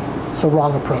 it's the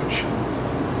wrong approach.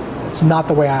 It's not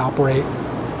the way I operate.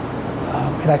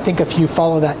 And I think if you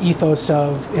follow that ethos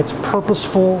of it's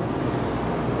purposeful,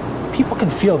 people can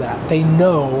feel that. They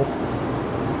know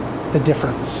the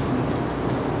difference.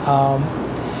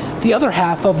 The other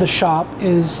half of the shop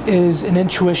is an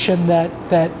intuition that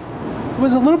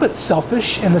was a little bit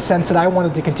selfish in the sense that I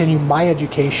wanted to continue my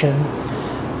education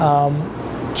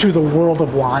to the world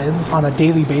of wines on a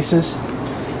daily basis.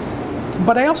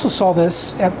 But I also saw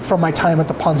this from my time at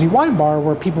the Ponzi Wine Bar,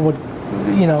 where people would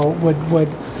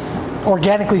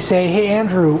organically say, "Hey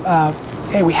Andrew,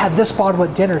 hey, we had this bottle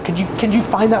at dinner. Could you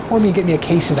find that for me and get me a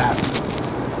case of that?"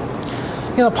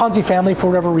 The Ponzi family, for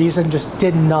whatever reason, just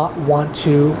did not want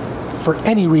to, for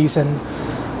any reason,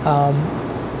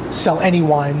 sell any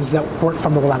wines that weren't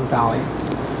from the Willamette Valley.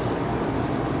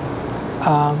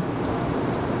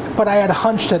 But I had a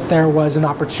hunch that there was an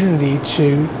opportunity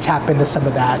to tap into some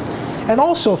of that. And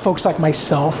also folks like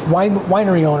myself,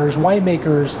 winery owners,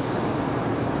 winemakers,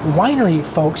 winery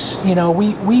folks,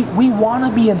 we want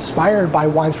to be inspired by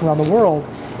wines from around the world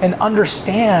and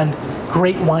understand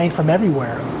great wine from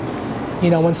everywhere.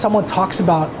 When someone talks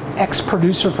about X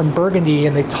producer from Burgundy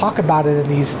and they talk about it in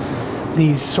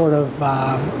these sort of,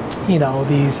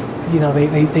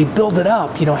 they build it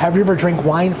up. Have you ever drank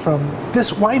wine from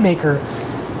this winemaker?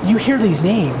 You hear these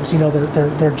names.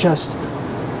 They're just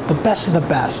the best of the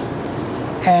best.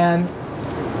 And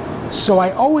so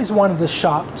I always wanted the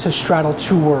shop to straddle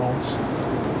two worlds: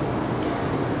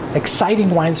 exciting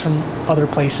wines from other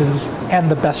places and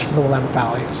the best from the Willamette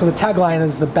Valley. So the tagline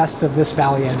is the best of this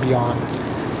valley and beyond.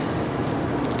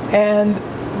 And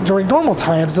during normal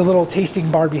times, the little tasting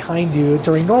bar behind you,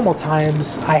 during normal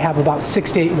times, I have about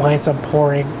 6 to 8 wines I'm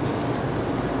pouring.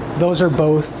 Those are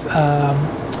both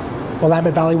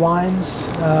Willamette Valley wines.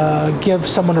 Give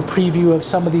someone a preview of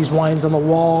some of these wines on the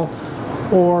wall,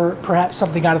 or perhaps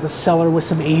something out of the cellar with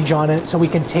some age on it, so we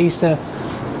can taste a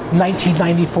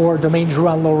 1994 Domaine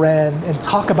Drouhin Lorraine and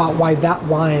talk about why that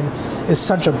wine is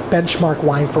such a benchmark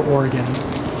wine for Oregon.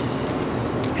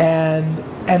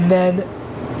 And then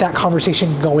that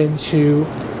conversation can go into,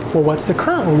 well, what's the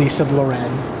current release of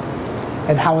Lorraine?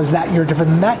 And how is that year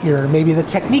different than that year? Maybe the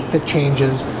technique that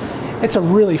changes. It's a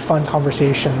really fun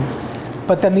conversation.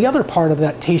 But then the other part of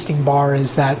that tasting bar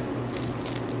is that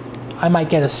I might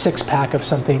get a 6-pack of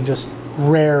something just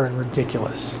rare and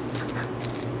ridiculous.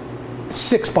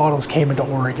 6 bottles came into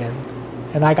Oregon,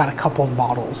 and I got a couple of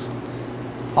bottles.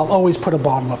 I'll always put a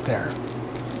bottle up there.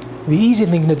 The easy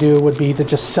thing to do would be to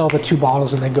just sell the 2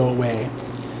 bottles and then go away.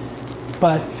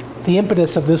 But the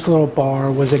impetus of this little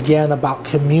bar was again about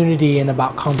community and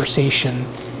about conversation.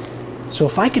 So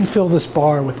if I can fill this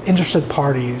bar with interested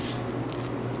parties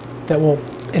that will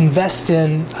invest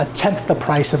in 1/10 the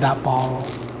price of that bottle,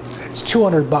 it's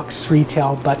 $200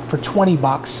 retail, but for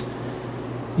 $20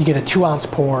 you get a 2-ounce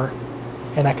pour,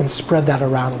 and I can spread that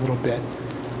around a little bit.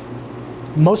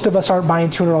 Most of us aren't buying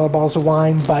 $200 bottles of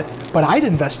wine, but I'd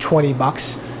invest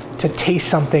 $20 to taste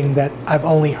something that I've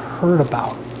only heard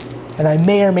about, and I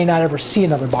may or may not ever see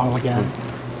another bottle again.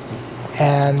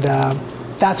 And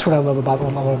that's what I love about the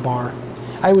little bar.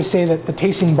 I always say that the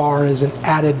tasting bar is an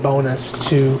added bonus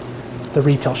to the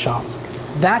retail shop.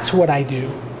 That's what I do.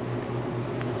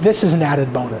 This is an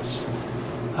added bonus.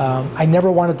 I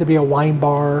never wanted to be a wine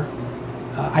bar.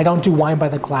 I don't do wine by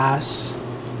the glass.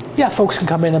 Yeah, folks can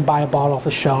come in and buy a bottle off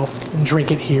the shelf and drink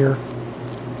it here.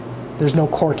 There's no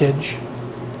corkage.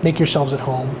 Make yourselves at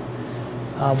home.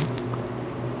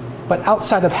 But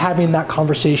outside of having that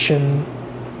conversation,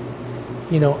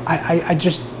 I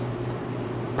just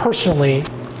personally,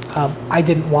 I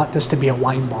didn't want this to be a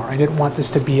wine bar. I didn't want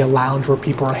this to be a lounge where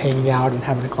people are hanging out and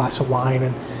having a glass of wine,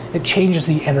 and it changes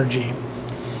the energy.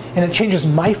 And it changes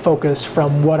my focus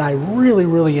from what I really,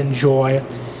 really enjoy,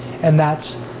 and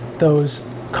that's those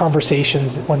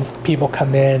conversations when people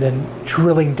come in and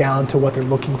drilling down to what they're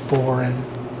looking for.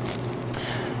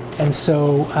 And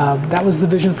so that was the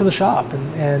vision for the shop.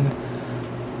 And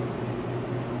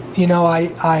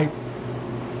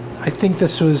I think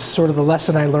this was sort of the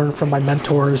lesson I learned from my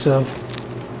mentors of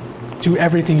do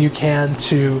everything you can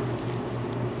to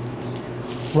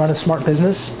run a smart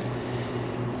business.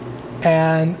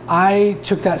 And I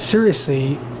took that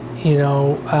seriously.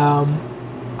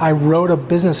 I wrote a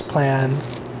business plan,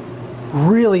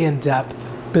 really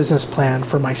in-depth business plan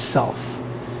for myself.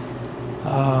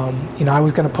 I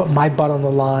was going to put my butt on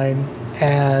the line,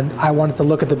 and I wanted to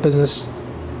look at the business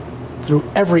through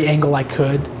every angle I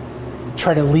could,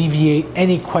 try to alleviate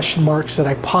any question marks that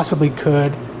I possibly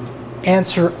could,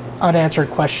 answer unanswered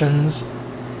questions,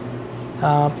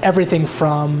 everything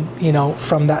from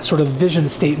that sort of vision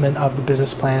statement of the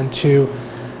business plan to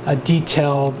a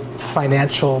detailed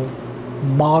financial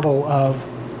model of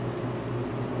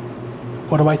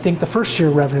what do I think the first year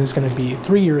revenue is going to be,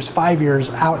 3 years, 5 years,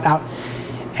 out.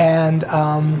 And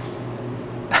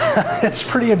it's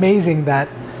pretty amazing that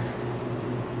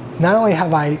not only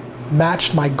have I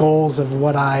matched my goals of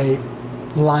what I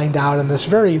lined out in this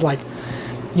very,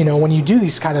 when you do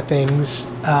these kind of things,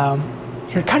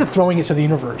 you're kind of throwing it to the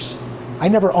universe. I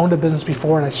never owned a business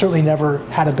before, and I certainly never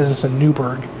had a business in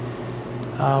Newburgh.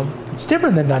 It's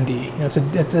different than Dundee. It's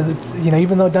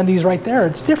even though Dundee's right there,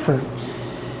 it's different.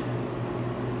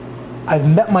 I've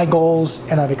met my goals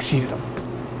and I've exceeded them.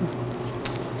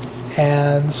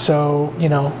 And so,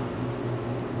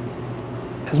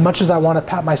 as much as I want to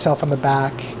pat myself on the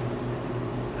back,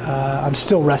 I'm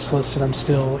still restless, and I'm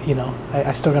still,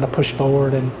 I still got to push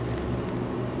forward, and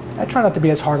I try not to be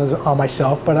as hard on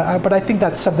myself, but I think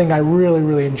that's something I really,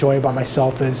 really enjoy about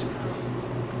myself is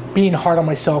being hard on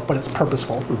myself, but it's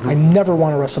purposeful. Mm-hmm. I never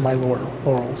want to rest on my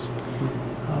laurels.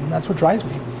 That's what drives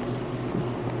me.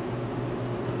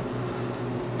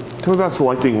 Tell me about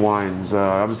selecting wines.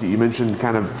 Obviously, you mentioned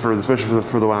kind of, especially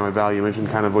for the Wine My Valley, you mentioned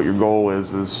kind of what your goal is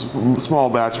small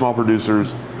batch, small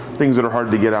producers, things that are hard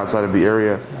to get outside of the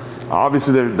area.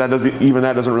 Obviously, that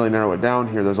doesn't really narrow it down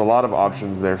here. There's a lot of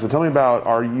options there. So tell me about,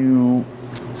 are you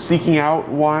seeking out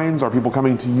wines? Are people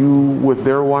coming to you with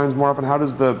their wines more often? How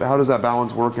does that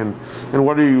balance work, and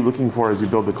what are you looking for as you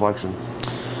build the collection?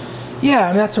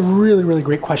 Yeah, that's a really, really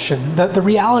great question. The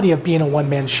reality of being a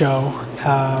one-man show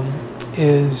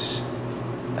is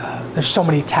there's so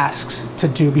many tasks to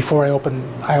do before I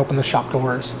open the shop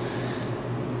doors.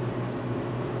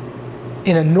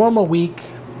 In a normal week,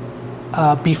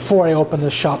 before I open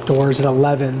the shop doors at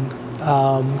 11,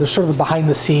 there's sort of the behind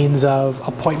the scenes of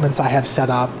appointments I have set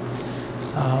up.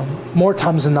 More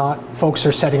times than not, folks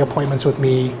are setting appointments with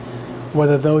me,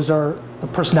 whether those are the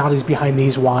personalities behind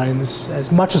these wines. As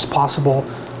much as possible,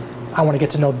 I want to get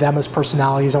to know them as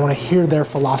personalities. I want to hear their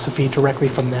philosophy directly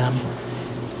from them.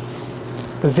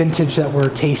 The vintage that we're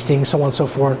tasting, so on and so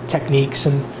forth, techniques,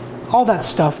 and all that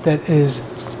stuff that is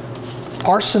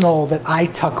arsenal that I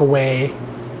tuck away,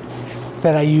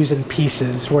 that I use in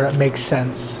pieces where it makes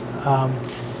sense. On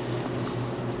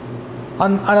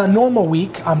a normal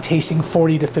week, I'm tasting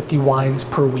 40 to 50 wines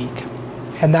per week.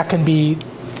 And that can be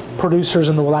producers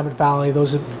in the Willamette Valley,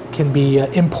 those can be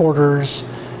importers,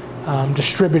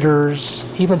 distributors,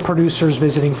 even producers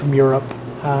visiting from Europe.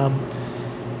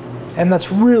 And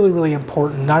that's really, really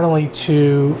important, not only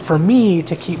for me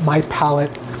to keep my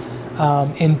palate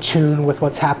in tune with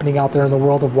what's happening out there in the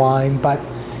world of wine, but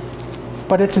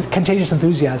it's a contagious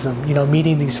enthusiasm,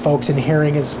 meeting these folks and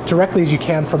hearing as directly as you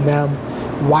can from them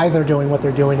why they're doing what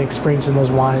they're doing, experiencing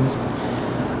those wines.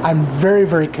 I'm very,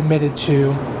 very committed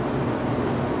to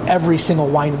every single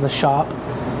wine in the shop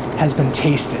has been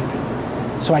tasted,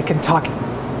 so I can talk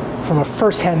from a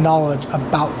first-hand knowledge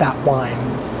about that wine.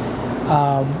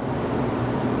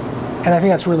 And I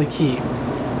think that's really key,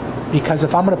 because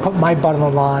if I'm going to put my butt on the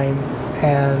line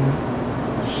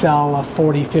and sell a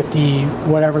 40, 50,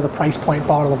 whatever the price point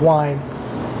bottle of wine,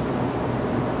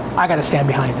 I got to stand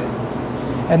behind it.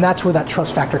 And that's where that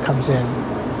trust factor comes in.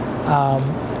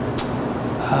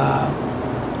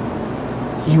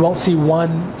 You won't see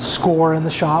one score in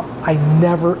the shop. I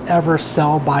never, ever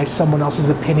sell by someone else's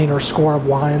opinion or score of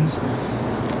wines.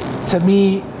 To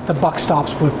me, the buck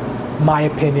stops with my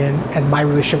opinion and my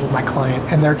relationship with my client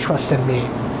and their trust in me.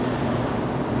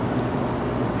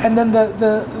 And then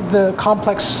the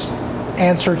complex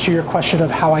answer to your question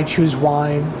of how I choose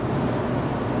wine,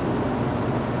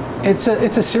 it's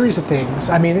a series of things.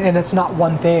 I mean, and it's not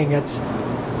one thing. It's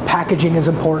packaging is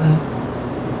important,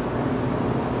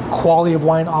 quality of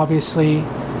wine, obviously,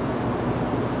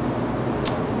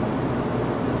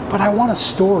 but I want a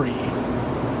story.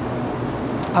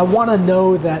 I want to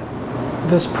know that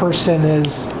this person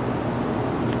is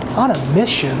on a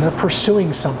mission. They're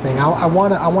pursuing something. I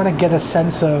want to get a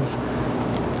sense of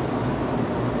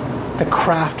the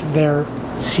craft they're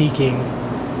seeking.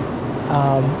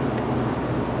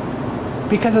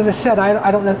 Because as I said,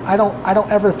 I don't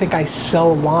ever think I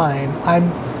sell wine.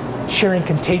 I'm sharing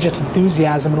contagious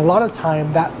enthusiasm, and a lot of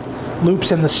time that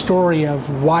loops in the story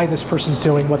of why this person's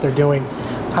doing what they're doing.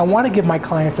 I want to give my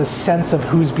clients a sense of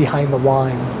who's behind the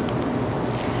wine.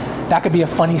 That could be a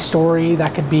funny story,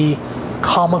 that could be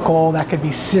comical, that could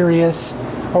be serious,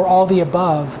 or all the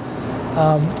above.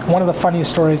 One of the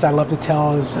funniest stories I love to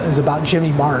tell is about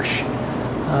Jimmy Marsh.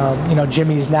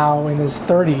 Jimmy's now in his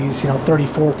 30s,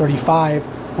 34, 35,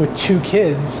 with 2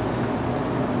 kids.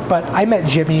 But I met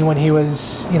Jimmy when he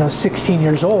was, 16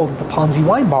 years old at the Ponzi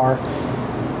Wine Bar.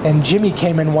 And Jimmy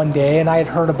came in one day, and I had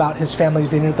heard about his family's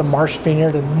vineyard, the Marsh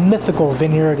Vineyard, a mythical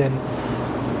vineyard, and,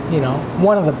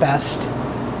 one of the best.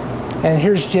 And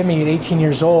here's Jimmy at 18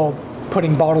 years old,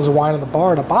 putting bottles of wine on the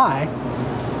bar to buy.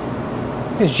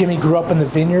 Because Jimmy grew up in the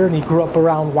vineyard, and he grew up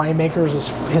around winemakers.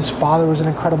 His father was an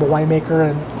incredible winemaker,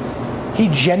 and he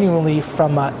genuinely,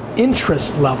 from an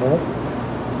interest level,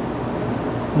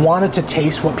 wanted to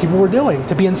taste what people were doing,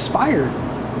 to be inspired.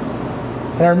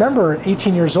 And I remember at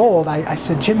 18 years old, I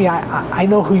said, Jimmy, I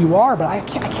know who you are, but I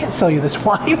can't sell you this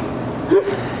wine.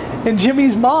 And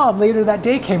Jimmy's mom later that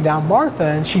day came down, Martha,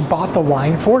 and she bought the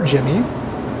wine for Jimmy.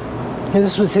 And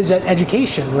this was his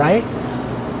education, right?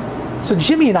 So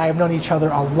Jimmy and I have known each other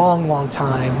a long, long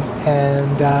time,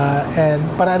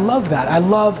 but I love that. I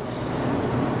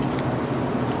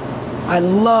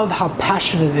love how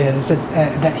passionate it is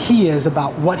that he is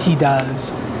about what he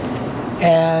does,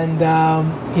 and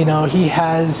he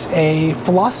has a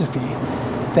philosophy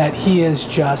that he is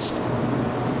just,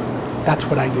 that's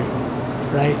what I do,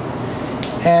 right?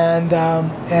 And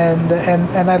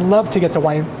I love to get to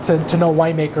know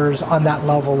winemakers on that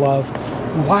level of,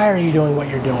 why are you doing what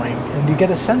you're doing? And you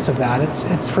get a sense of that.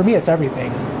 It's for me, it's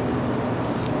everything.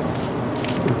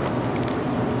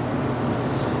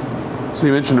 So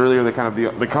you mentioned earlier the kind of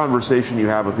the conversation you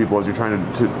have with people as you're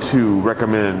trying to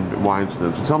recommend wines to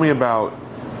them. So tell me about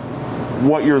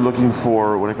what you're looking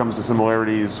for when it comes to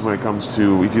similarities, when it comes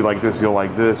to if you like this, you'll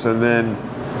like this, and then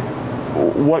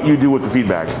what you do with the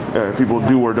feedback. If people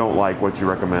do or don't like what you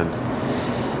recommend.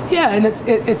 Yeah, and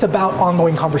it's about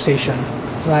ongoing conversation.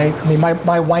 Right? I mean,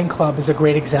 my wine club is a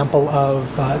great example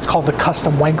of, it's called the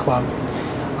Custom Wine Club.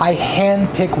 I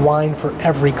hand-pick wine for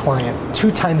every client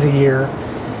 2 times a year.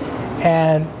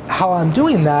 And how I'm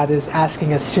doing that is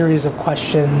asking a series of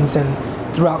questions,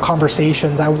 and throughout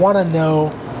conversations, I want to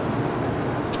know,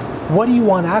 what do you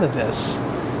want out of this?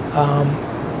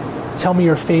 Tell me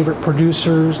your favorite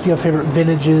producers. Do you have favorite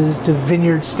vintages? Do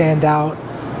vineyards stand out?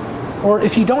 Or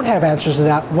if you don't have answers to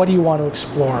that, what do you want to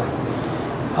explore?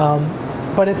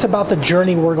 But it's about the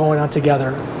journey we're going on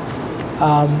together.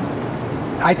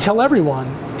 I tell everyone,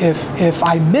 if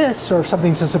I miss or if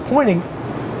something's disappointing,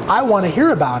 I want to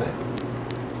hear about it.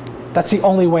 That's the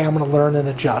only way I'm going to learn and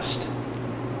adjust.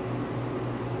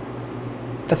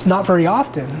 That's not very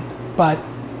often, but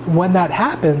when that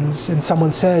happens and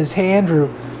someone says, hey Andrew,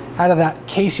 out of that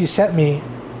case you sent me,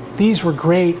 these were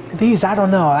great. These, I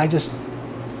don't know, I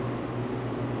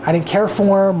didn't care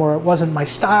for them, or it wasn't my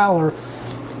style, or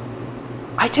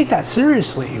I take that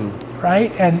seriously,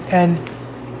 right? And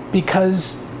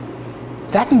because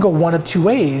that can go one of 2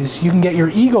 ways. You can get your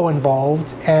ego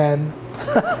involved and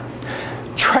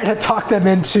try to talk them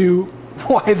into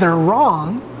why they're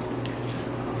wrong,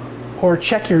 or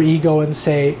check your ego and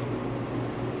say,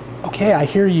 okay, I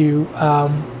hear you,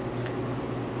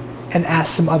 and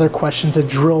ask some other questions to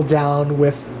drill down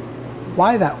with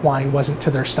why that wine wasn't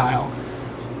to their style.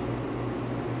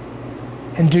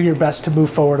 And do your best to move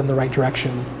forward in the right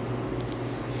direction.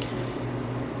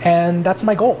 And that's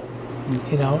my goal.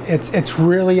 It's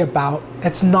really about,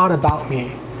 it's not about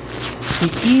me.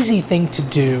 The easy thing to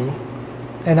do,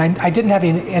 and I didn't have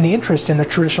any interest in a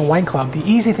traditional wine club, the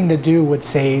easy thing to do would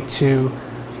say to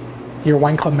your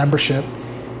wine club membership,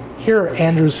 here are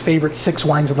Andrew's favorite 6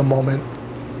 wines of the moment.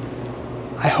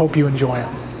 I hope you enjoy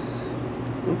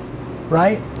them.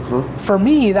 Right? Mm-hmm. For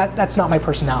me, that's not my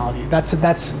personality.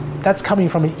 That's coming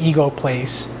from an ego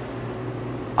place.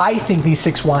 I think these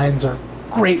 6 wines are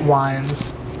great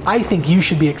wines. I think you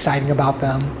should be exciting about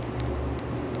them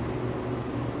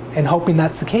and hoping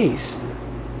that's the case.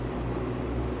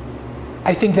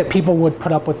 I think that people would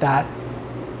put up with that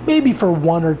maybe for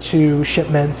 1 or 2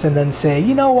 shipments and then say,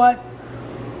 you know what,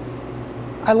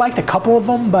 I liked a couple of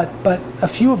them, but a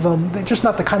few of them, they're just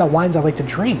not the kind of wines I like to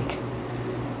drink.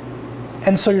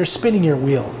 And so you're spinning your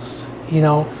wheels. You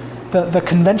know, the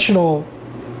conventional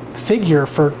figure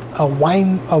for a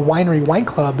winery wine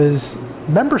club is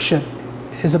membership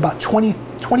is about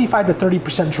 25 to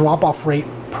 30% drop-off rate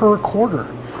per quarter.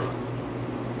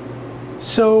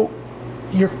 So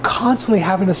you're constantly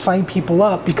having to sign people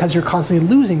up because you're constantly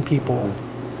losing people.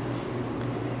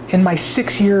 In my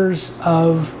 6 years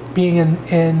of being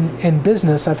in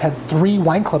business, I've had 3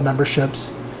 wine club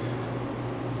memberships,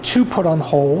 2 put on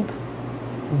hold,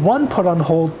 1 put on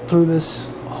hold through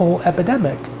this whole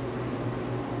epidemic.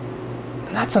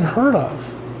 And that's unheard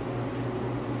of.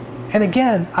 And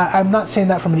again, I'm not saying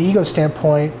that from an ego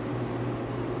standpoint,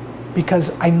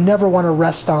 because I never want to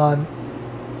rest on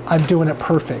I'm doing it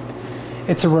perfect.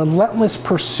 It's a relentless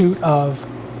pursuit of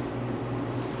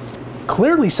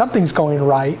clearly something's going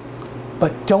right,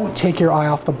 but don't take your eye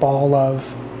off the ball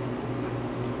of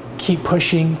keep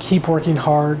pushing, keep working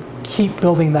hard, keep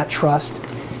building that trust,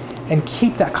 and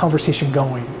keep that conversation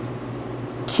going.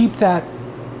 Keep that,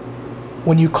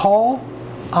 when you call,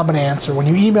 I'm going to answer. When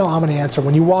you email, I'm going to answer.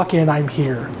 When you walk in, I'm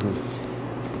here.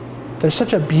 Mm-hmm. There's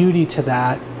such a beauty to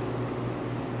that,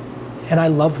 and I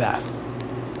love that.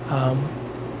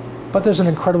 But there's an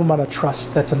incredible amount of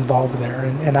trust that's involved there,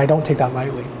 and I don't take that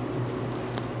lightly.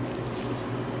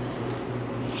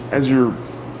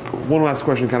 One last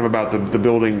question, kind of about the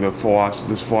building, this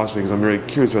philosophy, because I'm very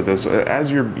curious about this.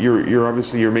 As you're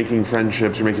obviously making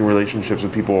friendships, you're making relationships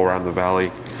with people around the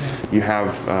valley.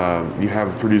 Yeah. You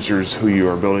have producers who you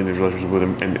are building these relationships with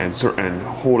and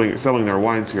selling their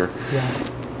wines here. Yeah.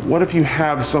 What if you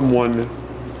have someone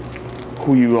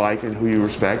who you like and who you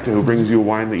respect, and who brings you a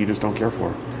wine that you just don't care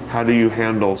for? How do you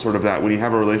handle sort of that when you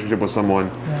have a relationship with someone?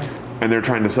 Yeah. And they're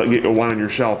trying to get a wine on your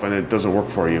shelf and it doesn't work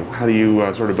for you? How do you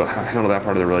sort of handle that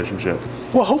part of the relationship?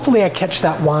 Well, hopefully I catch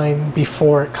that wine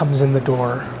before it comes in the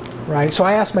door, right? So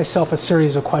I ask myself a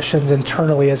series of questions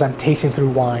internally as I'm tasting through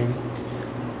wine.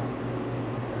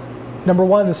 Number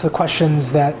one is the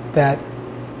questions that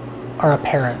are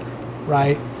apparent,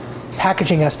 right?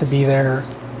 Packaging has to be there.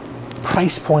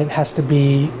 Price point has to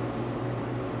be,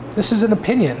 this is an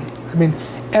opinion. I mean,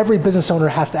 every business owner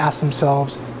has to ask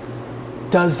themselves,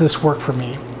 does this work for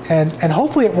me? And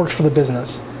hopefully it works for the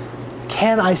business.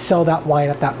 Can I sell that wine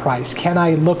at that price? Can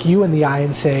I look you in the eye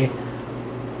and say,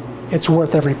 it's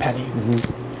worth every penny?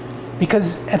 Mm-hmm.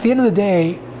 Because at the end of the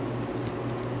day,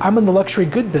 I'm in the luxury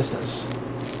good business.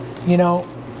 You know,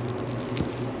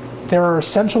 there are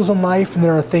essentials in life and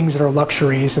there are things that are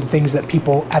luxuries and things that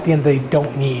people at the end of the day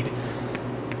don't need.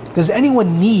 Does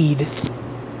anyone need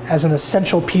as an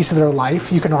essential piece of their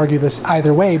life? You can argue this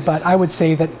either way, but I would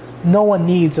say that no one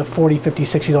needs a $40, $50,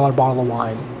 $60 bottle of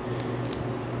wine.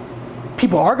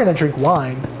 People are going to drink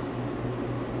wine,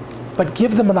 but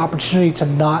give them an opportunity to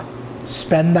not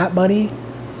spend that money.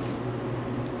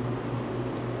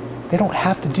 They don't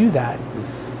have to do that.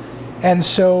 And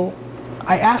so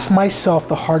I ask myself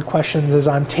the hard questions as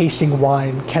I'm tasting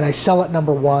wine. Can I sell it,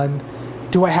 number one?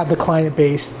 Do I have the client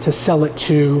base to sell it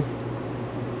to?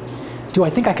 Do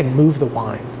I think I can move the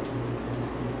wine?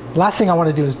 The last thing I want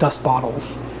to do is dust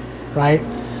bottles, right?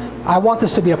 I want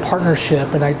this to be a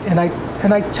partnership, and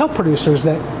I tell producers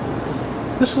that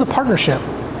this is a partnership.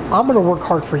 I'm going to work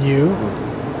hard for you.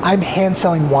 I'm hand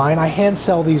selling wine. I hand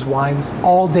sell these wines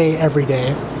all day, every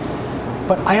day.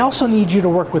 But I also need you to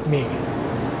work with me.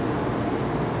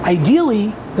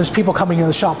 Ideally, there's people coming in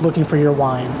the shop looking for your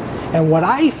wine. And what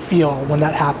I feel when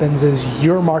that happens is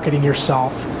you're marketing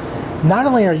yourself. Not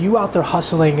only are you out there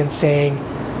hustling and saying,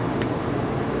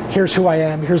 here's who I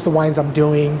am, here's the wines I'm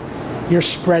doing, you're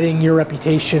spreading your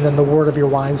reputation and the word of your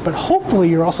wines, but hopefully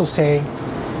you're also saying,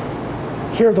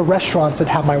 here are the restaurants that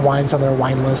have my wines on their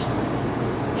wine list.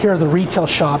 Here are the retail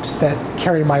shops that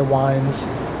carry my wines.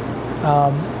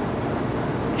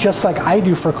 Just like I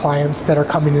do for clients that are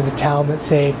coming into town that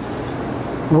say,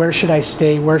 where should I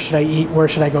stay? Where should I eat? Where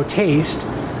should I go taste?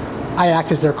 I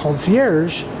act as their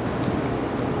concierge.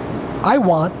 I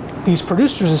want these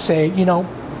producers to say, you know,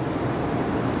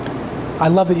 I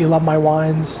love that you love my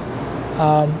wines.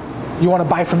 You want to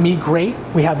buy from me? Great.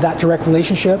 We have that direct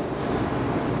relationship.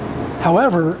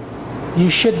 However, you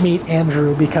should meet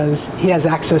Andrew because he has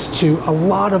access to a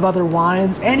lot of other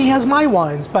wines and he has my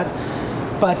wines. But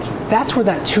that's where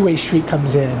that two-way street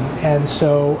comes in. And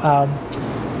so,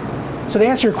 so to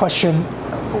answer your question,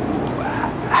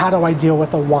 how do I deal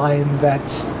with a wine that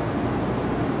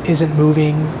isn't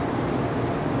moving.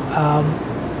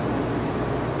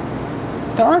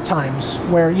 There are times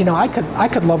where, I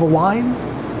could love a wine.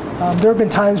 There have been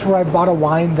times where I bought a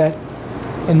wine that,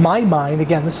 in my mind,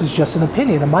 again, this is just an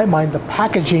opinion, in my mind, the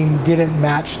packaging didn't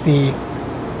match the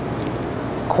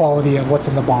quality of what's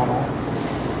in the bottle.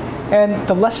 And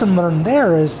the lesson learned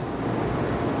there is,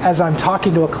 as I'm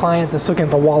talking to a client that's looking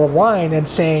at the wall of wine and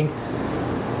saying,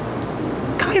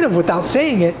 kind of without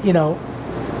saying it,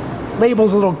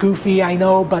 label's a little goofy, I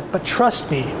know, but trust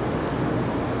me,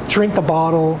 drink the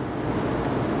bottle.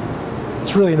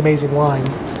 It's really an amazing wine.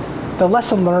 The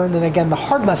lesson learned, and again, the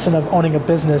hard lesson of owning a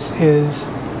business is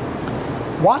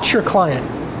watch your client.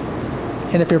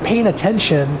 And if you're paying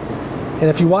attention, and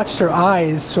if you watch their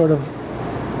eyes sort of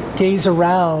gaze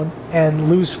around and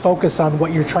lose focus on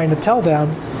what you're trying to tell them,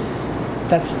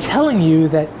 that's telling you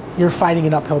that you're fighting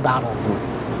an uphill battle.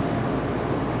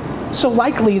 So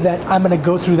likely that I'm going to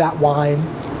go through that wine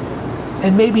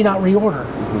and maybe not reorder.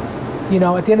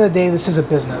 At the end of the day, this is a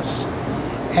business.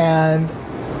 And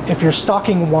if you're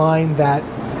stocking wine that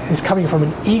is coming from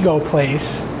an ego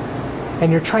place and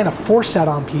you're trying to force that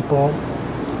on people,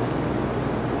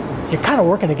 you're kind of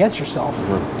working against yourself,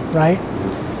 right?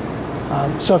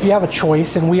 So if you have a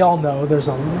choice, and we all know there's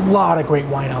a lot of great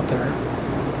wine out there.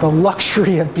 The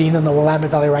luxury of being in the Willamette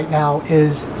Valley right now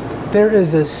is there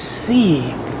is a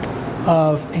sea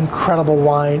of incredible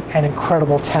wine and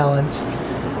incredible talent.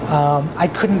 I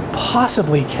couldn't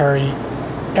possibly carry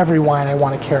every wine I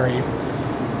want to carry.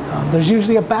 There's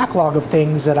usually a backlog of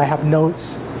things that I have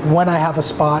notes. When I have a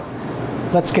spot,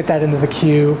 let's get that into the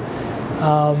queue.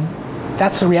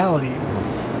 That's the reality.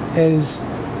 Is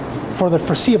for the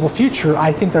foreseeable future,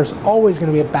 I think there's always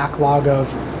going to be a backlog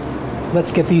of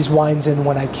let's get these wines in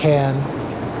when I can,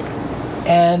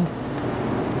 and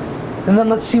then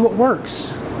let's see what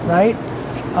works, right?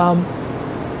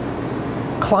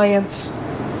 Clients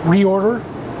reorder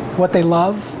what they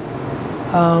love,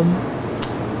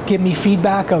 give me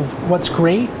feedback of what's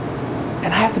great,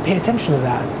 and I have to pay attention to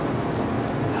that.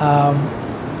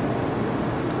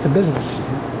 It's a business.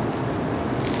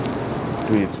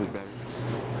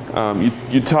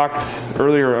 You talked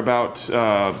earlier about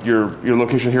your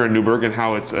location here in Newburgh and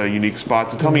how it's a unique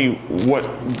spot. So tell me what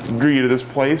drew you to this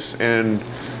place and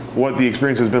what the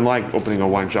experience has been like opening a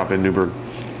wine shop in Newburgh.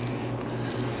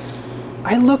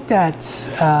 I looked at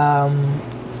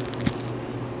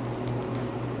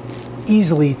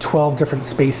easily 12 different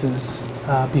spaces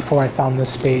before I found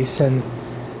this space, and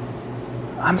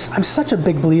I'm such a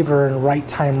big believer in right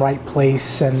time, right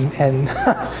place, and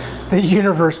the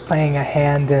universe playing a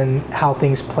hand in how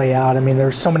things play out. I mean,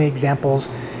 there's so many examples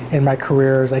in my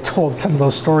career, as I told some of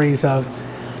those stories of,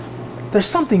 there's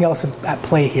something else at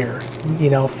play here,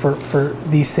 for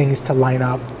these things to line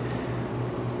up.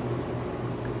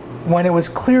 When it was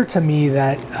clear to me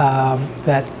that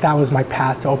that was my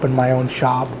path to open my own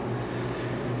shop,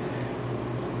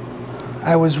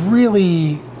 I was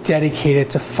really dedicated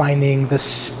to finding the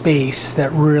space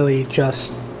that really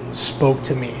just spoke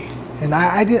to me. And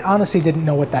I honestly didn't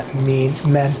know what that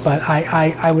meant, but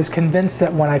I was convinced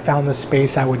that when I found the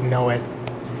space, I would know it.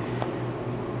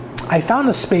 I found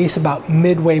a space about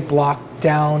midway block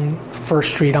down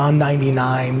First Street on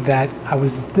 99 that I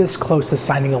was this close to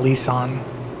signing a lease on.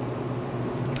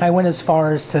 I went as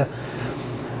far as to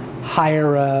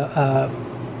hire a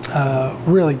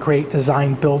really great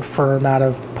design build firm out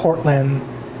of Portland.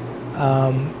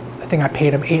 I think I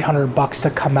paid them $800 to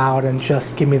come out and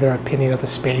just give me their opinion of the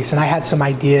space. And I had some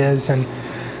ideas, and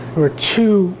there were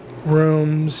 2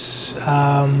 rooms.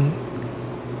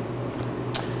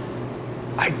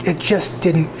 It just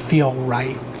didn't feel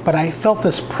right. But I felt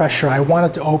this pressure. I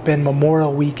wanted to open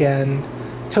Memorial Weekend.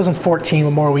 2014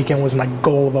 Memorial Weekend was my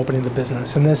goal of opening the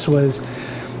business. And this was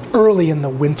early in the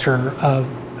winter of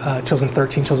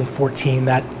 2013, 2014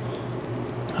 that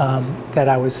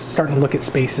I was starting to look at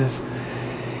spaces.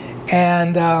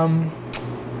 And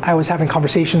I was having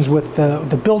conversations with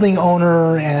the building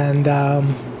owner, and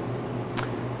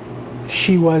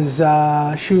she was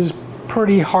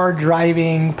pretty hard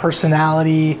driving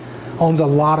personality, owns a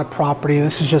lot of property.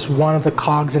 This is just one of the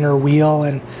cogs in her wheel,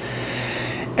 and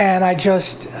I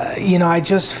just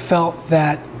felt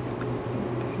that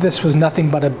this was nothing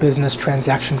but a business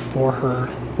transaction for her.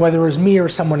 Whether it was me or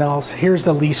someone else, here's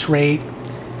the lease rate,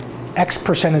 X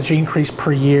percentage increase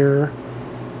per year.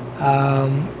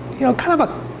 Kind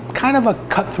of a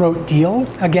cutthroat deal.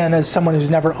 Again, as someone who's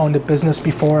never owned a business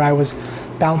before, I was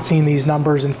bouncing these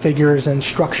numbers and figures and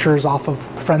structures off of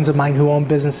friends of mine who own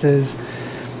businesses.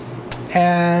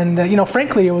 And,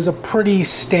 frankly, it was a pretty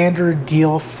standard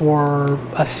deal for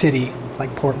a city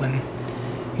like Portland.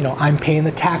 I'm paying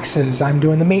the taxes, I'm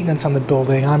doing the maintenance on the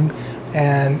building,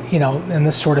 and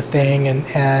this sort of thing,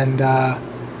 and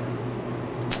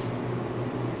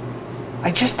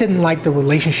I just didn't like the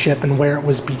relationship and where it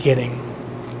was beginning,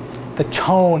 the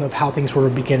tone of how things were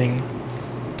beginning.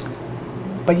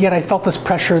 But yet I felt this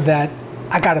pressure that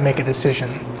I got to make a decision.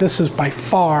 That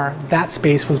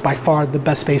space was by far the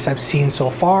best space I've seen so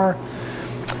far.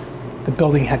 The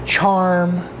building had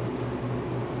charm.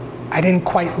 I didn't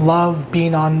quite love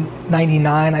being on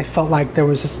 99. I felt like it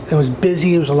was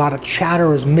busy. There was a lot of chatter.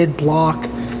 It was mid-block.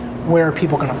 Where are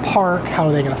people going to park? How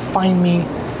are they going to find me?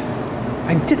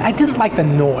 I didn't like the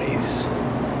noise.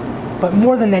 But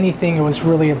more than anything, it was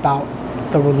really about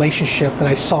the relationship that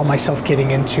I saw myself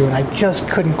getting into, and I just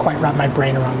couldn't quite wrap my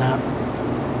brain around that.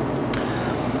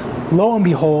 Lo and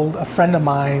behold, a friend of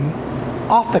mine,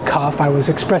 off the cuff, I was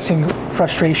expressing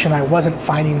frustration. I wasn't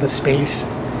finding the space.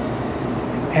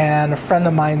 And a friend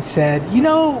of mine said,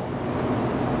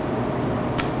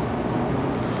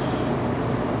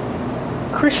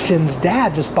 Christian's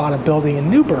dad just bought a building in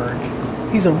Newburgh.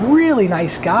 He's a really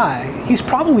nice guy. He's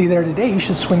probably there today. You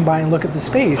should swing by and look at the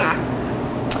space.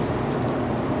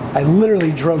 I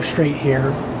literally drove straight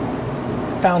here,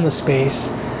 found the space.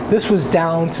 This was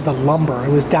down to the lumber.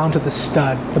 It was down to the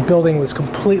studs. The building was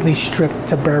completely stripped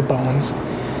to bare bones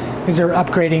because they were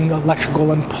upgrading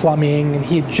electrical and plumbing, and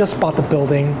he had just bought the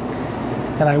building.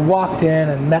 And I walked in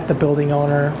and met the building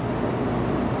owner.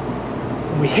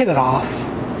 We hit it off,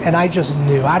 and I just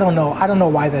knew. I don't know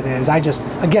why that is.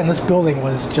 Again, this building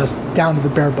was just down to the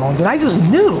bare bones, and I just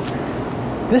knew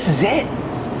this is it.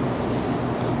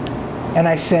 And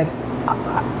I said,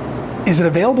 is it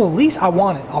available to lease? I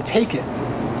want it. I'll take it.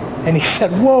 And he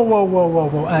said, whoa.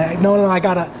 No, I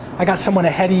got someone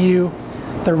ahead of you.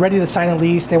 They're ready to sign a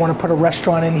lease. They want to put a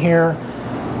restaurant in here.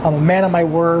 I'm a man of my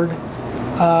word.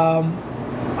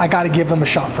 I got to give them a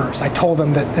shot first. I told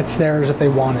them that it's theirs if they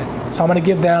want it. So I'm going to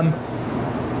give them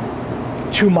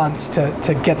 2 months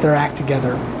to get their act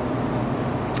together.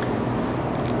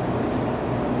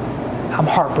 I'm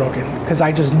heartbroken because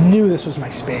I just knew this was my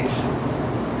space.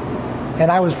 And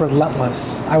I was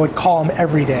relentless. I would call him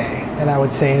every day and I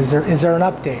would say, is there an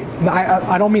update?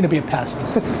 I don't mean to be a pest,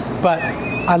 but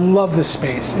I love this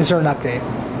space. Is there an update?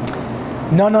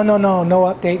 No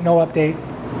update.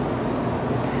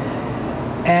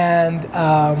 And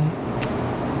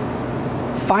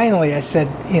finally I said,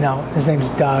 his name's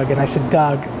Doug, and I said,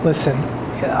 Doug, listen,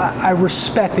 I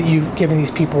respect that you've given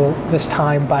these people this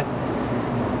time, but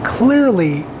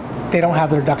clearly they don't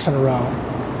have their ducks in a row.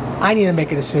 I need to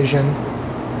make a decision.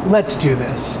 Let's do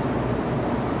this.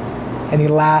 And he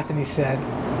laughed and he said,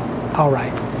 all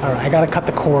right, I got to cut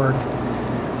the cord.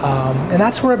 And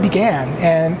that's where it began.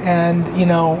 And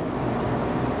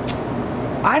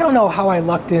I don't know how I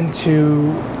lucked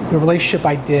into the relationship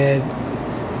I did,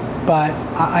 but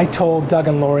I told Doug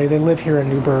and Lori, they live here in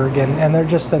Newburgh, and they're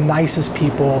just the nicest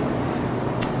people.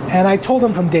 And I told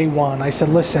them from day one, I said,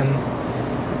 listen,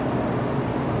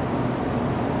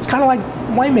 it's kind of like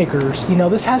winemakers.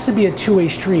 This has to be a two-way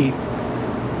street.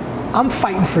 I'm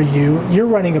fighting for you. You're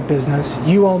running a business.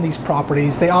 You own these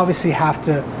properties. They obviously have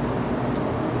to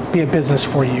be a business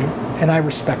for you, and I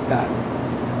respect that.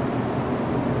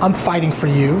 I'm fighting for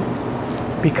you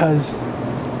because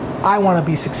I want to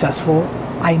be successful.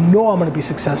 I know I'm going to be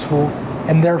successful,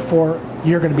 and therefore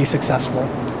you're going to be successful.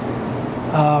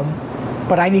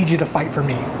 But I need you to fight for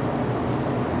me.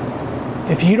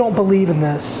 If you don't believe in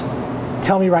this,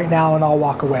 tell me right now and I'll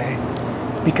walk away,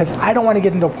 because I don't want to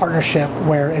get into a partnership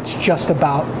where it's just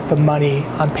about the money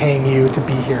I'm paying you to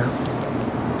be here.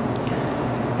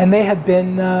 And they have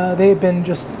been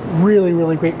just really,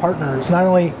 really great partners. Not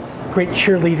only great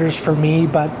cheerleaders for me,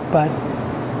 but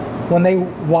when they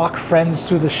walk friends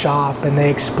through the shop and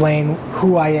they explain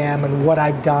who I am and what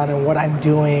I've done and what I'm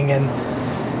doing, and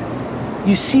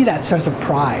you see that sense of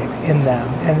pride in them,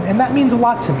 and that means a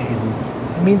lot to me.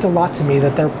 It means a lot to me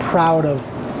that they're proud of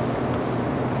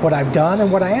what I've done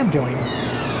and what I am doing.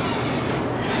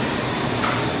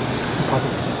 Pause it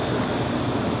for a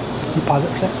second. You pause it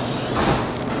for a second?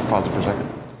 Pause it for a second.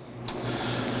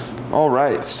 All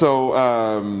right. So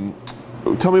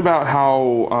tell me about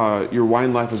how your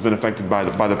wine life has been affected by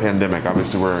the pandemic.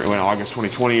 Obviously, we're in August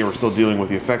 2020, and we're still dealing with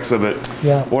the effects of it.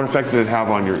 Yeah. What effect did it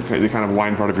have on the kind of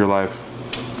wine part of your life?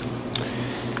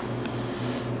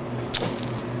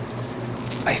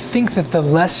 I think that the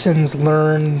lessons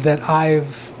learned that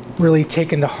I've really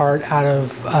taken to heart out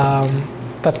of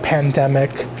the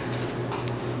pandemic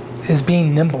is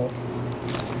being nimble.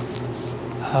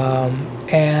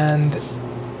 And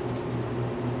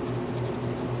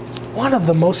one of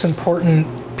the most important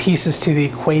pieces to the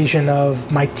equation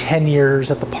of my 10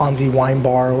 years at the Ponzi Wine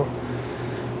Bar,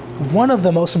 one of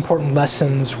the most important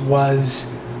lessons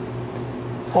was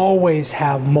always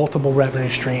have multiple revenue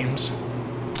streams.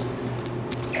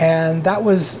 And that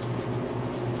was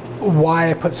why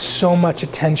I put so much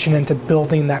attention into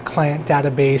building that client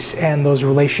database and those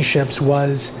relationships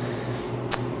was,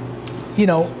 you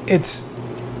know, it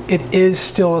is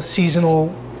still a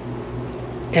seasonal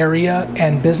area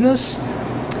and business.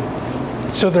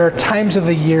 So there are times of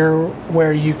the year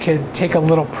where you could take a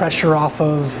little pressure off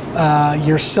of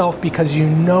yourself because you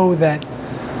know that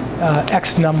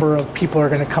X number of people are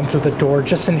going to come through the door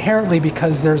just inherently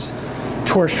because there's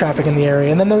tourist traffic in the area.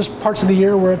 And then there's parts of the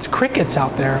year where it's crickets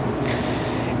out there.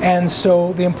 And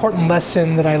so the important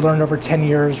lesson that I learned over 10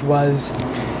 years was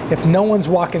if no one's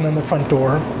walking in the front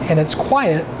door and it's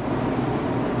quiet,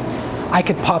 I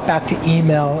could pop back to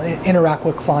email, interact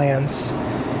with clients,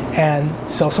 and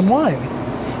sell some wine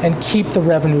and keep the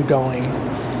revenue going.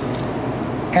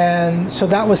 And so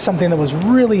that was something that was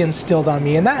really instilled on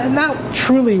me. And that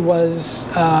truly was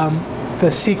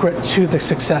the secret to the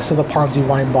success of the Ponzi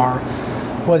Wine Bar,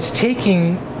 was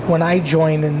taking, when I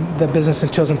joined in the business in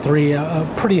 2003,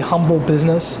 a pretty humble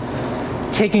business,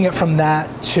 taking it from that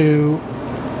to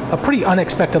a pretty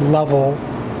unexpected level,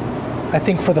 I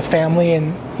think for the family,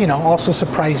 and also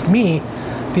surprised me,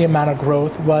 the amount of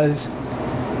growth was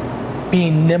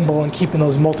being nimble and keeping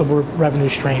those multiple revenue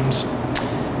streams.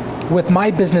 With my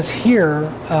business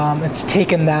here, it's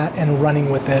taken that and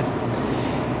running with it.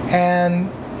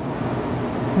 And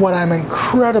what I'm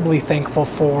incredibly thankful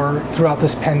for throughout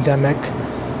this pandemic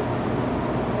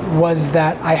was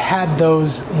that I had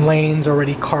those lanes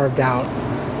already carved out.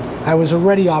 I was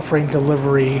already offering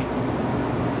delivery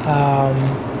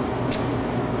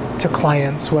to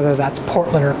clients, whether that's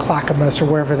Portland or Clackamas or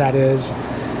wherever that is.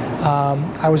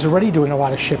 I was already doing a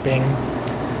lot of shipping.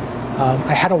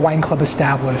 I had a wine club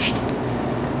established.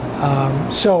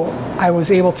 So I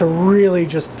was able to really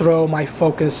just throw my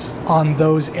focus on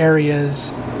those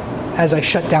areas as I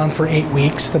shut down for 8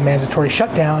 weeks, the mandatory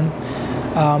shutdown.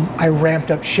 I ramped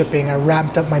up shipping. I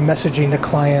ramped up my messaging to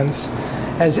clients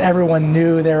as everyone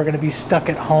knew they were going to be stuck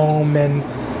at home, and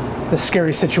the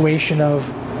scary situation of,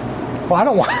 well, I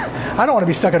don't want to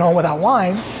be stuck at home without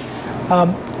wine.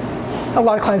 A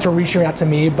lot of clients were reaching out to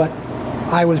me, but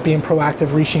I was being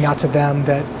proactive, reaching out to them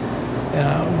that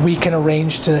we can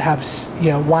arrange to have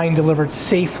wine delivered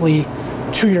safely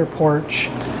to your porch,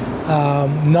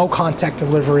 no contact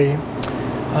delivery.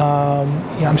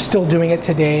 I'm still doing it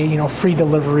today. Free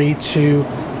delivery to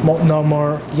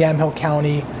Multnomah, Yamhill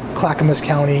County, Clackamas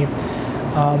County,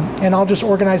 and I'll just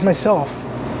organize myself.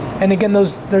 And again,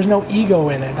 there's no ego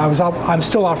in it. I'm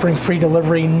still offering free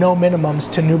delivery, no minimums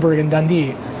to Newburgh and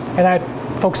Dundee. And I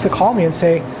had folks that call me and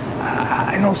say,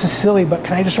 I know this is silly, but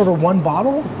can I just order one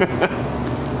bottle?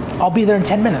 I'll be there in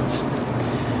 10 minutes.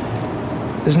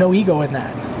 There's no ego in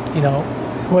that.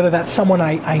 Whether that's someone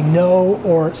I know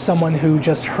or someone who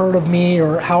just heard of me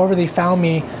or however they found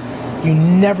me, you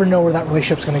never know where that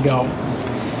relationship's going to go.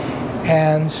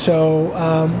 And so,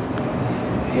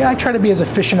 I try to be as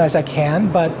efficient as I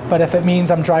can, but if it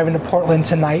means I'm driving to Portland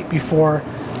tonight before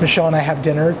Michelle and I have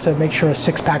dinner to make sure a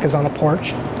 6-pack is on the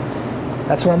porch,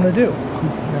 that's what I'm going to do.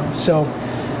 So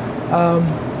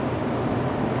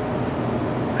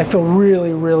I feel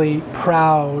really, really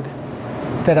proud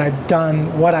that I've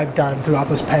done what I've done throughout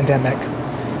this pandemic.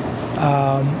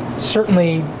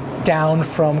 Certainly down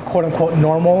from quote unquote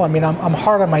normal. I mean, I'm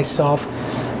hard on myself.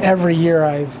 Every year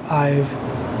I've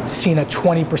seen a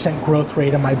 20% growth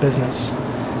rate in my business.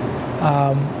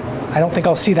 I don't think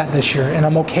I'll see that this year, and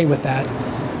I'm okay with that.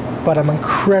 But I'm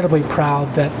incredibly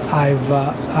proud that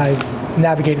I've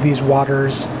navigated these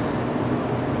waters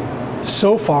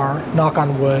so far, knock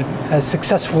on wood, as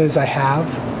successfully as I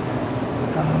have.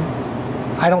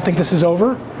 I don't think this is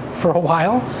over for a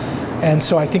while, and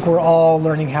so I think we're all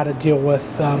learning how to deal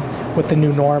with the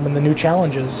new norm and the new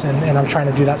challenges, and I'm trying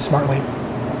to do that smartly.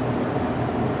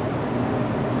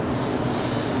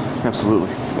 Absolutely.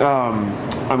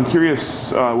 I'm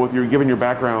curious, given your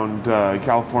background,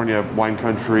 California, wine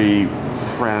country,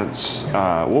 France,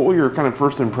 what were your kind of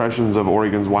first impressions of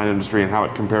Oregon's wine industry and how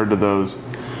it compared to those?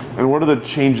 And what are the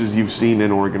changes you've seen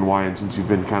in Oregon wine since you've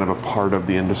been kind of a part of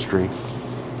the industry?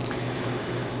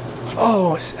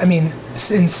 Oh, I mean,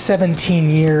 in 17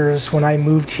 years when I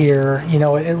moved here,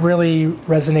 it really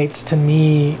resonates to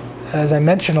me. As I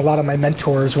mentioned, a lot of my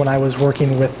mentors, when I was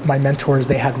working with my mentors,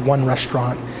 they had one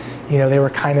restaurant. They were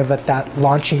kind of at that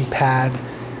launching pad,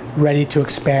 ready to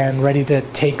expand, ready to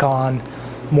take on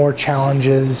more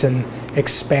challenges and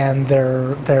expand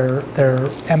their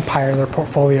empire, their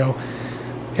portfolio.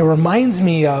 it reminds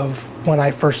me of when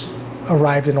I first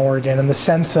arrived in Oregon, in the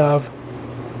sense of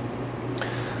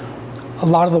a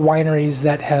lot of the wineries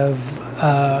that have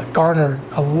garnered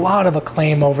a lot of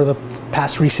acclaim over the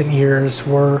past recent years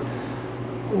were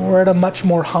at a much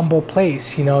more humble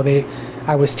place.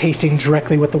 I was tasting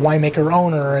directly with the winemaker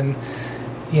owner, and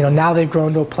now they've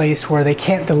grown to a place where they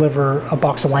can't deliver a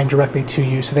box of wine directly to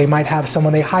you, so they might have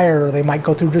someone they hire, or they might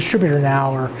go through a distributor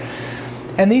now,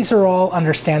 and these are all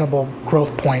understandable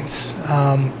growth points.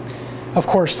 Of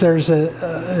course, there's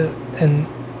an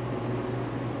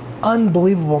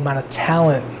unbelievable amount of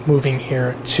talent moving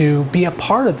here to be a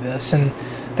part of this, and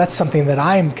that's something that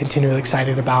I'm continually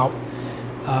excited about.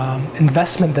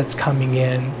 Investment that's coming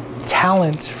in,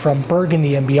 talent from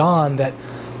Burgundy and beyond that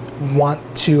want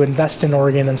to invest in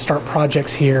Oregon and start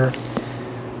projects here.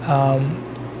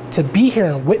 To be here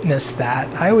and witness that,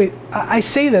 I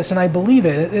say this and I believe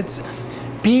it. It's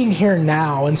being here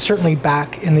now, and certainly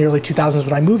back in the early 2000s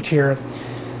when I moved here,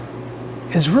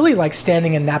 is really like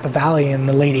standing in Napa Valley in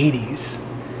the late 80s.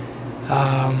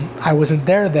 I wasn't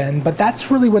there then, but that's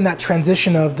really when that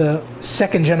transition of the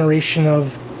second generation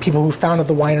of people who founded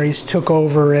the wineries took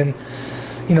over, and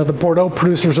the Bordeaux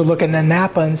producers are looking at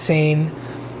Napa and saying,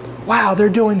 wow, they're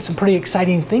doing some pretty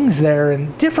exciting things there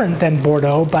and different than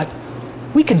Bordeaux, but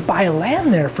we can buy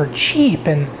land there for cheap,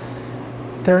 and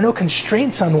there are no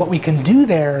constraints on what we can do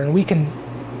there, and we can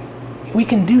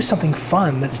do something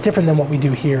fun that's different than what we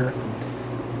do here.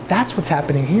 That's what's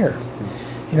happening here.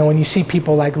 When you see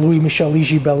people like Louis-Michel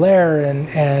Ligy-Belair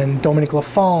and Dominique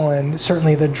Lafont, and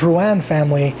certainly the Drouhin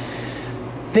family,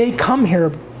 they come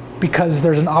here because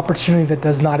there's an opportunity that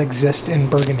does not exist in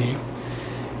Burgundy.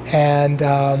 And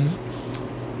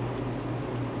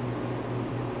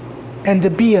to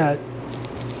be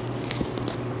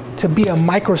a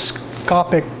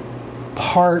microscopic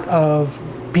part of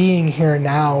being here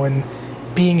now and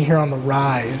being here on the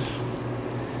rise.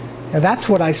 And that's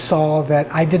what I saw,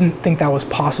 that I didn't think that was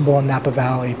possible in Napa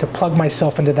Valley, to plug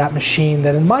myself into that machine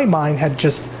that in my mind had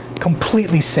just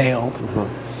completely sailed.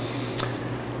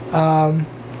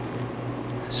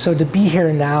 So to be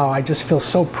here now, I just feel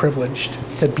so privileged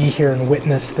to be here and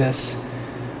witness this.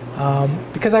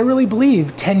 Because I really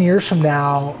believe 10 years from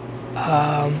now,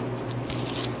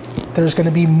 there's going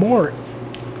to be more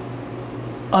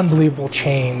unbelievable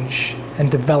change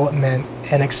and development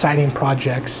and exciting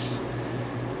projects.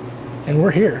 And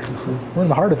we're here. We're in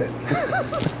the heart of it.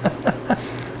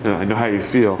 Yeah, I know how you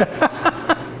feel.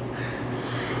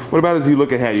 What about as you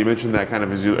look ahead? You mentioned that kind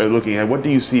of as you're looking ahead. What do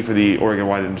you see for the Oregon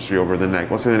wine industry over the next,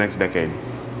 let's say, the next decade?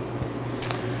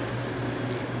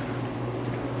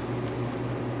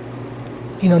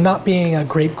 Not being a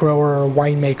grape grower or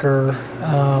winemaker,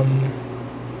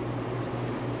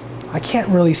 I can't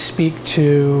really speak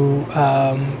to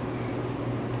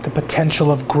the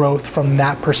potential of growth from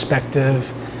that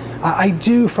perspective. I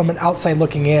do, from an outside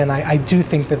looking in, I do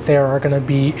think that there are going to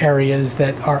be areas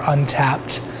that are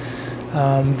untapped,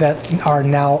 that are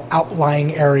now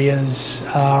outlying areas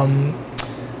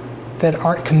that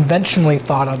aren't conventionally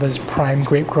thought of as prime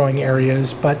grape growing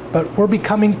areas, but we're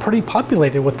becoming pretty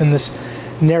populated within this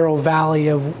narrow valley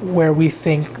of where we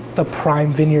think the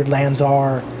prime vineyard lands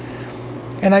are.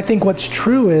 And I think what's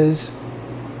true is,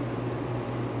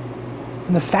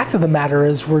 and the fact of the matter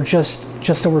is, we're just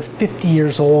over 50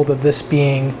 years old of this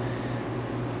being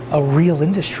a real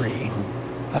industry,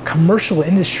 a commercial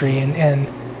industry, and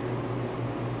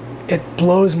it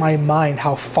blows my mind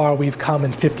how far we've come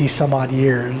in 50 some odd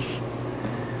years.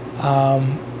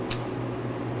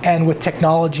 And with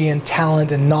technology and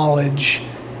talent and knowledge,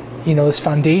 this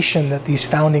foundation that these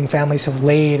founding families have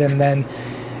laid, and then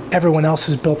everyone else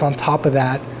who's built on top of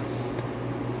that,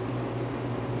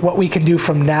 what we can do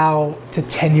from now to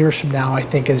 10 years from now, I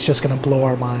think, is just going to blow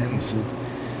our minds.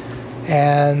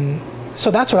 And so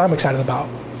that's what I'm excited about.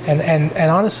 And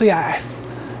honestly, I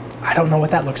don't know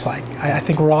what that looks like. I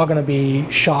think we're all going to be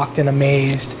shocked and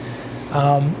amazed.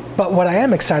 But what I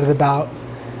am excited about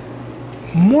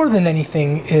more than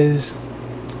anything is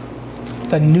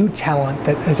the new talent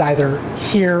that is either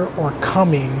here or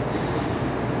coming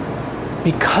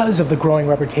because of the growing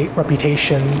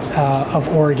reputation of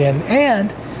Oregon.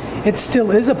 And it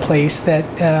still is a place that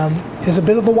is a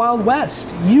bit of the Wild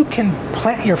West. You can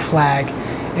plant your flag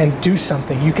and do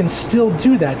something. You can still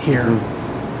do that here.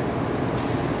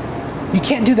 You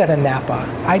can't do that in Napa.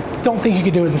 I don't think you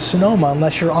could do it in Sonoma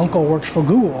unless your uncle works for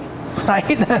Google,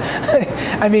 right?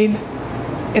 I mean,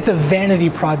 it's a vanity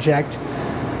project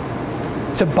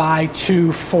to buy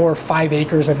 2, 4, 5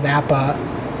 acres in Napa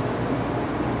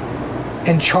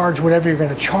and charge whatever you're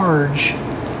going to charge.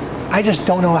 I just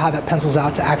don't know how that pencils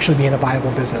out to actually being a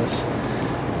viable business.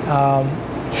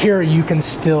 here you can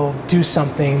still do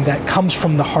something that comes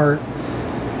from the heart,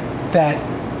 that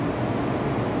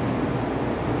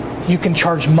you can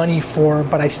charge money for,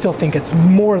 but I still think it's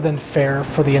more than fair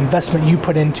for the investment you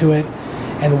put into it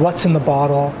and what's in the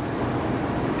bottle.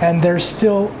 And there's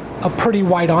still a pretty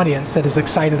wide audience that is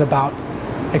excited about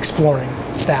exploring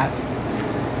that.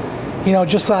 You know,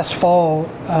 just last fall,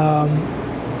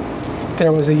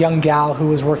 there was a young gal who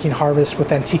was working harvest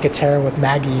with Antica Terra with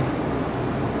Maggie.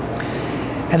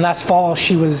 And last fall,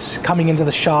 she was coming into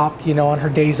the shop, you know, on her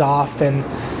days off, and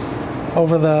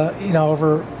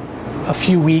over a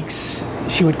few weeks,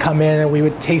 she would come in and we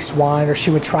would taste wine, or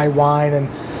she would try wine, and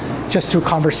just through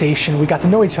conversation, we got to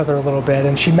know each other a little bit.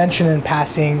 And she mentioned in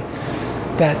passing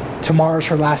that tomorrow's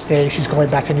her last day. She's going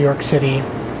back to New York City,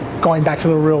 going back to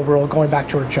the real world, going back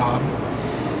to her job.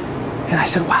 And I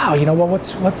said, wow, you know, well,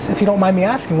 what's if you don't mind me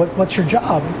asking, what's your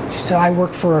job? She said, I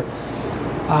work for,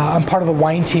 I'm part of the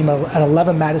wine team at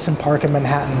 11 Madison Park in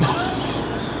Manhattan.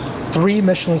 3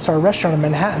 Michelin star restaurant in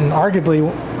Manhattan, arguably,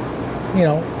 you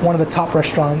know, one of the top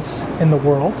restaurants in the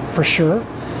world, for sure.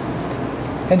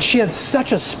 And she had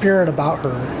such a spirit about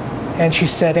her. And she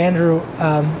said, Andrew,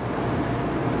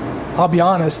 I'll be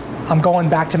honest, I'm going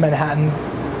back to Manhattan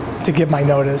to give my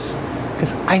notice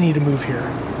because I need to move here.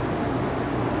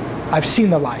 I've seen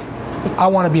the light. I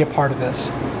want to be a part of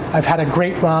this. I've had a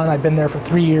great run. I've been there for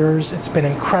 3 years. It's been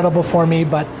incredible for me,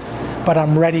 but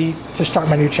I'm ready to start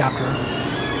my new chapter.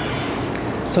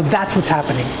 So that's what's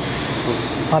happening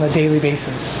on a daily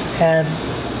basis. And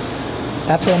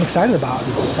that's what I'm excited about.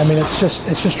 I mean, it's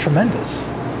just tremendous.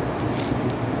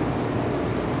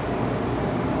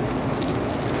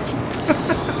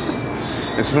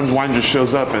 And sometimes wine just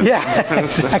shows up. And yeah,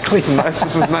 exactly. This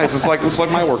is nice. It's like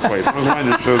my workplace. Sometimes wine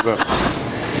just shows up.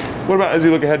 What about as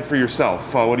you look ahead for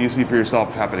yourself? What do you see for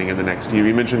yourself happening in the next year?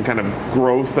 You mentioned kind of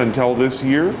growth until this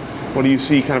year. What do you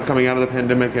see kind of coming out of the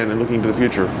pandemic and looking to the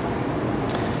future?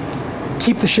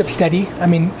 Keep the ship steady. I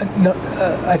mean,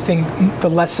 I think the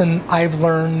lesson I've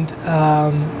learned,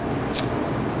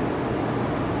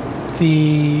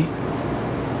 the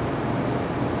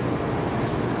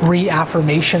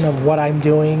reaffirmation of what I'm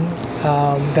doing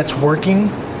that's working.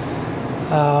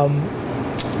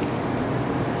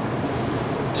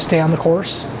 Stay on the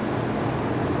course.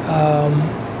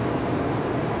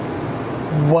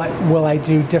 What will I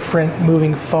do different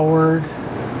moving forward?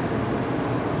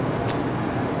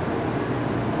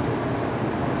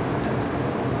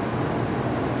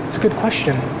 It's a good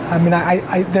question. I mean,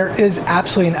 there is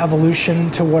absolutely an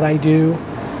evolution to what I do.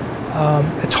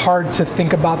 It's hard to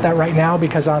think about that right now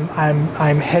because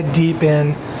I'm head deep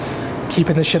in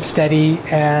keeping the ship steady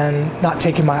and not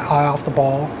taking my eye off the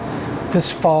ball. This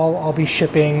fall, I'll be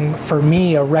shipping, for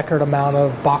me, a record amount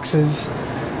of boxes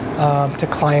to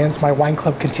clients. My wine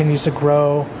club continues to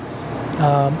grow.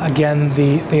 Again,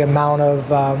 the amount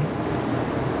of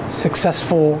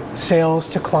successful sales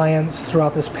to clients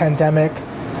throughout this pandemic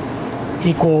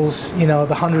equals, you know,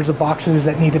 the hundreds of boxes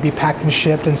that need to be packed and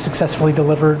shipped and successfully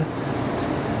delivered.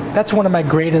 That's one of my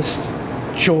greatest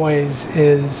joys,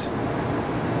 is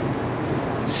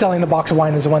selling the box of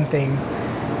wine is one thing.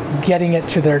 Getting it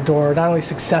to their door, not only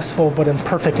successful, but in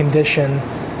perfect condition,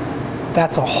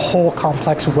 that's a whole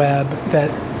complex web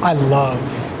that I love.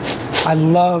 I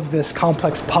love this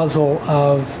complex puzzle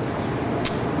of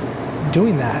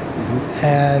doing that.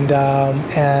 And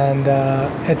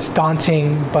it's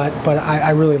daunting, but I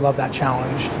really love that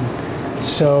challenge.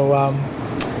 So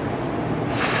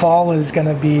fall is going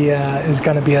to be fall is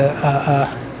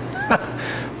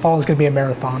going to be a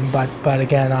marathon. But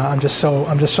again, I'm just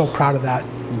so proud of that.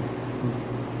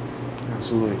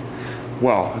 Absolutely.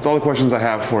 Well, that's all the questions I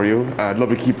have for you. I'd love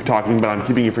to keep talking, but I'm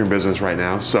keeping you from your business right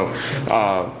now. So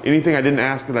anything I didn't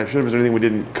ask that I should have? Is there anything we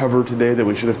didn't cover today that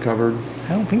we should have covered? I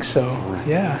don't think so. Right.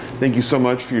 Yeah. Thank you so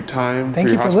much for your time, Thank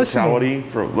for your you for hospitality,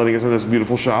 listening. for letting us in this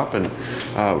beautiful shop, and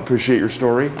appreciate your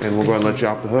story. And we'll go ahead and let you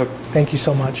off the hook. Thank you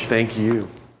so much. Thank you.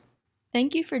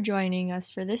 Thank you for joining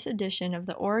us for this edition of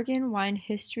the Oregon Wine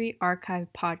History Archive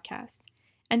podcast.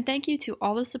 And thank you to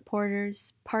all the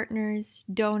supporters, partners,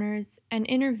 donors, and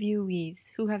interviewees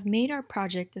who have made our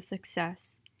project a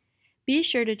success. Be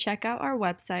sure to check out our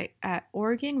website at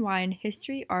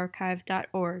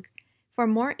OregonWineHistoryArchive.org for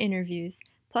more interviews,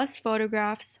 plus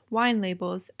photographs, wine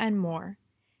labels, and more.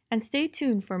 And stay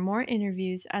tuned for more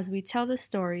interviews as we tell the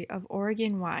story of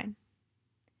Oregon wine.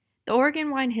 The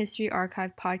Oregon Wine History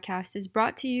Archive podcast is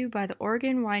brought to you by the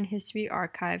Oregon Wine History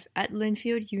Archive at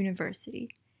Linfield University.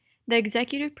 The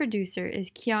executive producer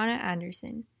is Kiana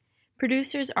Anderson.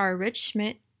 Producers are Rich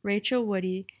Schmidt, Rachel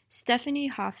Woody, Stephanie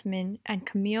Hoffman, and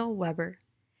Camille Weber.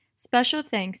 Special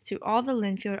thanks to all the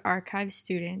Linfield Archive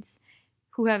students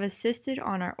who have assisted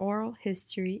on our oral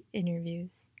history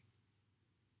interviews.